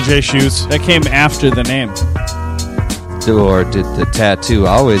 Michael J. Shoes. That came after the name. Or did the tattoo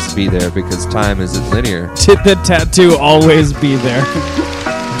always be there because time isn't linear? Did the tattoo always be there?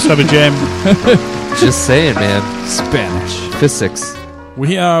 Stubby Jam. Just saying, man. Spanish. Physics.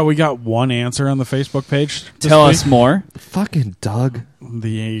 We got one answer on the Facebook page. Tell us more. Fucking Doug.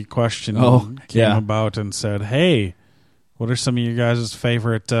 The question came about and said, hey, what are some of you guys'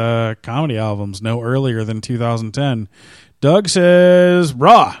 favorite comedy albums no earlier than 2010? Doug says,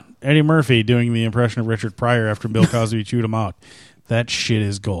 Raw. Eddie Murphy doing the impression of Richard Pryor after Bill Cosby chewed him out. That shit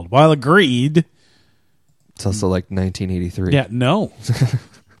is gold. While agreed. It's also like 1983. Yeah, no.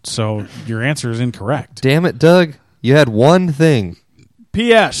 So your answer is incorrect. Damn it, Doug. You had one thing.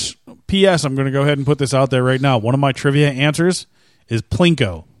 P.S. I'm going to go ahead and put this out there right now. One of my trivia answers is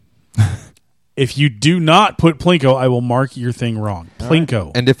Plinko. If you do not put Plinko, I will mark your thing wrong. Plinko.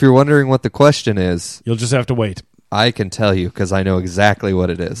 Right. And if you're wondering what the question is, you'll just have to wait. I can tell you because I know exactly what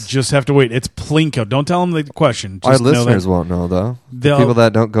it is. Just have to wait. It's Plinko. Don't tell them the question. Our listeners won't know, though. The people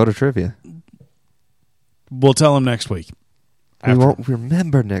that don't go to trivia. We'll tell them next week. We won't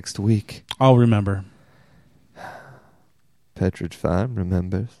remember next week. I'll remember. Petridge Farm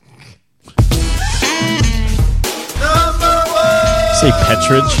remembers. Say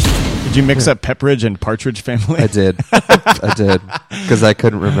Petridge? Did you mix up Pepperidge and Partridge Family? I did. I did. Because I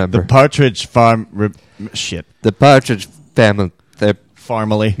couldn't remember. The Partridge Farm... shit. The Partridge Family. They're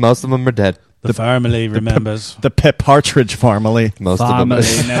Farmily. Most of them are dead. The family remembers. The Partridge Farmily. Most family of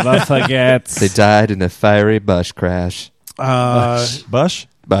them never forgets. They died in a fiery bush crash. Bush?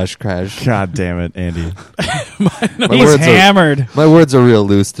 Bush crash. God damn it, Andy. He's hammered. My words are real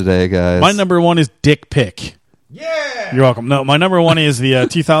loose today, guys. My number one is Dick Pic. Yeah. You're welcome. No, my number one is the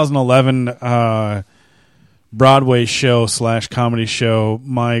 2011 Broadway show / comedy show,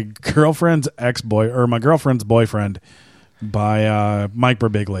 My Girlfriend's Boyfriend by Mike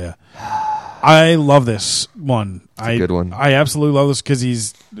Birbiglia. I love this one. It's a good one. I absolutely love this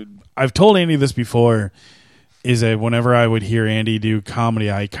because I've told Andy this before, is that whenever I would hear Andy do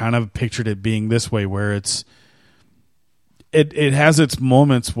comedy, I kind of pictured it being this way, where it has its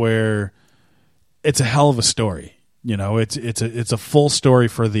moments where it's a hell of a story. You know, it's a full story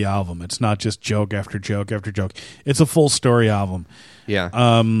for the album. It's not just joke after joke after joke. It's a full story album.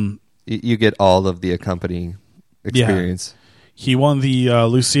 Yeah. You get all of the accompanying experience. Yeah. He won the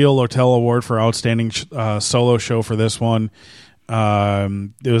Lucille Lortel Award for Outstanding Solo Show for this one.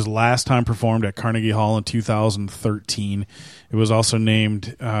 It was last time performed at Carnegie Hall in 2013. It was also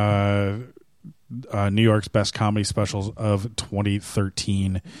named New York's Best Comedy Specials of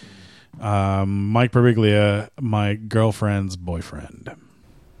 2013. Mike Birbiglia, My Girlfriend's Boyfriend.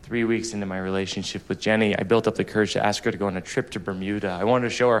 3 weeks into my relationship with Jenny, I built up the courage to ask her to go on a trip to Bermuda. I wanted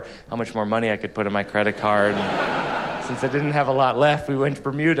to show her how much more money I could put on my credit card. And since I didn't have a lot left, we went to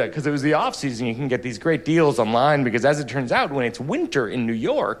Bermuda because it was the off-season. You can get these great deals online because, as it turns out, when it's winter in New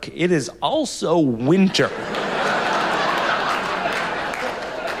York, it is also winter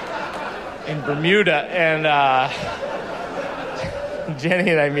in Bermuda. And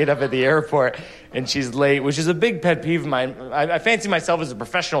Jenny and I meet up at the airport, and she's late, which is a big pet peeve of mine. I fancy myself as a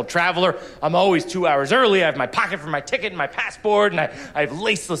professional traveler. I'm always 2 hours early. I have my pocket for my ticket and my passport, and I have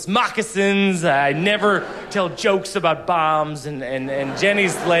laceless moccasins. I never tell jokes about bombs, and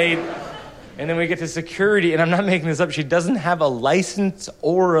Jenny's late. And then we get to security, and I'm not making this up. She doesn't have a license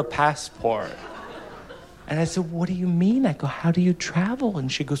or a passport. And I said, what do you mean? I go, how do you travel? And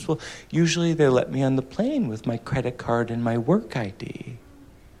she goes, well, usually they let me on the plane with my credit card and my work ID.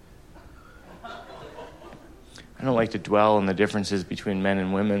 I don't like to dwell on the differences between men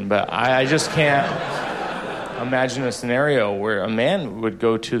and women, but I just can't imagine a scenario where a man would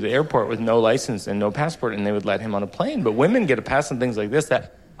go to the airport with no license and no passport and they would let him on a plane. But women get a pass on things like this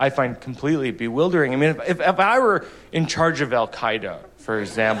that I find completely bewildering. I mean, if I were in charge of Al-Qaeda, for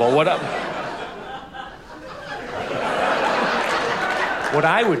example, what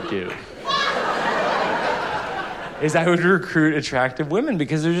I would do is I would recruit attractive women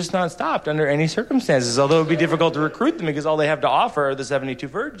because they're just not stopped under any circumstances, although it would be difficult to recruit them because all they have to offer are the 72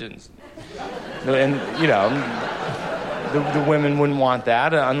 virgins. And, you know, the women wouldn't want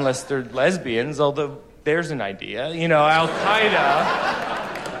that unless they're lesbians, although there's an idea. You know,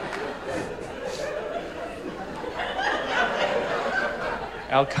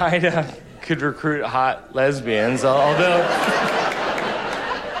 Al-Qaeda could recruit hot lesbians, although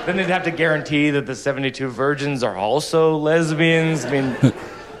then they'd have to guarantee that the 72 virgins are also lesbians. I mean,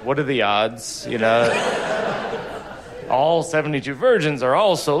 what are the odds, you know? All 72 virgins are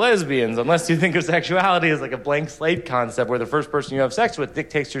also lesbians, unless you think of sexuality as like a blank slate concept where the first person you have sex with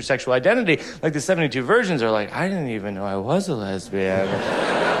dictates your sexual identity. Like the 72 virgins are like, I didn't even know I was a lesbian.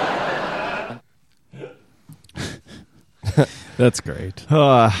 That's great.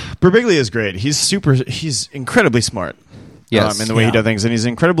 Birbiglia is great. He's incredibly smart. Yes. In the way he does things, and he's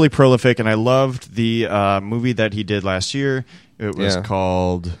incredibly prolific. And I loved the movie that he did last year. It was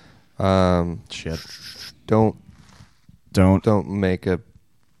called shit. Don't think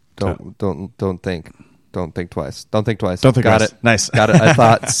twice. Don't think twice. Don't think Got twice. it. Nice. Got it. I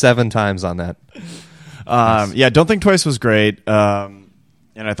thought 7 times on that. Nice. Yeah, Don't Think Twice was great. And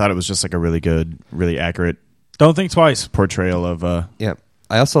I thought it was just like a really good, really accurate. Don't Think Twice portrayal of. Yeah.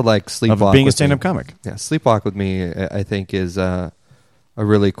 I also like Sleepwalk. Of being a with stand-up Me. comic. Yeah, Sleepwalk with Me, I think, is a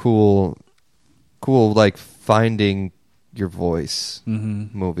really cool, like finding your voice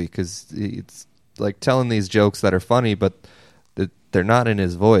movie, because it's like telling these jokes that are funny, but they're not in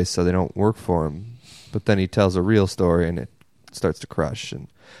his voice, so they don't work for him. But then he tells a real story, and it starts to crush. And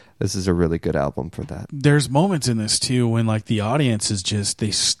this is a really good album for that. There's moments in this too when like the audience is just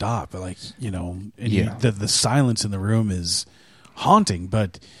they stop, like you know, and the silence in the room is haunting,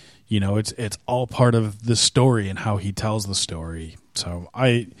 but you know it's all part of the story and how he tells the story. So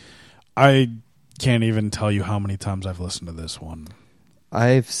I can't even tell you how many times I've listened to this one.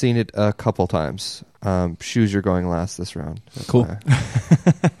 I've seen it a couple times. Shoes, you're going last this round. That's cool.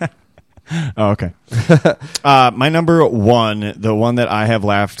 Oh, okay. My number one, the one that I have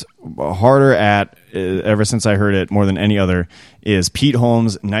laughed harder at ever since I heard it more than any other, is Pete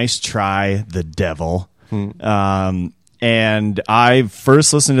Holmes' Nice Try, the Devil. And I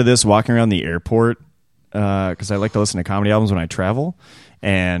first listened to this walking around the airport because I like to listen to comedy albums when I travel.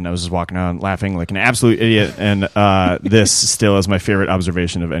 And I was just walking around laughing like an absolute idiot. And this still is my favorite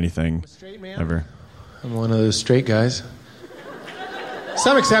observation of anything ever. I'm one of those straight guys.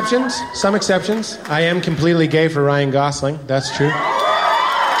 Some exceptions. I am completely gay for Ryan Gosling. That's true.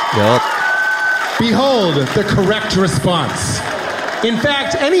 Yep. Behold the correct response. In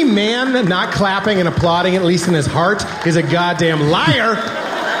fact, any man not clapping and applauding, at least in his heart, is a goddamn liar.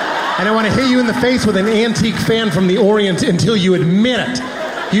 And I want to hit you in the face with an antique fan from the Orient until you admit it.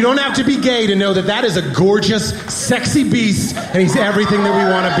 You don't have to be gay to know that that is a gorgeous, sexy beast, and he's everything that we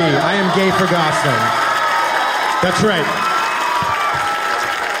want to be. I am gay for Gosling. That's right.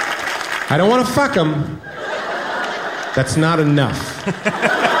 I don't want to fuck him. That's not enough.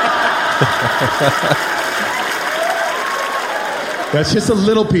 That's just a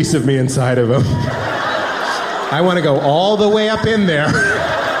little piece of me inside of him. I want to go all the way up in there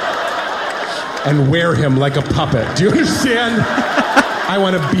and wear him like a puppet. Do you understand? I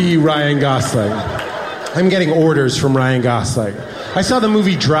want to be Ryan Gosling. I'm getting orders from Ryan Gosling. I saw the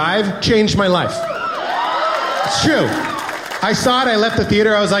movie Drive, changed my life. It's true. I saw it, I left the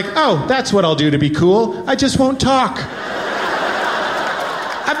theater, I was like, oh, that's what I'll do to be cool. I just won't talk.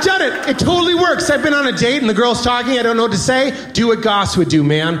 I've done it. It totally works. I've been on a date and the girl's talking, I don't know what to say. Do what Goss would do,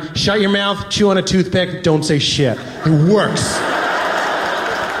 man. Shut your mouth, chew on a toothpick, don't say shit. It works.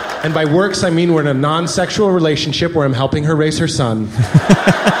 And by works, I mean we're in a non-sexual relationship where I'm helping her raise her son.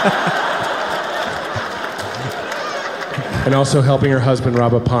 And also helping her husband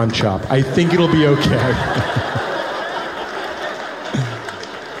rob a pawn shop. I think it'll be okay.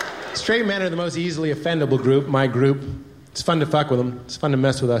 Straight men are the most easily offendable group, my group. It's fun to fuck with them. It's fun to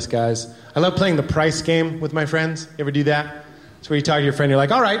mess with us guys. I love playing the price game with my friends. You ever do that? It's where you talk to your friend, you're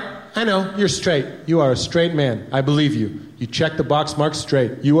like, all right, I know, you're straight. You are a straight man. I believe you. You check the box mark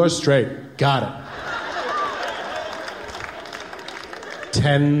straight. You are straight. Got it.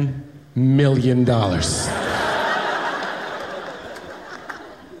 $10 million.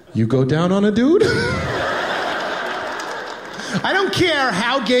 You go down on a dude? I don't care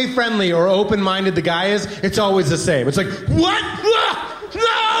how gay-friendly or open-minded the guy is, it's always the same. It's like, what? No!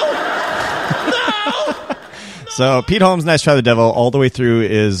 So Pete Holmes' Nice Try the Devil all the way through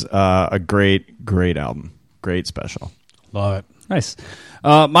is a great, great album. Great special. Love it. Nice.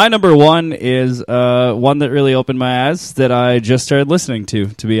 My number one is one that really opened my eyes that I just started listening to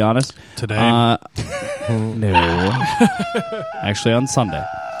be honest. Today? No. Actually, on Sunday.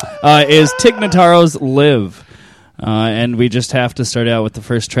 Is Tig Notaro's Live. And we just have to start out with the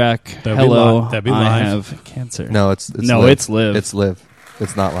first track. Hello, that'd be I live. have cancer. No, it's no, live. it's Live. It's Live.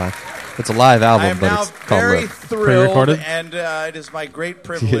 It's not live. It's a live album, I am but now it's called very Live. thrilled, Pre-recorded? and it is my great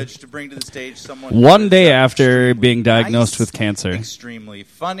privilege to bring to the stage someone One who is, day after being nice, diagnosed with cancer, extremely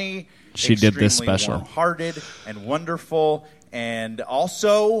funny, she did this extremely special. warm-hearted and wonderful, and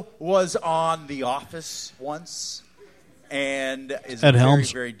also was on The Office once, and is Ed a very,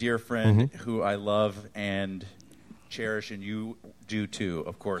 Helms. very dear friend who I love and cherish, and you do too,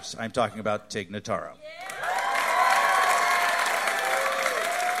 of course. I'm talking about Tig Notaro.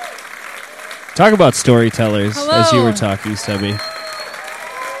 Talk about storytellers, Hello. as you were talking, Stubby.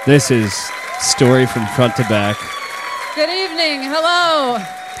 This is story from front to back. Good evening. Hello.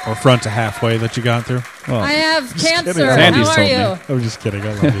 Or front to halfway that you got through. Well, I have just cancer. kidding. Sandy's How are told me. you? I was just kidding.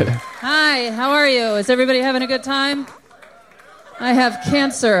 I love you. Hi. How are you? Is everybody having a good time? I have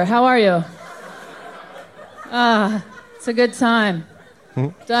cancer. How are you? It's a good time.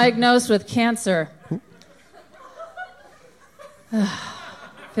 Diagnosed with cancer.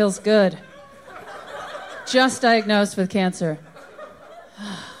 Feels good. Just diagnosed with cancer.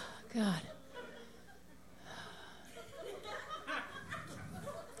 God.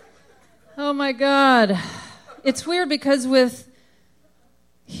 Oh my God. It's weird because with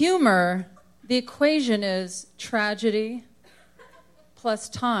humor, the equation is tragedy plus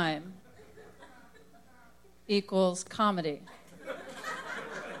time equals comedy.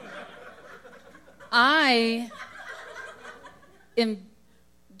 I am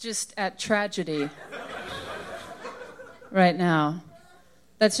just at tragedy right now.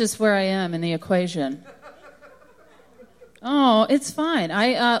 That's just where I am in the equation. Oh, it's fine.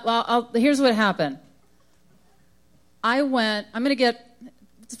 Here's what happened.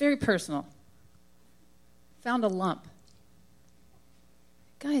 It's very personal. Found a lump.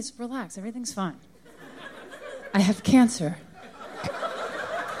 Guys, relax. Everything's fine. I have cancer.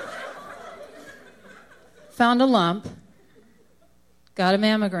 Found a lump. Got a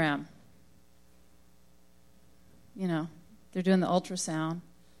mammogram. You know, they're doing the ultrasound.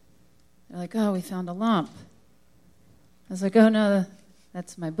 They're like, oh, we found a lump. I was like, oh, no,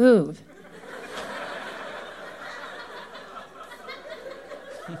 that's my boob.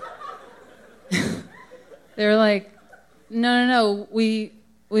 They're like, no, we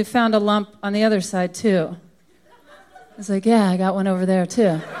found a lump on the other side, too. I was like, yeah, I got one over there,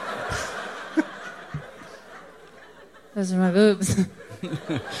 too. Those are my boobs.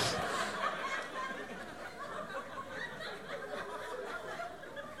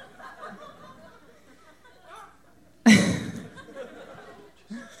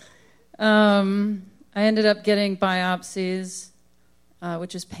 I ended up getting biopsies,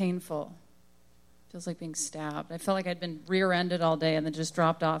 which is painful. Feels like being stabbed. I felt like I'd been rear-ended all day and then just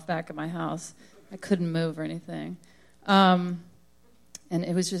dropped off back at my house. I couldn't move or anything. And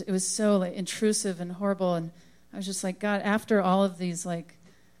it was so like intrusive and horrible. And I was just like, God, after all of these like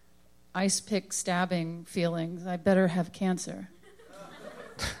ice pick stabbing feelings, I better have cancer.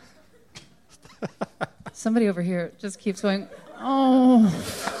 Somebody over here just keeps going, oh,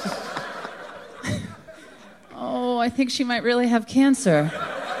 I think she might really have cancer.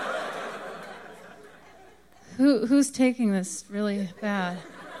 Who's taking this really bad?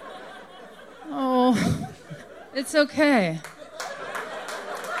 Oh, It's okay.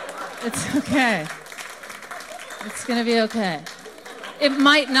 It's okay. It's going to be okay. It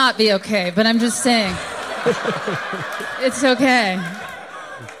might not be okay, but I'm just saying. It's okay.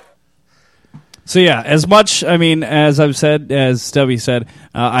 So yeah, as much, I mean, as I've said, as Stubby said,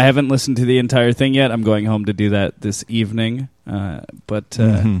 I haven't listened to the entire thing yet. I'm going home to do that this evening. But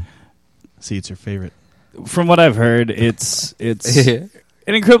see, it's your favorite. From what I've heard, it's an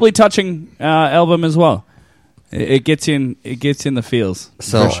incredibly touching album as well. It gets you in the feels.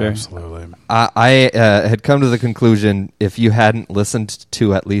 So, for sure. Absolutely. I had come to the conclusion, if you hadn't listened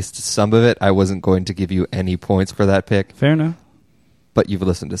to at least some of it, I wasn't going to give you any points for that pick. Fair enough. But you've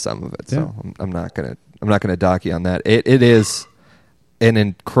listened to some of it, so I'm not gonna dock you on that. It is an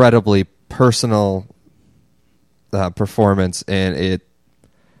incredibly personal performance, and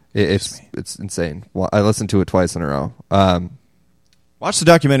it's insane. Well, I listened to it twice in a row. Watch the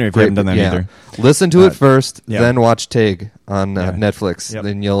documentary if you haven't done that either. Listen to it first, then watch Tig on Netflix. Yep.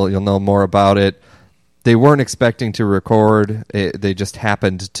 Then you'll know more about it. They weren't expecting to record. They just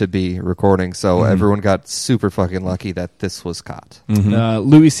happened to be recording, so everyone got super fucking lucky that this was caught.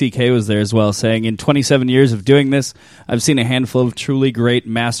 Louis C.K. was there as well, saying, in 27 years of doing this, I've seen a handful of truly great,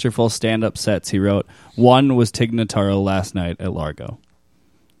 masterful stand-up sets, he wrote. One was Tig Notaro last night at Largo.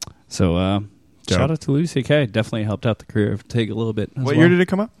 So, shout out to Louis C.K. Definitely helped out the career of Tig a little bit. What year did it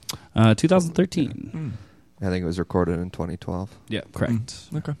come out? 2013. I think it was recorded in 2012. Yeah, correct.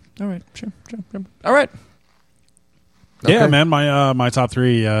 Okay. All right. Sure. All right. Yeah, man. My top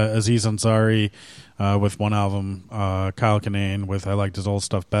three: Aziz Ansari with one album, Kyle Kinane with I Liked His Old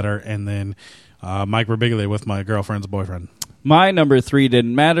Stuff Better, and then Mike Birbiglia with My Girlfriend's Boyfriend. My number 3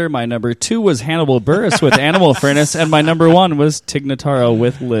 didn't matter. My number 2 was Hannibal Buress with Animal Furnace, and my number 1 was Tig Notaro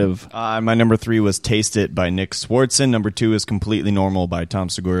with Live. My number 3 was Taste It by Nick Swartzen. Number 2 is Completely Normal by Tom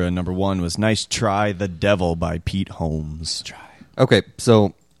Segura. Number 1 was Nice Try The Devil by Pete Holmes. Okay,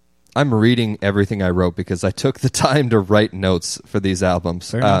 so I'm reading everything I wrote because I took the time to write notes for these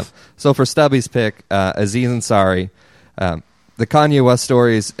albums. So for Stubby's pick, Aziz Ansari, the Kanye West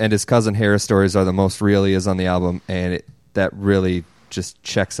stories and his cousin Harris stories are the most real he is on the album, and that really just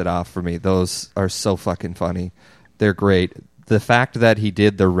checks it off for me. Those are so fucking funny. They're great. The fact that he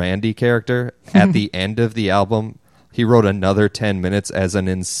did the Randy character at the end of the album, he wrote another 10 minutes as an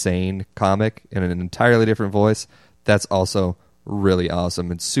insane comic in an entirely different voice. That's also really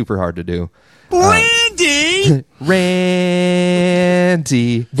awesome and super hard to do. Randy!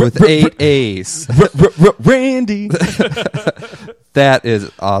 Randy with 8 A's. Randy! That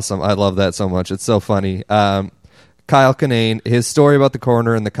is awesome. I love that so much. It's so funny. Kyle Kinane, his story about the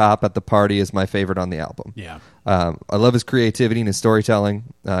coroner and the cop at the party is my favorite on the album. Yeah. I love his creativity and his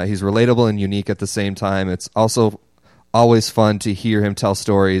storytelling. He's relatable and unique at the same time. It's also always fun to hear him tell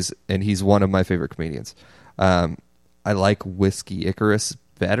stories, and he's one of my favorite comedians. I like Whiskey Icarus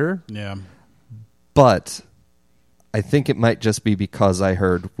better. Yeah. But I think it might just be because I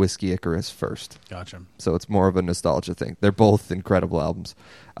heard Whiskey Icarus first. Gotcha. So it's more of a nostalgia thing. They're both incredible albums.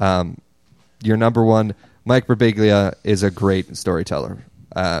 Your number 1... Mike Birbiglia is a great storyteller.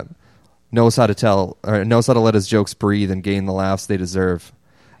 Knows how to let his jokes breathe and gain the laughs they deserve.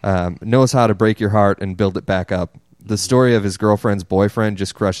 Knows how to break your heart and build it back up. The story of his girlfriend's boyfriend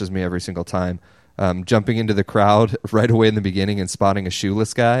just crushes me every single time. Jumping into the crowd right away in the beginning and spotting a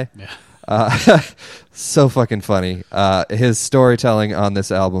shoeless guy. Yeah. So fucking funny. His storytelling on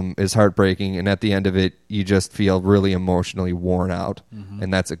this album is heartbreaking, and at the end of it, you just feel really emotionally worn out,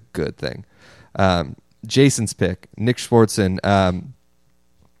 and that's a good thing. Jason's pick, Nick Swartzen.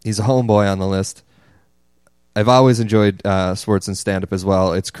 He's a homeboy on the list. I've always enjoyed Swartzen's stand-up as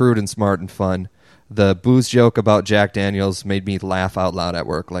well. It's crude and smart and fun. The booze joke about Jack Daniels made me laugh out loud at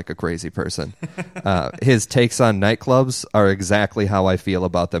work like a crazy person. His takes on nightclubs are exactly how I feel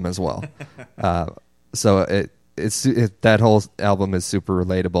about them as well. So that whole album is super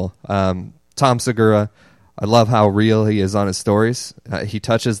relatable. Tom Segura, I love how real he is on his stories. He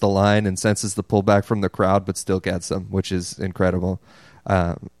touches the line and senses the pullback from the crowd, but still gets them, which is incredible.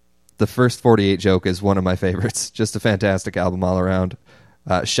 The first 48 joke is one of my favorites. Just a fantastic album all around.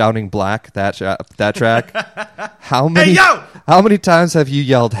 Shouting Black, that track. How many times have you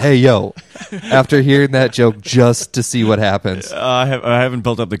yelled "Hey yo" after hearing that joke just to see what happens? I haven't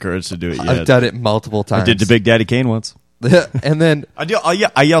built up the courage to do it yet. I've done it multiple times. I did to Big Daddy Kane once. And then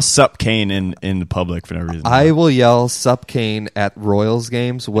I yell "Sup Kane" in the public for no reason. I will yell "Sup Kane" at Royals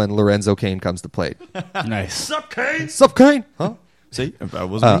games when Lorenzo Kane comes to plate. Nice. Sup Kane? Sup Kane? Huh? See, that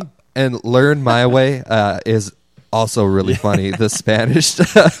wasn't me. And "Learn My Way" is Also really funny. The Spanish,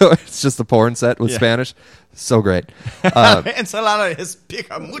 it's just a porn set with Yeah. Spanish. So great. Ensalada is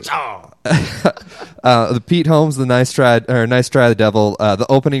pica mucho. The Pete Holmes, the Nice Try the Devil. The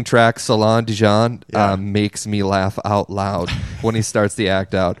opening track, Salon Dijon, makes me laugh out loud when he starts the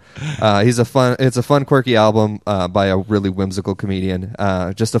act out. It's a fun, quirky album by a really whimsical comedian.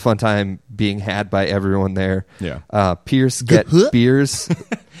 Just a fun time being had by everyone there. Yeah. Pierce get beers.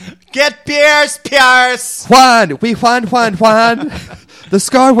 Get beers, Pierce. Juan. The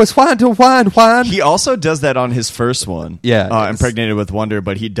score was Juan to Juan. He also does that on his first one. Yeah. Impregnated with Wonder,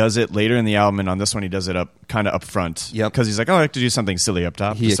 but he does it later in the album, and on this one he does it up front. Yep. Because he's like, I have to do something silly up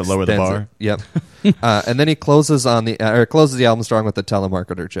top just to lower the bar. Yep. And then he closes the album strong with the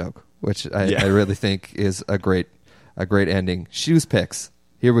telemarketer joke, which I really think is a great ending. Shoes picks.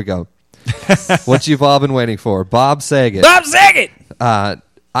 Here we go. What you've all been waiting for. Bob Saget. Bob Saget! I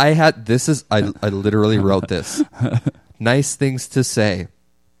literally wrote this. Nice things to say.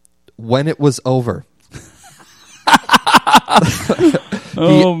 When it was over.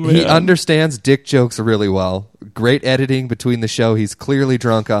 He understands dick jokes really well. Great editing between the show he's clearly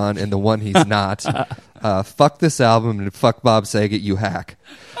drunk on and the one he's not. Fuck this album and fuck Bob Saget, you hack.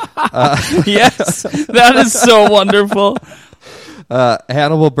 Yes, that is so wonderful.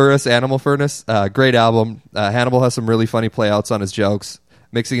 Hannibal Buress, Animal Furnace, great album. Hannibal has some really funny playouts on his jokes.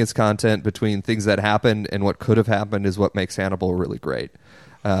 Mixing his content between things that happened and what could have happened is what makes Hannibal really great.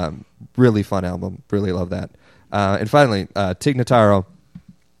 Really fun album. Really love that. And finally, Tig Notaro,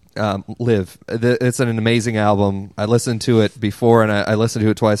 Live. It's an amazing album. I listened to it before and I listened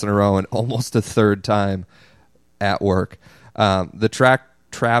to it twice in a row and almost a third time at work. The track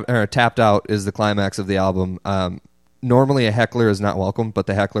Tapped Out is the climax of the album. Normally a heckler is not welcome, but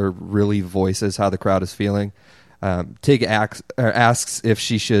the heckler really voices how the crowd is feeling. Tig asks if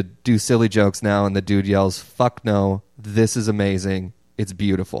she should do silly jokes now, and the dude yells, "Fuck no, this is amazing. It's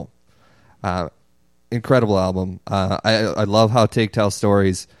beautiful." Incredible album. I love how Tig tells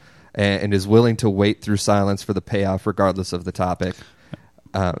stories and is willing to wait through silence for the payoff regardless of the topic.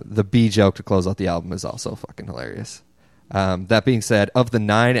 The B joke to close out the album is also fucking hilarious. That being said, of the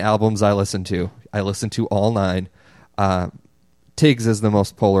 9 albums I listened to all 9. Tig's is the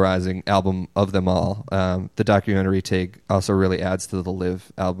most polarizing album of them all. The documentary Tig also really adds to the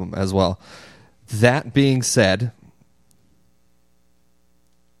Live album as well. That being said,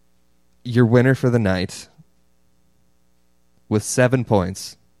 your winner for the night with 7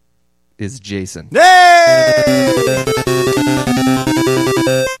 points is Jason. Yeah!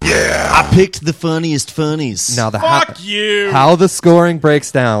 I picked the funniest funnies. Now Fuck you! How the scoring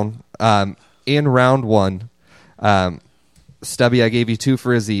breaks down in round 1. Stubby, I gave you 2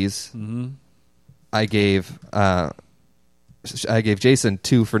 for Aziz. Mm-hmm. I gave Jason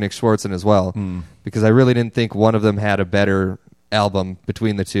 2 for Nick Schwartzen as well, because I really didn't think one of them had a better album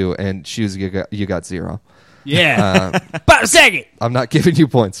between the two. And Shoes, you got 0. Yeah, Bob Saget. I'm not giving you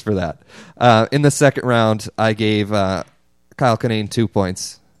points for that. In the second round, I gave Kyle Kinane 2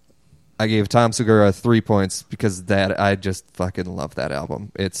 points. I gave Tom Segura 3 points because I just fucking love that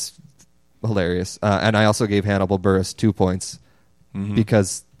album. It's hilarious. And I also gave Hannibal Buress 2 points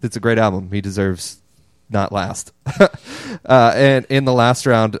because it's a great album. He deserves not last. And in the last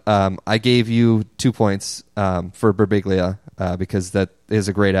round, I gave you 2 points for Birbiglia because that is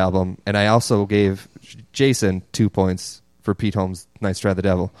a great album. And I also gave Jason 2 points for Pete Holmes' Nice Try the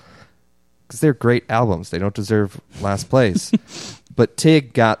Devil because they're great albums. They don't deserve last place. But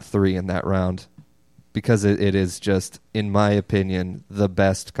Tig got 3 in that round because it is just, in my opinion, the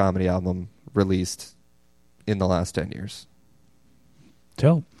best comedy album released in the last 10 years.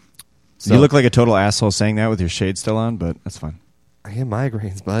 Tell. So, you look like a total asshole saying that with your shade still on, but that's fine. I have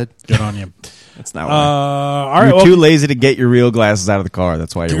migraines, bud. Good on you. That's not why. All right, You're too lazy to get your real glasses out of the car.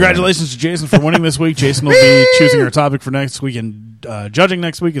 That's why you're congratulations to Jason for winning this week. Jason will be choosing our topic for next week and judging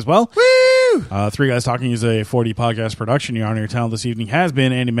next week as well. Three Guys Talking is a 4D podcast production. Your honor, your talent this evening has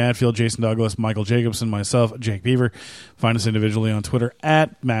been Andy Madfield, Jason Douglas, Michael Jacobson, myself, Jake Beaver. Find us individually on Twitter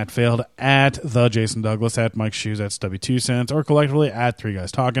at Matt Failed, at The Jason Douglas, at Mike Shoes, at Stubby2Cents, or collectively at 3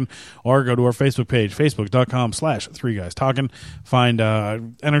 Guys Talking, or go to our Facebook page, facebook.com/3 Guys Talking. Find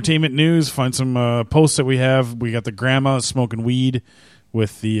entertainment news, find some posts that we have. We got the grandma smoking weed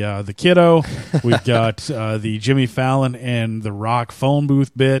with the kiddo. We've got the Jimmy Fallon and The Rock phone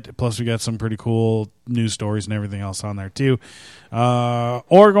booth bit. Plus, we got some pretty cool news stories and everything else on there, too.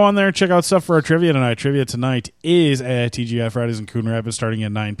 Or go on there and check out stuff for our trivia tonight. Trivia tonight is at TGI Fridays in Coon Rapids starting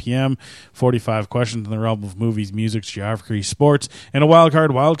at 9 p.m. 45 questions in the realm of movies, music, geography, sports. And a wild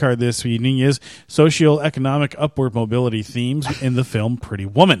card this evening is socioeconomic upward mobility themes in the film Pretty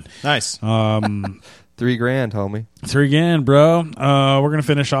Woman. Nice. $3,000, homie. $3,000, bro. We're going to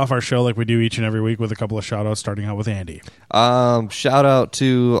finish off our show like we do each and every week with a couple of shout-outs, starting out with Andy. Shout out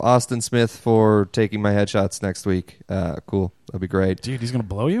to Austin Smith for taking my headshots next week. Cool. That'd be great. Dude, he's going to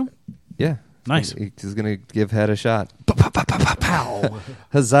blow you? Yeah. Nice. He's going to give head a shot.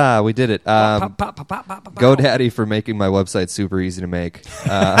 Huzzah, we did it. GoDaddy for making my website super easy to make.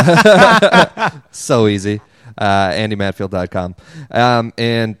 So easy. AndyMatfield.com.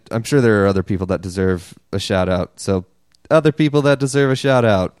 And I'm sure there are other people that deserve a shout out. So other people that deserve a shout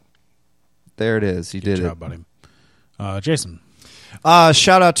out. There it is. You did Good job, buddy. Jason.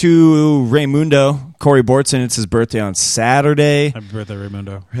 Shout out to Raymundo, Corey Bortson. It's his birthday on Saturday. Happy birthday,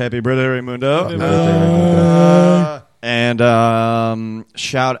 Raymundo. Happy birthday, Raymundo. Happy birthday, Raymundo. And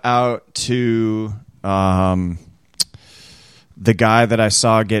shout out to the guy that I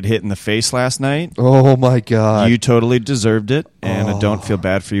saw get hit in the face last night. Oh, my God. You totally deserved it, and I don't feel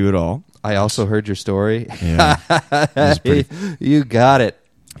bad for you at all. I also heard your story. Yeah. You got it.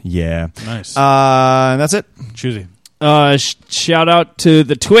 Yeah. Nice. And that's it. Choosy. Shout out to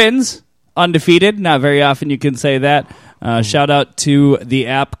the Twins, undefeated. Not very often you can say that. Shout out to the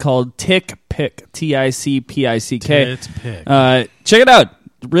app called TickPick, TickPick. Check it out.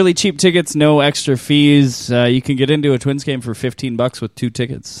 Really cheap tickets, no extra fees. You can get into a Twins game for $15 with 2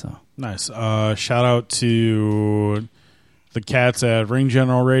 tickets. So. Nice. Shout out to the cats at Ring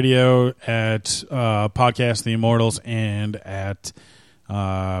General Radio, at Podcast The Immortals, and at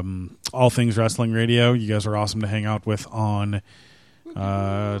All Things Wrestling Radio. You guys are awesome to hang out with on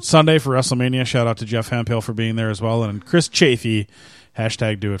Sunday for WrestleMania. Shout out to Jeff Hemphill for being there as well, and Chris Chafee.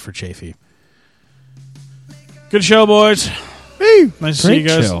 #DoItForChafee. Good show, boys. Nice to see you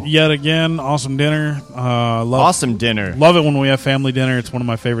guys yet again. Awesome dinner. Awesome dinner. Love it when we have family dinner. It's one of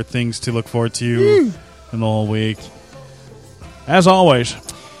my favorite things to look forward to in the whole week. As always,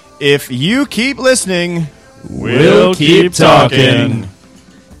 if you keep listening, we'll keep talking.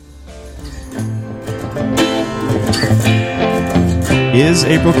 Is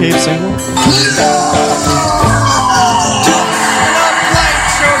April Cave single?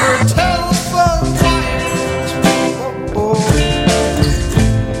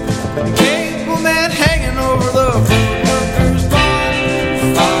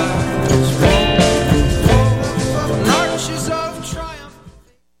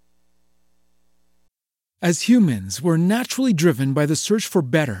 As humans, we're naturally driven by the search for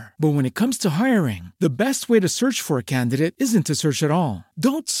better. But when it comes to hiring, the best way to search for a candidate isn't to search at all.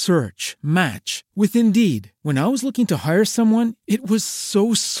 Don't search, match with Indeed. When I was looking to hire someone, it was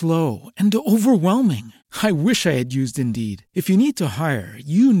so slow and overwhelming. I wish I had used Indeed. If you need to hire,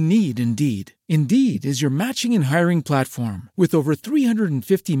 you need Indeed. Indeed is your matching and hiring platform with over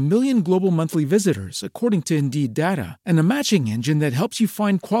 350 million global monthly visitors, according to Indeed data, and a matching engine that helps you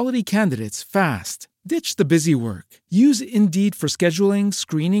find quality candidates fast. Ditch the busy work. Use Indeed for scheduling,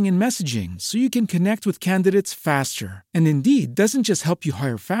 screening, and messaging so you can connect with candidates faster. And Indeed doesn't just help you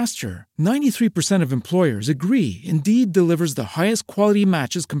hire faster. 93% of employers agree Indeed delivers the highest quality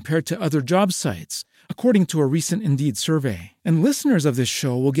matches compared to other job sites, according to a recent Indeed survey. And listeners of this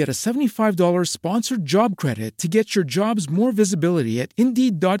show will get a $75 sponsored job credit to get your jobs more visibility at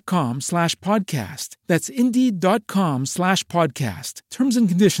Indeed.com/podcast. That's Indeed.com/podcast. Terms and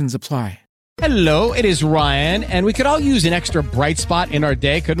conditions apply. Hello, it is Ryan, and we could all use an extra bright spot in our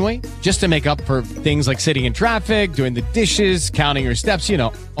day, couldn't we? Just to make up for things like sitting in traffic, doing the dishes, counting your steps, you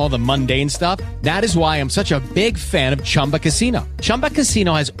know, all the mundane stuff. That is why I'm such a big fan of Chumba Casino. Chumba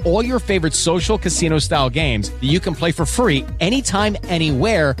Casino has all your favorite social casino-style games that you can play for free anytime,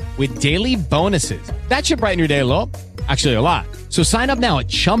 anywhere with daily bonuses. That should brighten your day a little. Actually, a lot. So sign up now at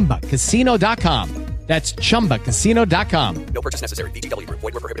ChumbaCasino.com. That's ChumbaCasino.com. No purchase necessary. VGW Group.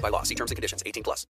 Void where prohibited by law. See terms and conditions. 18+.